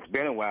 Well, it's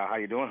been a while. How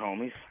you doing,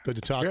 homies? Good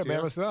to talk to you.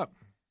 Man, what's up?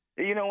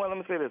 You know what? Let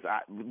me say this.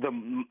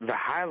 The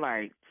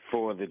highlight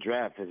for the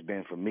draft has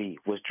been, for me,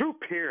 was Drew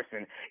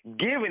Pearson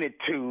giving it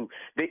to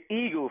the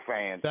Eagle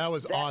fans. That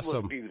was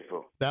awesome. Was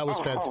beautiful. That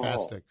was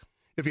fantastic.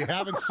 If you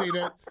haven't seen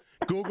it,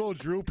 Google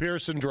Drew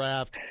Pearson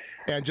draft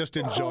and just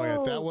enjoy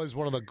it. That was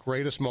one of the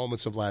greatest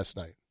moments of last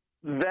night.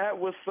 That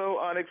was so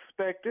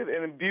unexpected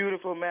and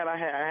beautiful, man. I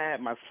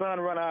had my son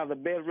run out of the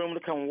bedroom to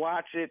come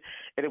watch it,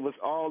 and it was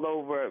all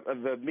over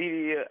the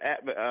media,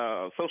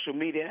 social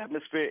media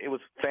atmosphere. It was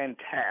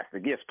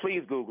fantastic. Yes,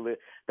 please Google it.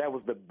 That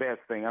was the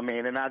best thing. I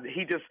mean, and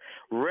he just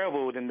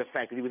reveled in the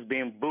fact that he was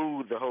being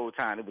booed the whole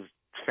time. It was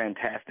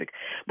fantastic.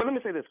 But let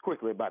me say this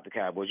quickly about the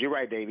Cowboys. You're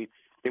right, Davey.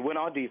 They went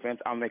on defense.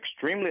 I'm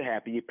extremely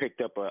happy you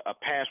picked up a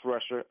pass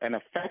rusher, an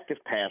effective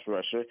pass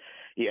rusher.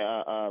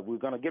 Yeah, we're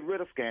going to get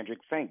rid of Scandrick,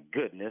 thank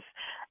goodness.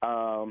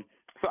 So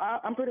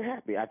I'm pretty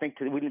happy. I think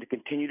we need to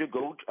continue to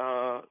go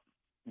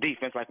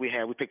defense like we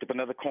had. We picked up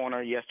another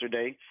corner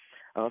yesterday.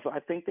 So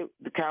I think that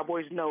the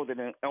Cowboys know that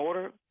in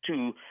order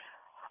to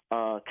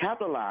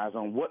capitalize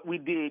on what we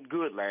did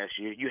good last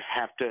year,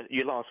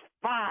 you lost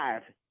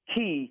 5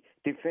 key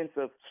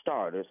defensive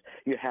starters.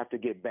 You have to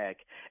get back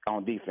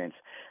on defense.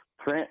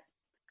 Trent,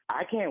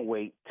 I can't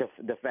wait to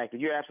the fact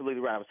that you're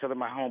absolutely right. I was telling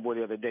my homeboy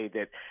the other day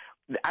that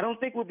I don't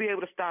think we'll be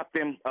able to stop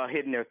them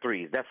hitting their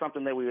threes. That's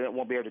something that we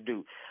won't be able to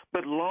do.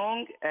 But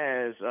long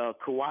as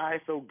Kawhi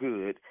is so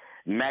good,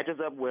 matches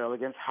up well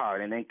against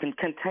Harden, and can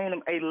contain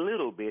them a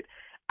little bit,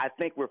 I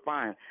think we're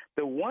fine.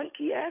 The one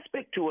key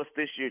aspect to us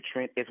this year,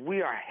 Trent, is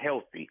we are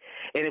healthy.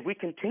 And if we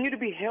continue to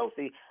be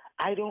healthy,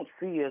 I don't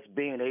see us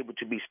being able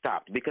to be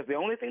stopped, because the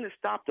only thing that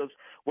stopped us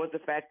was the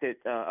fact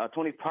that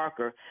Tony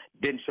Parker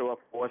didn't show up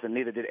for us, and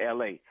neither did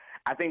L.A.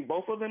 I think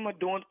both of them are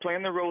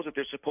playing the roles that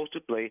they're supposed to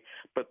play,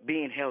 but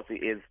being healthy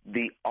is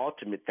the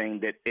ultimate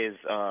thing that is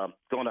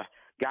going to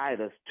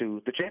guide us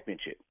to the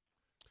championship.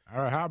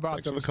 All right, how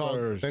about the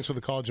Spurs? Thanks for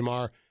the call,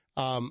 Jamar.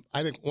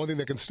 I think one thing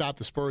that can stop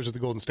the Spurs is the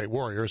Golden State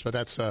Warriors, but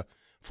that's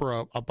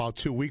for about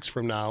 2 weeks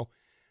from now.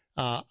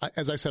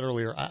 As I said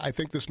earlier, I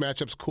think this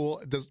matchup's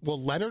cool. Will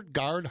Leonard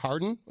guard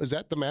Harden? Is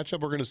that the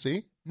matchup we're going to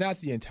see? Not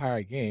the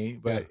entire game,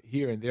 but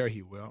here and there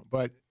he will.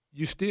 But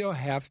you still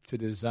have to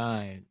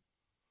design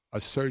a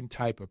certain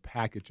type of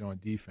package on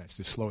defense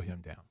to slow him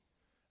down.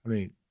 I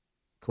mean,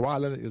 Kawhi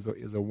Leonard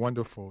is a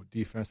wonderful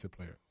defensive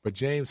player, but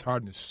James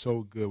Harden is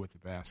so good with the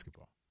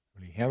basketball.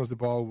 When he handles the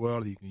ball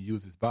well, he can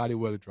use his body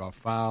well to draw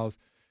fouls.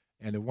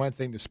 And the one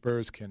thing the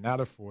Spurs cannot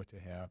afford to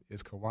have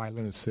is Kawhi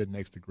Leonard sitting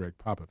next to Greg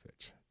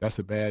Popovich. That's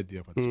a bad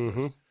deal for the Spurs.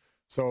 Mm-hmm.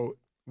 So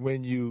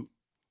when you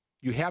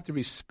have to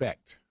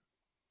respect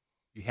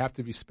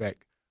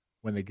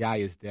when the guy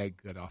is that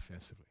good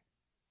offensively.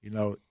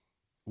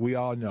 We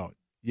all know,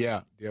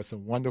 there's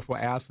some wonderful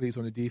athletes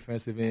on the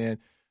defensive end.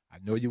 I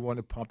know you want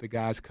to pump the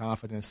guy's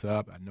confidence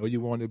up. I know you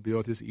want to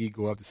build his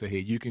ego up to say, hey,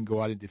 you can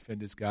go out and defend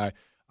this guy.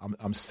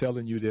 I'm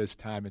selling you this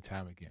time and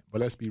time again.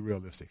 But let's be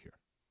realistic here.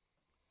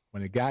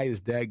 When a guy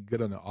is that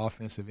good on the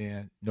offensive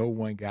end, no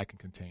one guy can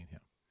contain him.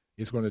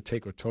 It's going to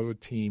take a total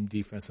team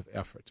defensive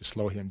effort to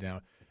slow him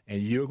down,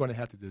 and you're going to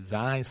have to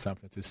design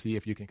something to see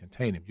if you can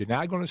contain him. You're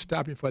not going to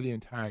stop him for the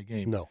entire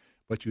game. No.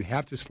 but you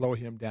have to slow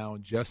him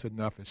down just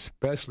enough,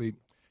 especially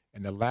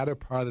in the latter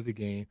part of the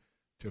game,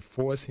 to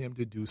force him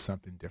to do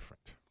something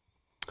different.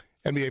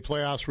 NBA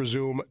playoffs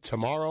resume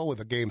tomorrow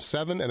with a Game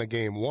 7 and a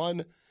Game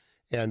 1.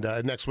 And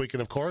next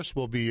weekend, of course,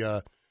 will be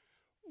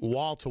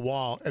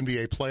wall-to-wall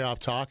NBA playoff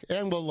talk.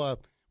 And we'll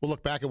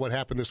look back at what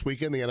happened this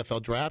weekend, the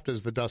NFL draft,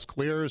 as the dust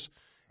clears.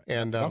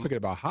 And don't forget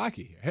about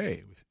hockey.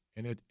 Hey,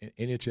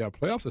 NHL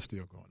playoffs are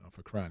still going on,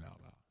 for crying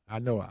out loud. I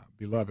know our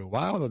beloved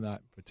Wild are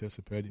not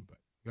participating, but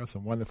you got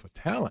some wonderful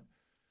talent,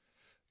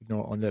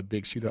 on that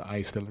big sheet of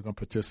ice that are going to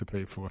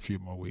participate for a few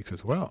more weeks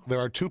as well. There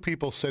are two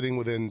people sitting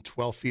within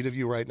 12 feet of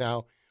you right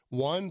now.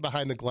 One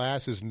behind the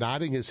glass is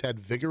nodding his head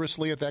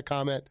vigorously at that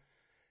comment,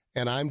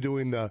 and I'm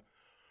doing the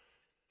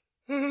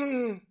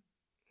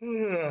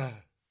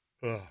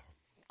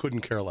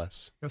couldn't care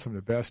less. That's some of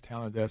the best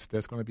talent that's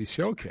going to be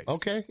showcased.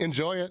 Okay,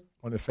 enjoy it.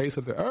 On the face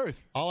of the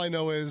earth. All I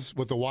know is,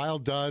 with the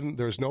Wild done,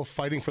 there's no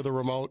fighting for the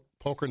remote.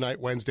 Poker night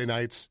Wednesday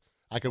nights.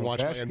 I can watch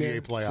my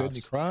NBA playoffs.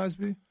 Sidney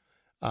Crosby.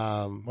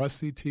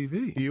 Must-see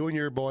TV. You and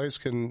your boys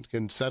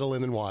can settle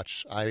in and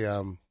watch. I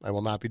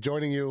will not be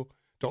joining you.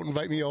 Don't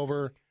invite me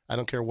over. I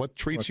don't care what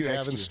treats you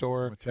have in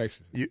store. I'm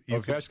text you.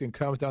 Ovechkin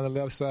comes down the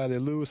left side. They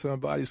lose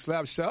somebody.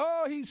 Slap shot.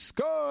 Oh, he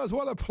scores.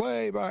 What a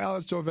play by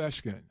Alex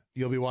Ovechkin.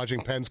 You'll be watching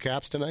Pens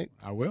Caps tonight?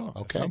 I will.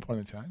 Okay. At some point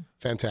in time.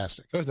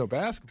 Fantastic. There's no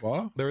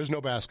basketball. There is no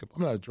basketball.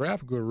 I'm not a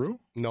draft guru.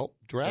 No.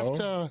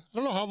 Draft, I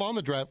don't know how long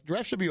the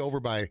draft should be over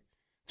by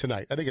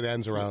tonight. I think it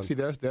ends around. See,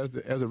 there's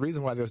a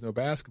reason why there's no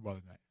basketball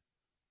tonight.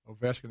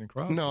 Ovechkin and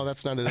Crosby. No,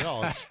 that's not it at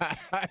all. It's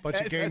a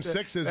bunch of Game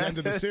 6s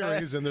into the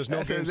series, and there's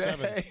no Game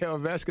 7.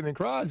 Ovechkin and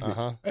Crosby.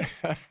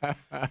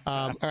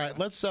 All right,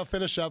 let's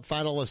finish up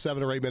final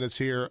 7 or 8 minutes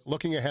here,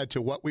 looking ahead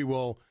to what we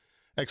will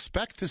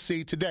expect to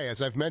see today.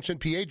 As I've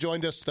mentioned, PA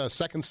joined us the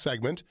second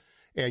segment,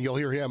 and you'll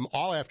hear him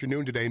all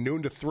afternoon today,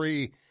 noon to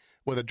 3,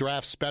 with a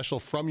draft special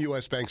from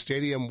U.S. Bank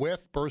Stadium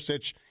with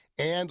Bursich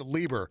and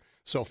Lieber.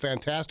 So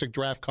fantastic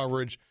draft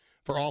coverage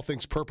for all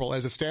things purple.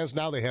 As it stands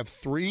now, they have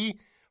 3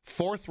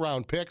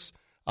 fourth-round picks,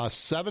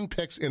 7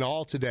 picks in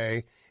all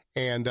today.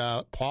 And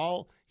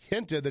Paul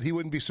hinted that he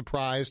wouldn't be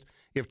surprised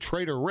if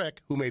Trader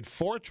Rick, who made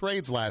 4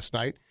 trades last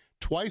night,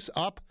 twice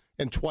up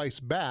and twice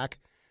back,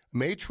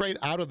 may trade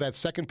out of that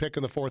second pick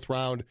in the 4th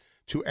round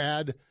to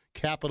add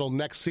capital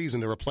next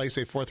season to replace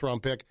a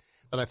 4th-round pick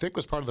that I think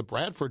was part of the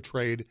Bradford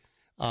trade.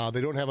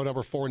 They don't have a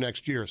number 4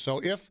 next year. So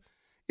if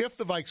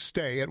the Vikes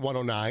stay at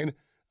 109,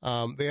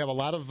 they have a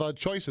lot of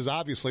choices.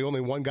 Obviously,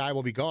 only one guy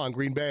will be gone.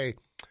 Green Bay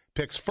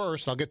picks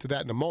first. I'll get to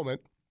that in a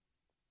moment.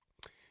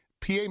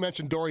 PA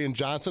mentioned Dorian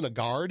Johnson, a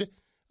guard,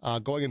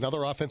 going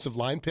another offensive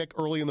line pick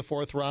early in the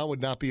 4th round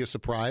would not be a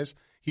surprise.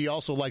 He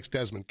also likes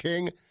Desmond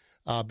King.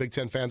 Big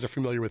Ten fans are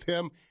familiar with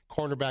him.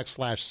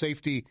 Cornerback /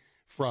 safety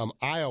from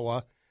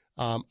Iowa.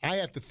 I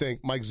have to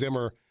think Mike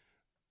Zimmer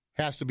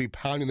has to be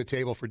pounding the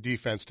table for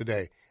defense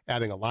today,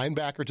 adding a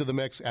linebacker to the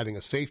mix, adding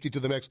a safety to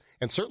the mix,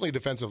 and certainly a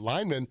defensive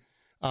lineman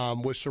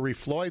with Sharif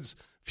Floyd's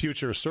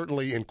future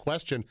certainly in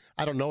question.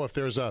 I don't know if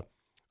there's a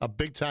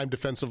big-time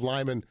defensive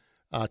lineman,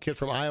 kid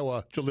from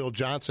Iowa, Jaleel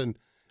Johnson,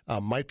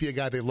 might be a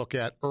guy they look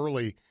at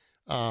early.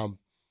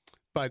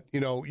 But,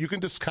 you can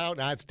discount,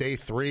 it's day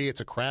 3, it's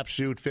a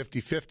crapshoot,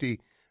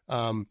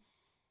 50-50.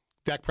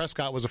 Dak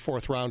Prescott was a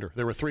 4th rounder.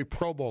 There were 3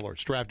 Pro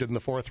Bowlers drafted in the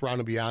 4th round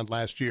and beyond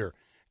last year.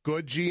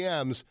 Good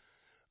GMs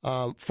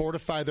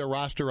fortify their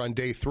roster on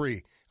day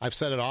 3. I've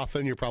said it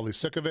often. You're probably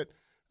sick of it.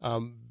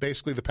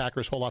 Basically, the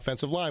Packers' whole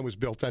offensive line was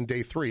built on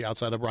day 3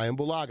 outside of Brian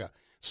Bulaga.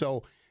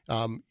 So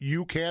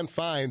you can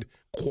find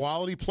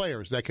quality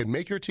players that can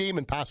make your team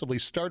and possibly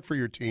start for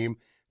your team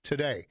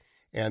today.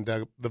 And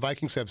the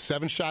Vikings have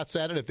 7 shots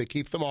at it if they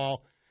keep them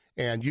all.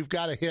 And you've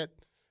got to hit,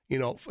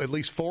 at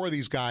least 4 of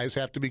these guys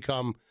have to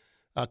become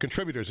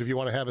contributors if you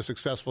want to have a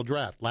successful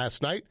draft.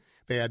 Last night,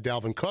 they had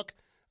Dalvin Cook.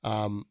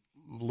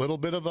 Little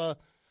bit of a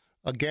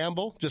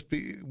gamble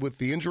with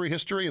the injury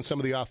history and some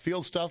of the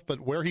off-field stuff.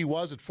 But where he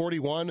was at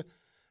 41,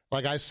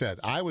 like I said,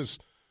 I was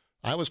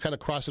kind of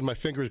crossing my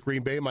fingers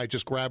Green Bay might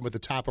just grab him at the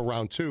top of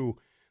round 2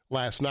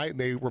 last night, and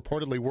they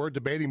reportedly were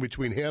debating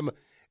between him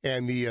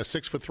and the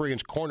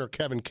 6'3" corner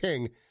Kevin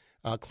King.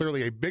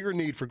 Clearly, a bigger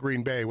need for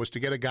Green Bay was to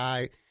get a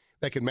guy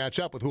that can match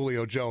up with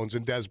Julio Jones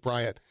and Dez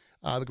Bryant.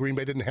 The Green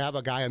Bay didn't have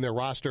a guy on their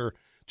roster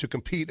to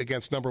compete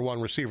against number 1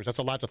 receivers. That's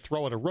a lot to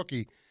throw at a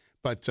rookie,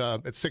 but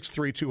at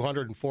 6'3",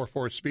 200, and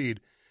 4.4 speed,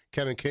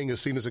 Kevin King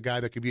is seen as a guy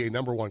that could be a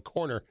number 1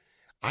 corner.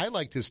 I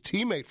liked his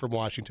teammate from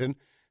Washington,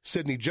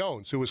 Sidney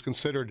Jones, who was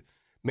considered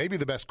maybe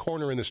the best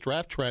corner in this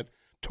draft. Trent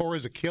tore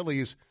his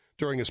Achilles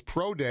during his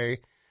pro day,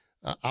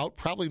 out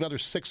probably another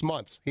 6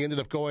 months. He ended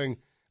up going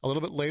a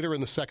little bit later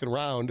in the 2nd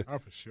round. Oh,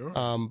 for sure.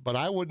 But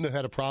I wouldn't have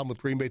had a problem with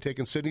Green Bay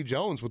taking Sidney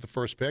Jones with the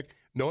first pick,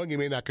 knowing he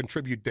may not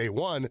contribute day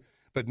 1,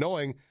 but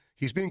knowing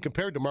he's being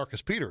compared to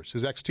Marcus Peters,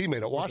 his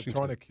ex-teammate at Washington.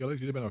 Torn Achilles,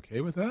 you'd have been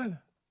okay with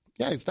that?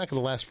 Yeah, it's not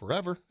going to last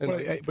forever.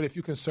 But if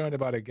you're concerned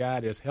about a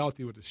guy that's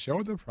healthy with a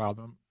shoulder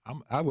problem,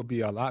 I would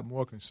be a lot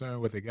more concerned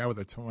with a guy with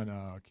a torn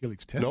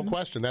Achilles tendon. No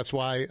question. That's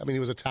why, he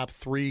was a top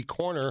 3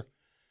 corner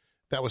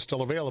that was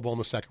still available in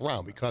the second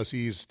round because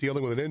he's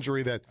dealing with an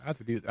injury that I have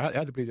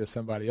to be just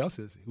somebody else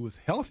who was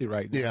healthy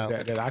right now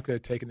that I could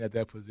have taken at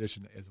that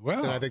position as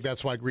well. And I think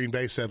that's why Green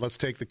Bay said, let's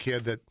take the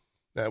kid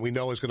that we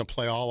know is going to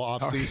play all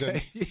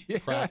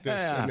offseason,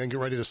 practice, and then get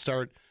ready to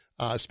start.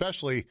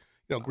 Especially,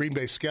 Green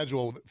Bay's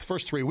schedule, the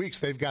first 3 weeks,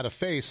 they've got to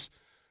face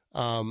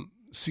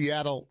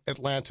Seattle,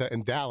 Atlanta,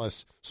 and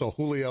Dallas. So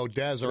Julio,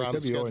 Dez are on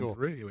the schedule.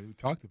 0-3. We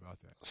talked about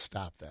that.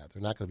 Stop that.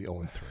 They're not going to be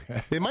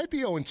 0-3. They might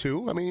be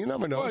 0-2. I mean, you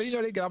never know. Well,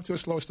 they got off to a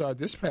slow start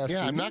this past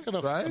season. I'm not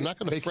going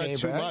to fret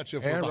too much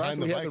if we're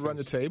behind the Vikings. He had to run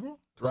the table,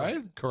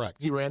 right?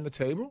 Correct. He ran the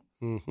table.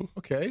 Mm-hmm.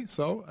 Okay,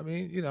 so, I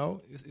mean,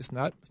 it's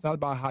not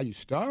about how you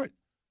start.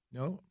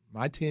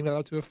 My team got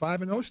out to a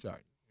 5-0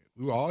 start.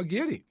 We were all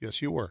giddy.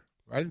 Yes, you were.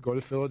 Right? Go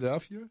to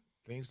Philadelphia.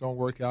 Things don't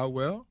work out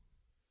well.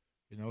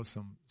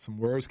 Some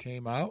words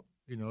came out,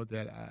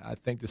 that I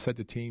think to set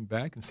the team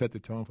back and set the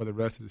tone for the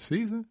rest of the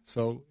season.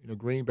 So,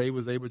 Green Bay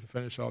was able to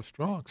finish off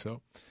strong.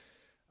 So,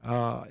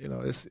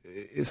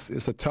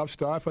 it's a tough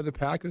start for the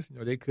Packers.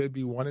 They could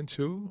be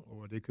 1-2,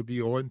 or they could be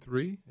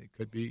 0-3. They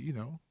could be,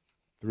 3-0,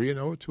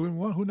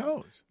 2-1. Who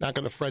knows? Not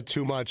going to fret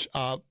too much.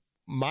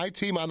 My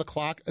team on the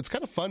clock. It's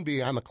kind of fun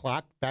being on the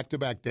clock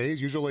back-to-back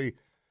days. Usually,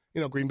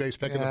 Green Bay's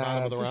picking the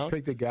bottom of the round. Just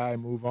pick the guy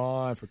and move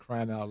on, for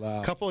crying out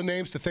loud. A couple of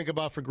names to think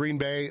about for Green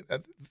Bay.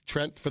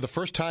 Trent, for the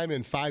first time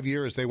in 5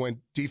 years, they went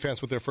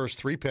defense with their first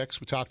 3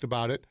 picks. We talked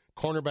about it.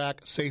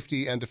 Cornerback,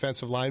 safety, and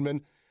defensive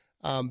lineman.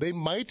 They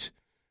might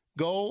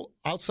go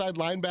outside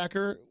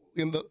linebacker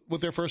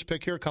with their first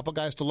pick here. A couple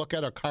guys to look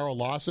at are Carl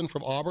Lawson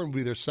from Auburn, would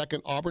be their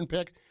second Auburn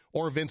pick,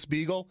 or Vince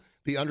Beagle,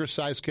 the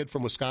undersized kid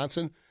from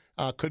Wisconsin,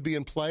 could be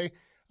in play.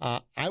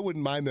 I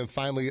wouldn't mind them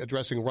finally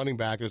addressing running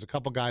back. There's a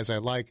couple guys I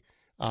like.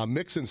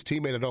 Mixon's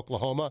teammate at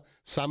Oklahoma,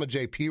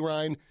 Samaje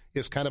Perine,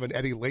 is kind of an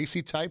Eddie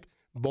Lacy type,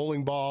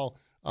 bowling ball,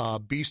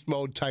 beast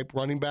mode type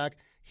running back.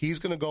 He's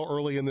going to go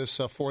early in this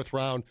fourth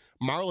round.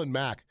 Marlon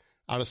Mack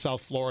out of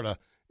South Florida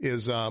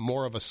is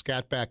more of a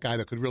scat back guy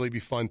that could really be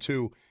fun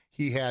too.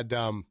 He had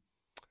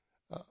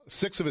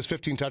 6 of his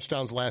 15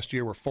 touchdowns last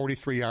year were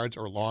 43 yards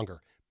or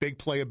longer. Big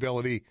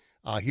playability.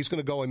 He's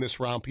going to go in this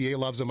round. PA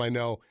loves him, I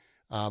know.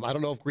 I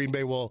don't know if Green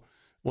Bay will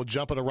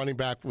jump at a running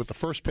back with the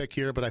first pick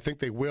here, but I think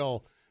they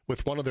will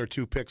with one of their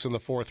 2 picks in the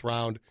fourth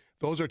round.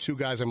 Those are 2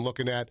 guys I'm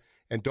looking at.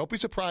 And don't be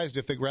surprised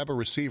if they grab a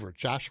receiver.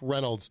 Josh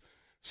Reynolds,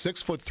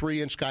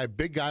 6'3" guy,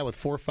 big guy with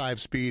 4.5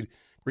 speed.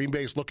 Green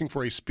Bay's looking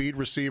for a speed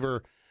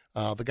receiver.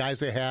 The guys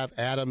they have,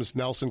 Adams,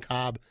 Nelson,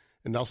 Cobb,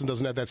 and Nelson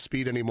doesn't have that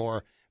speed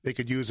anymore. They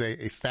could use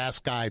a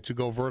fast guy to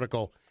go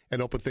vertical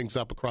and open things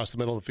up across the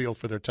middle of the field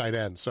for their tight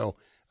end. So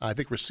I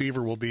think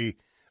receiver will be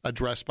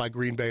addressed by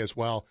Green Bay as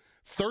well.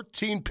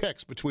 13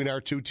 picks between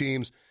our 2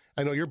 teams.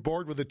 I know you're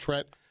bored with it,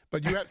 Trent,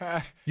 but you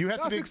have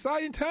That's an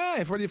exciting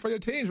time for your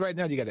teams right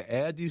now. You got to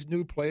add these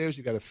new players.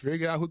 You got to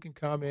figure out who can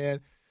come in.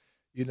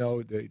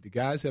 The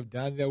guys have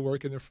done their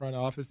work in the front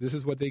office. This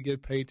is what they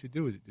get paid to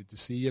do, to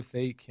see if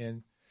they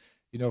can,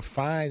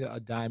 find a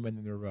diamond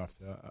in the rough,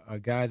 a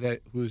guy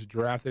who's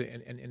drafted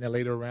in the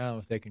later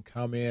rounds that can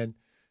come in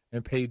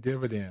and pay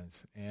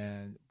dividends.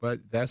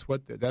 But that's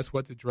what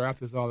the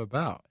draft is all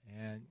about.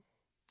 And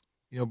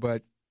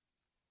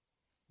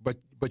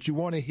but you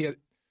want to hit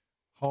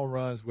home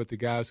runs with the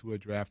guys who were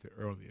drafted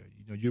earlier.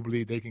 You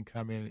believe they can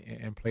come in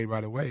and play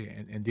right away,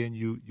 and then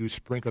you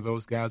sprinkle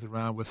those guys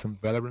around with some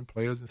veteran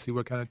players and see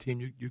what kind of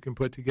team you can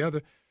put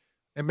together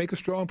and make a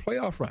strong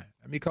playoff run.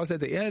 I mean, because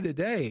at the end of the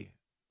day,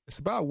 it's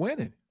about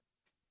winning.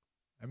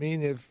 I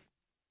mean, if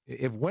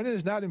winning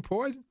is not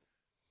important,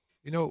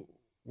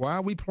 why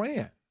are we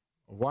playing?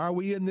 Why are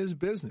we in this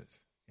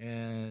business?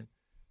 And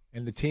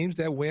the teams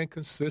that win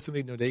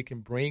consistently, they can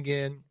bring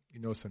in,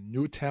 some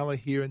new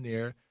talent here and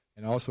there,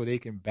 and also they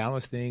can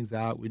balance things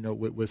out,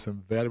 with some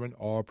veteran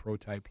all-pro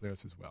type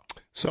players as well.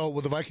 So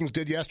what the Vikings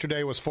did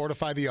yesterday was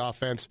fortify the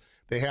offense.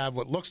 They have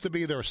what looks to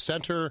be their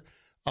center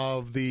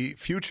of the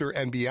future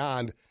and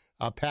beyond.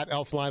 Pat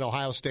Elflein,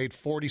 Ohio State,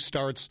 40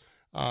 starts,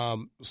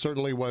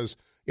 certainly was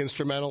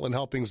instrumental in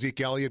helping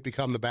Zeke Elliott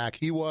become the back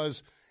he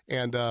was,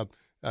 and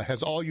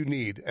has all you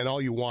need and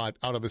all you want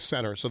out of his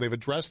center. So they've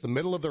addressed the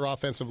middle of their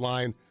offensive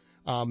line.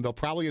 They'll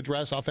probably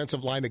address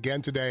offensive line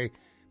again today.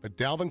 But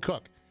Dalvin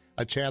Cook,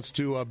 a chance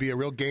to be a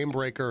real game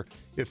breaker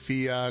if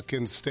he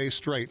can stay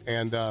straight.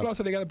 And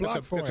also they got a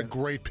block for him. It's a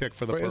great pick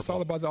for the Purple. It's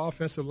all about the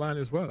offensive line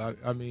as well.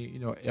 I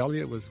mean,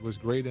 Elliott was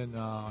great in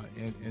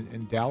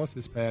Dallas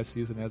this past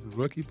season as a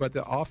rookie, but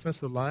the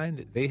offensive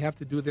line, they have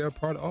to do their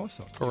part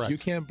also. Correct. If you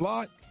can't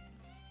block,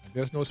 if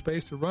there's no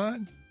space to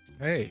run,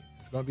 hey,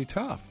 it's going to be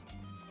tough.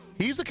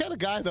 He's the kind of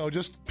guy, though,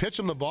 just pitch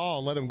him the ball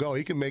and let him go.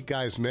 He can make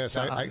guys miss.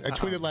 I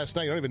tweeted last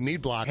night, you don't even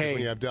need blockers when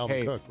you have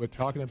Dalvin Cook. We're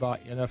talking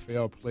about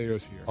NFL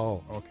players here.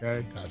 Oh.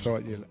 Okay? Gotcha.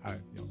 So,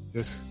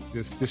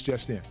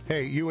 just in.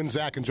 Hey, you and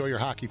Zach enjoy your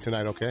hockey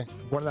tonight, okay?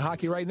 Going to the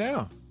hockey right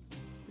now.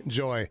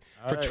 Enjoy.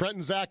 All for right. Trent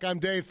and Zach, I'm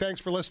Dave. Thanks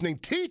for listening.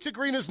 Tee to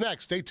Green is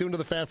next. Stay tuned to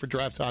the Fan for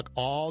Draft Talk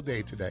all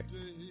day today.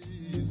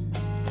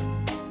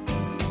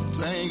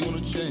 Ain't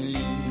gonna change.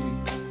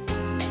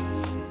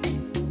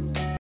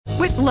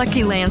 With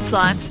Lucky Land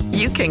Slots,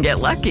 you can get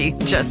lucky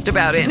just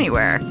about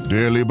anywhere.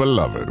 Dearly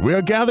beloved, we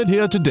are gathered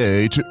here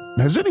today to...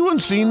 Has anyone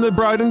seen the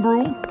bride and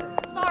groom?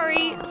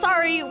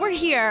 Sorry, we're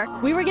here.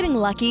 We were getting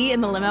lucky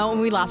in the limo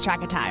and we lost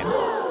track of time.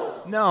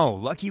 No,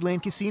 Lucky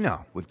Land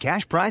Casino, with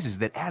cash prizes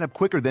that add up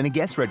quicker than a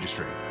guest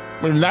registry.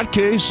 In that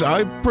case,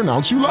 I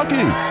pronounce you lucky.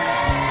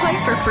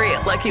 Play for free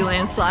at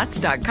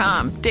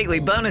LuckyLandSlots.com. Daily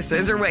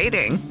bonuses are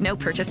waiting. No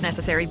purchase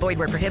necessary. Void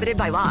where prohibited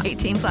by law.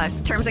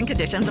 18+. Terms and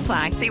conditions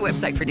apply. See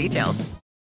website for details.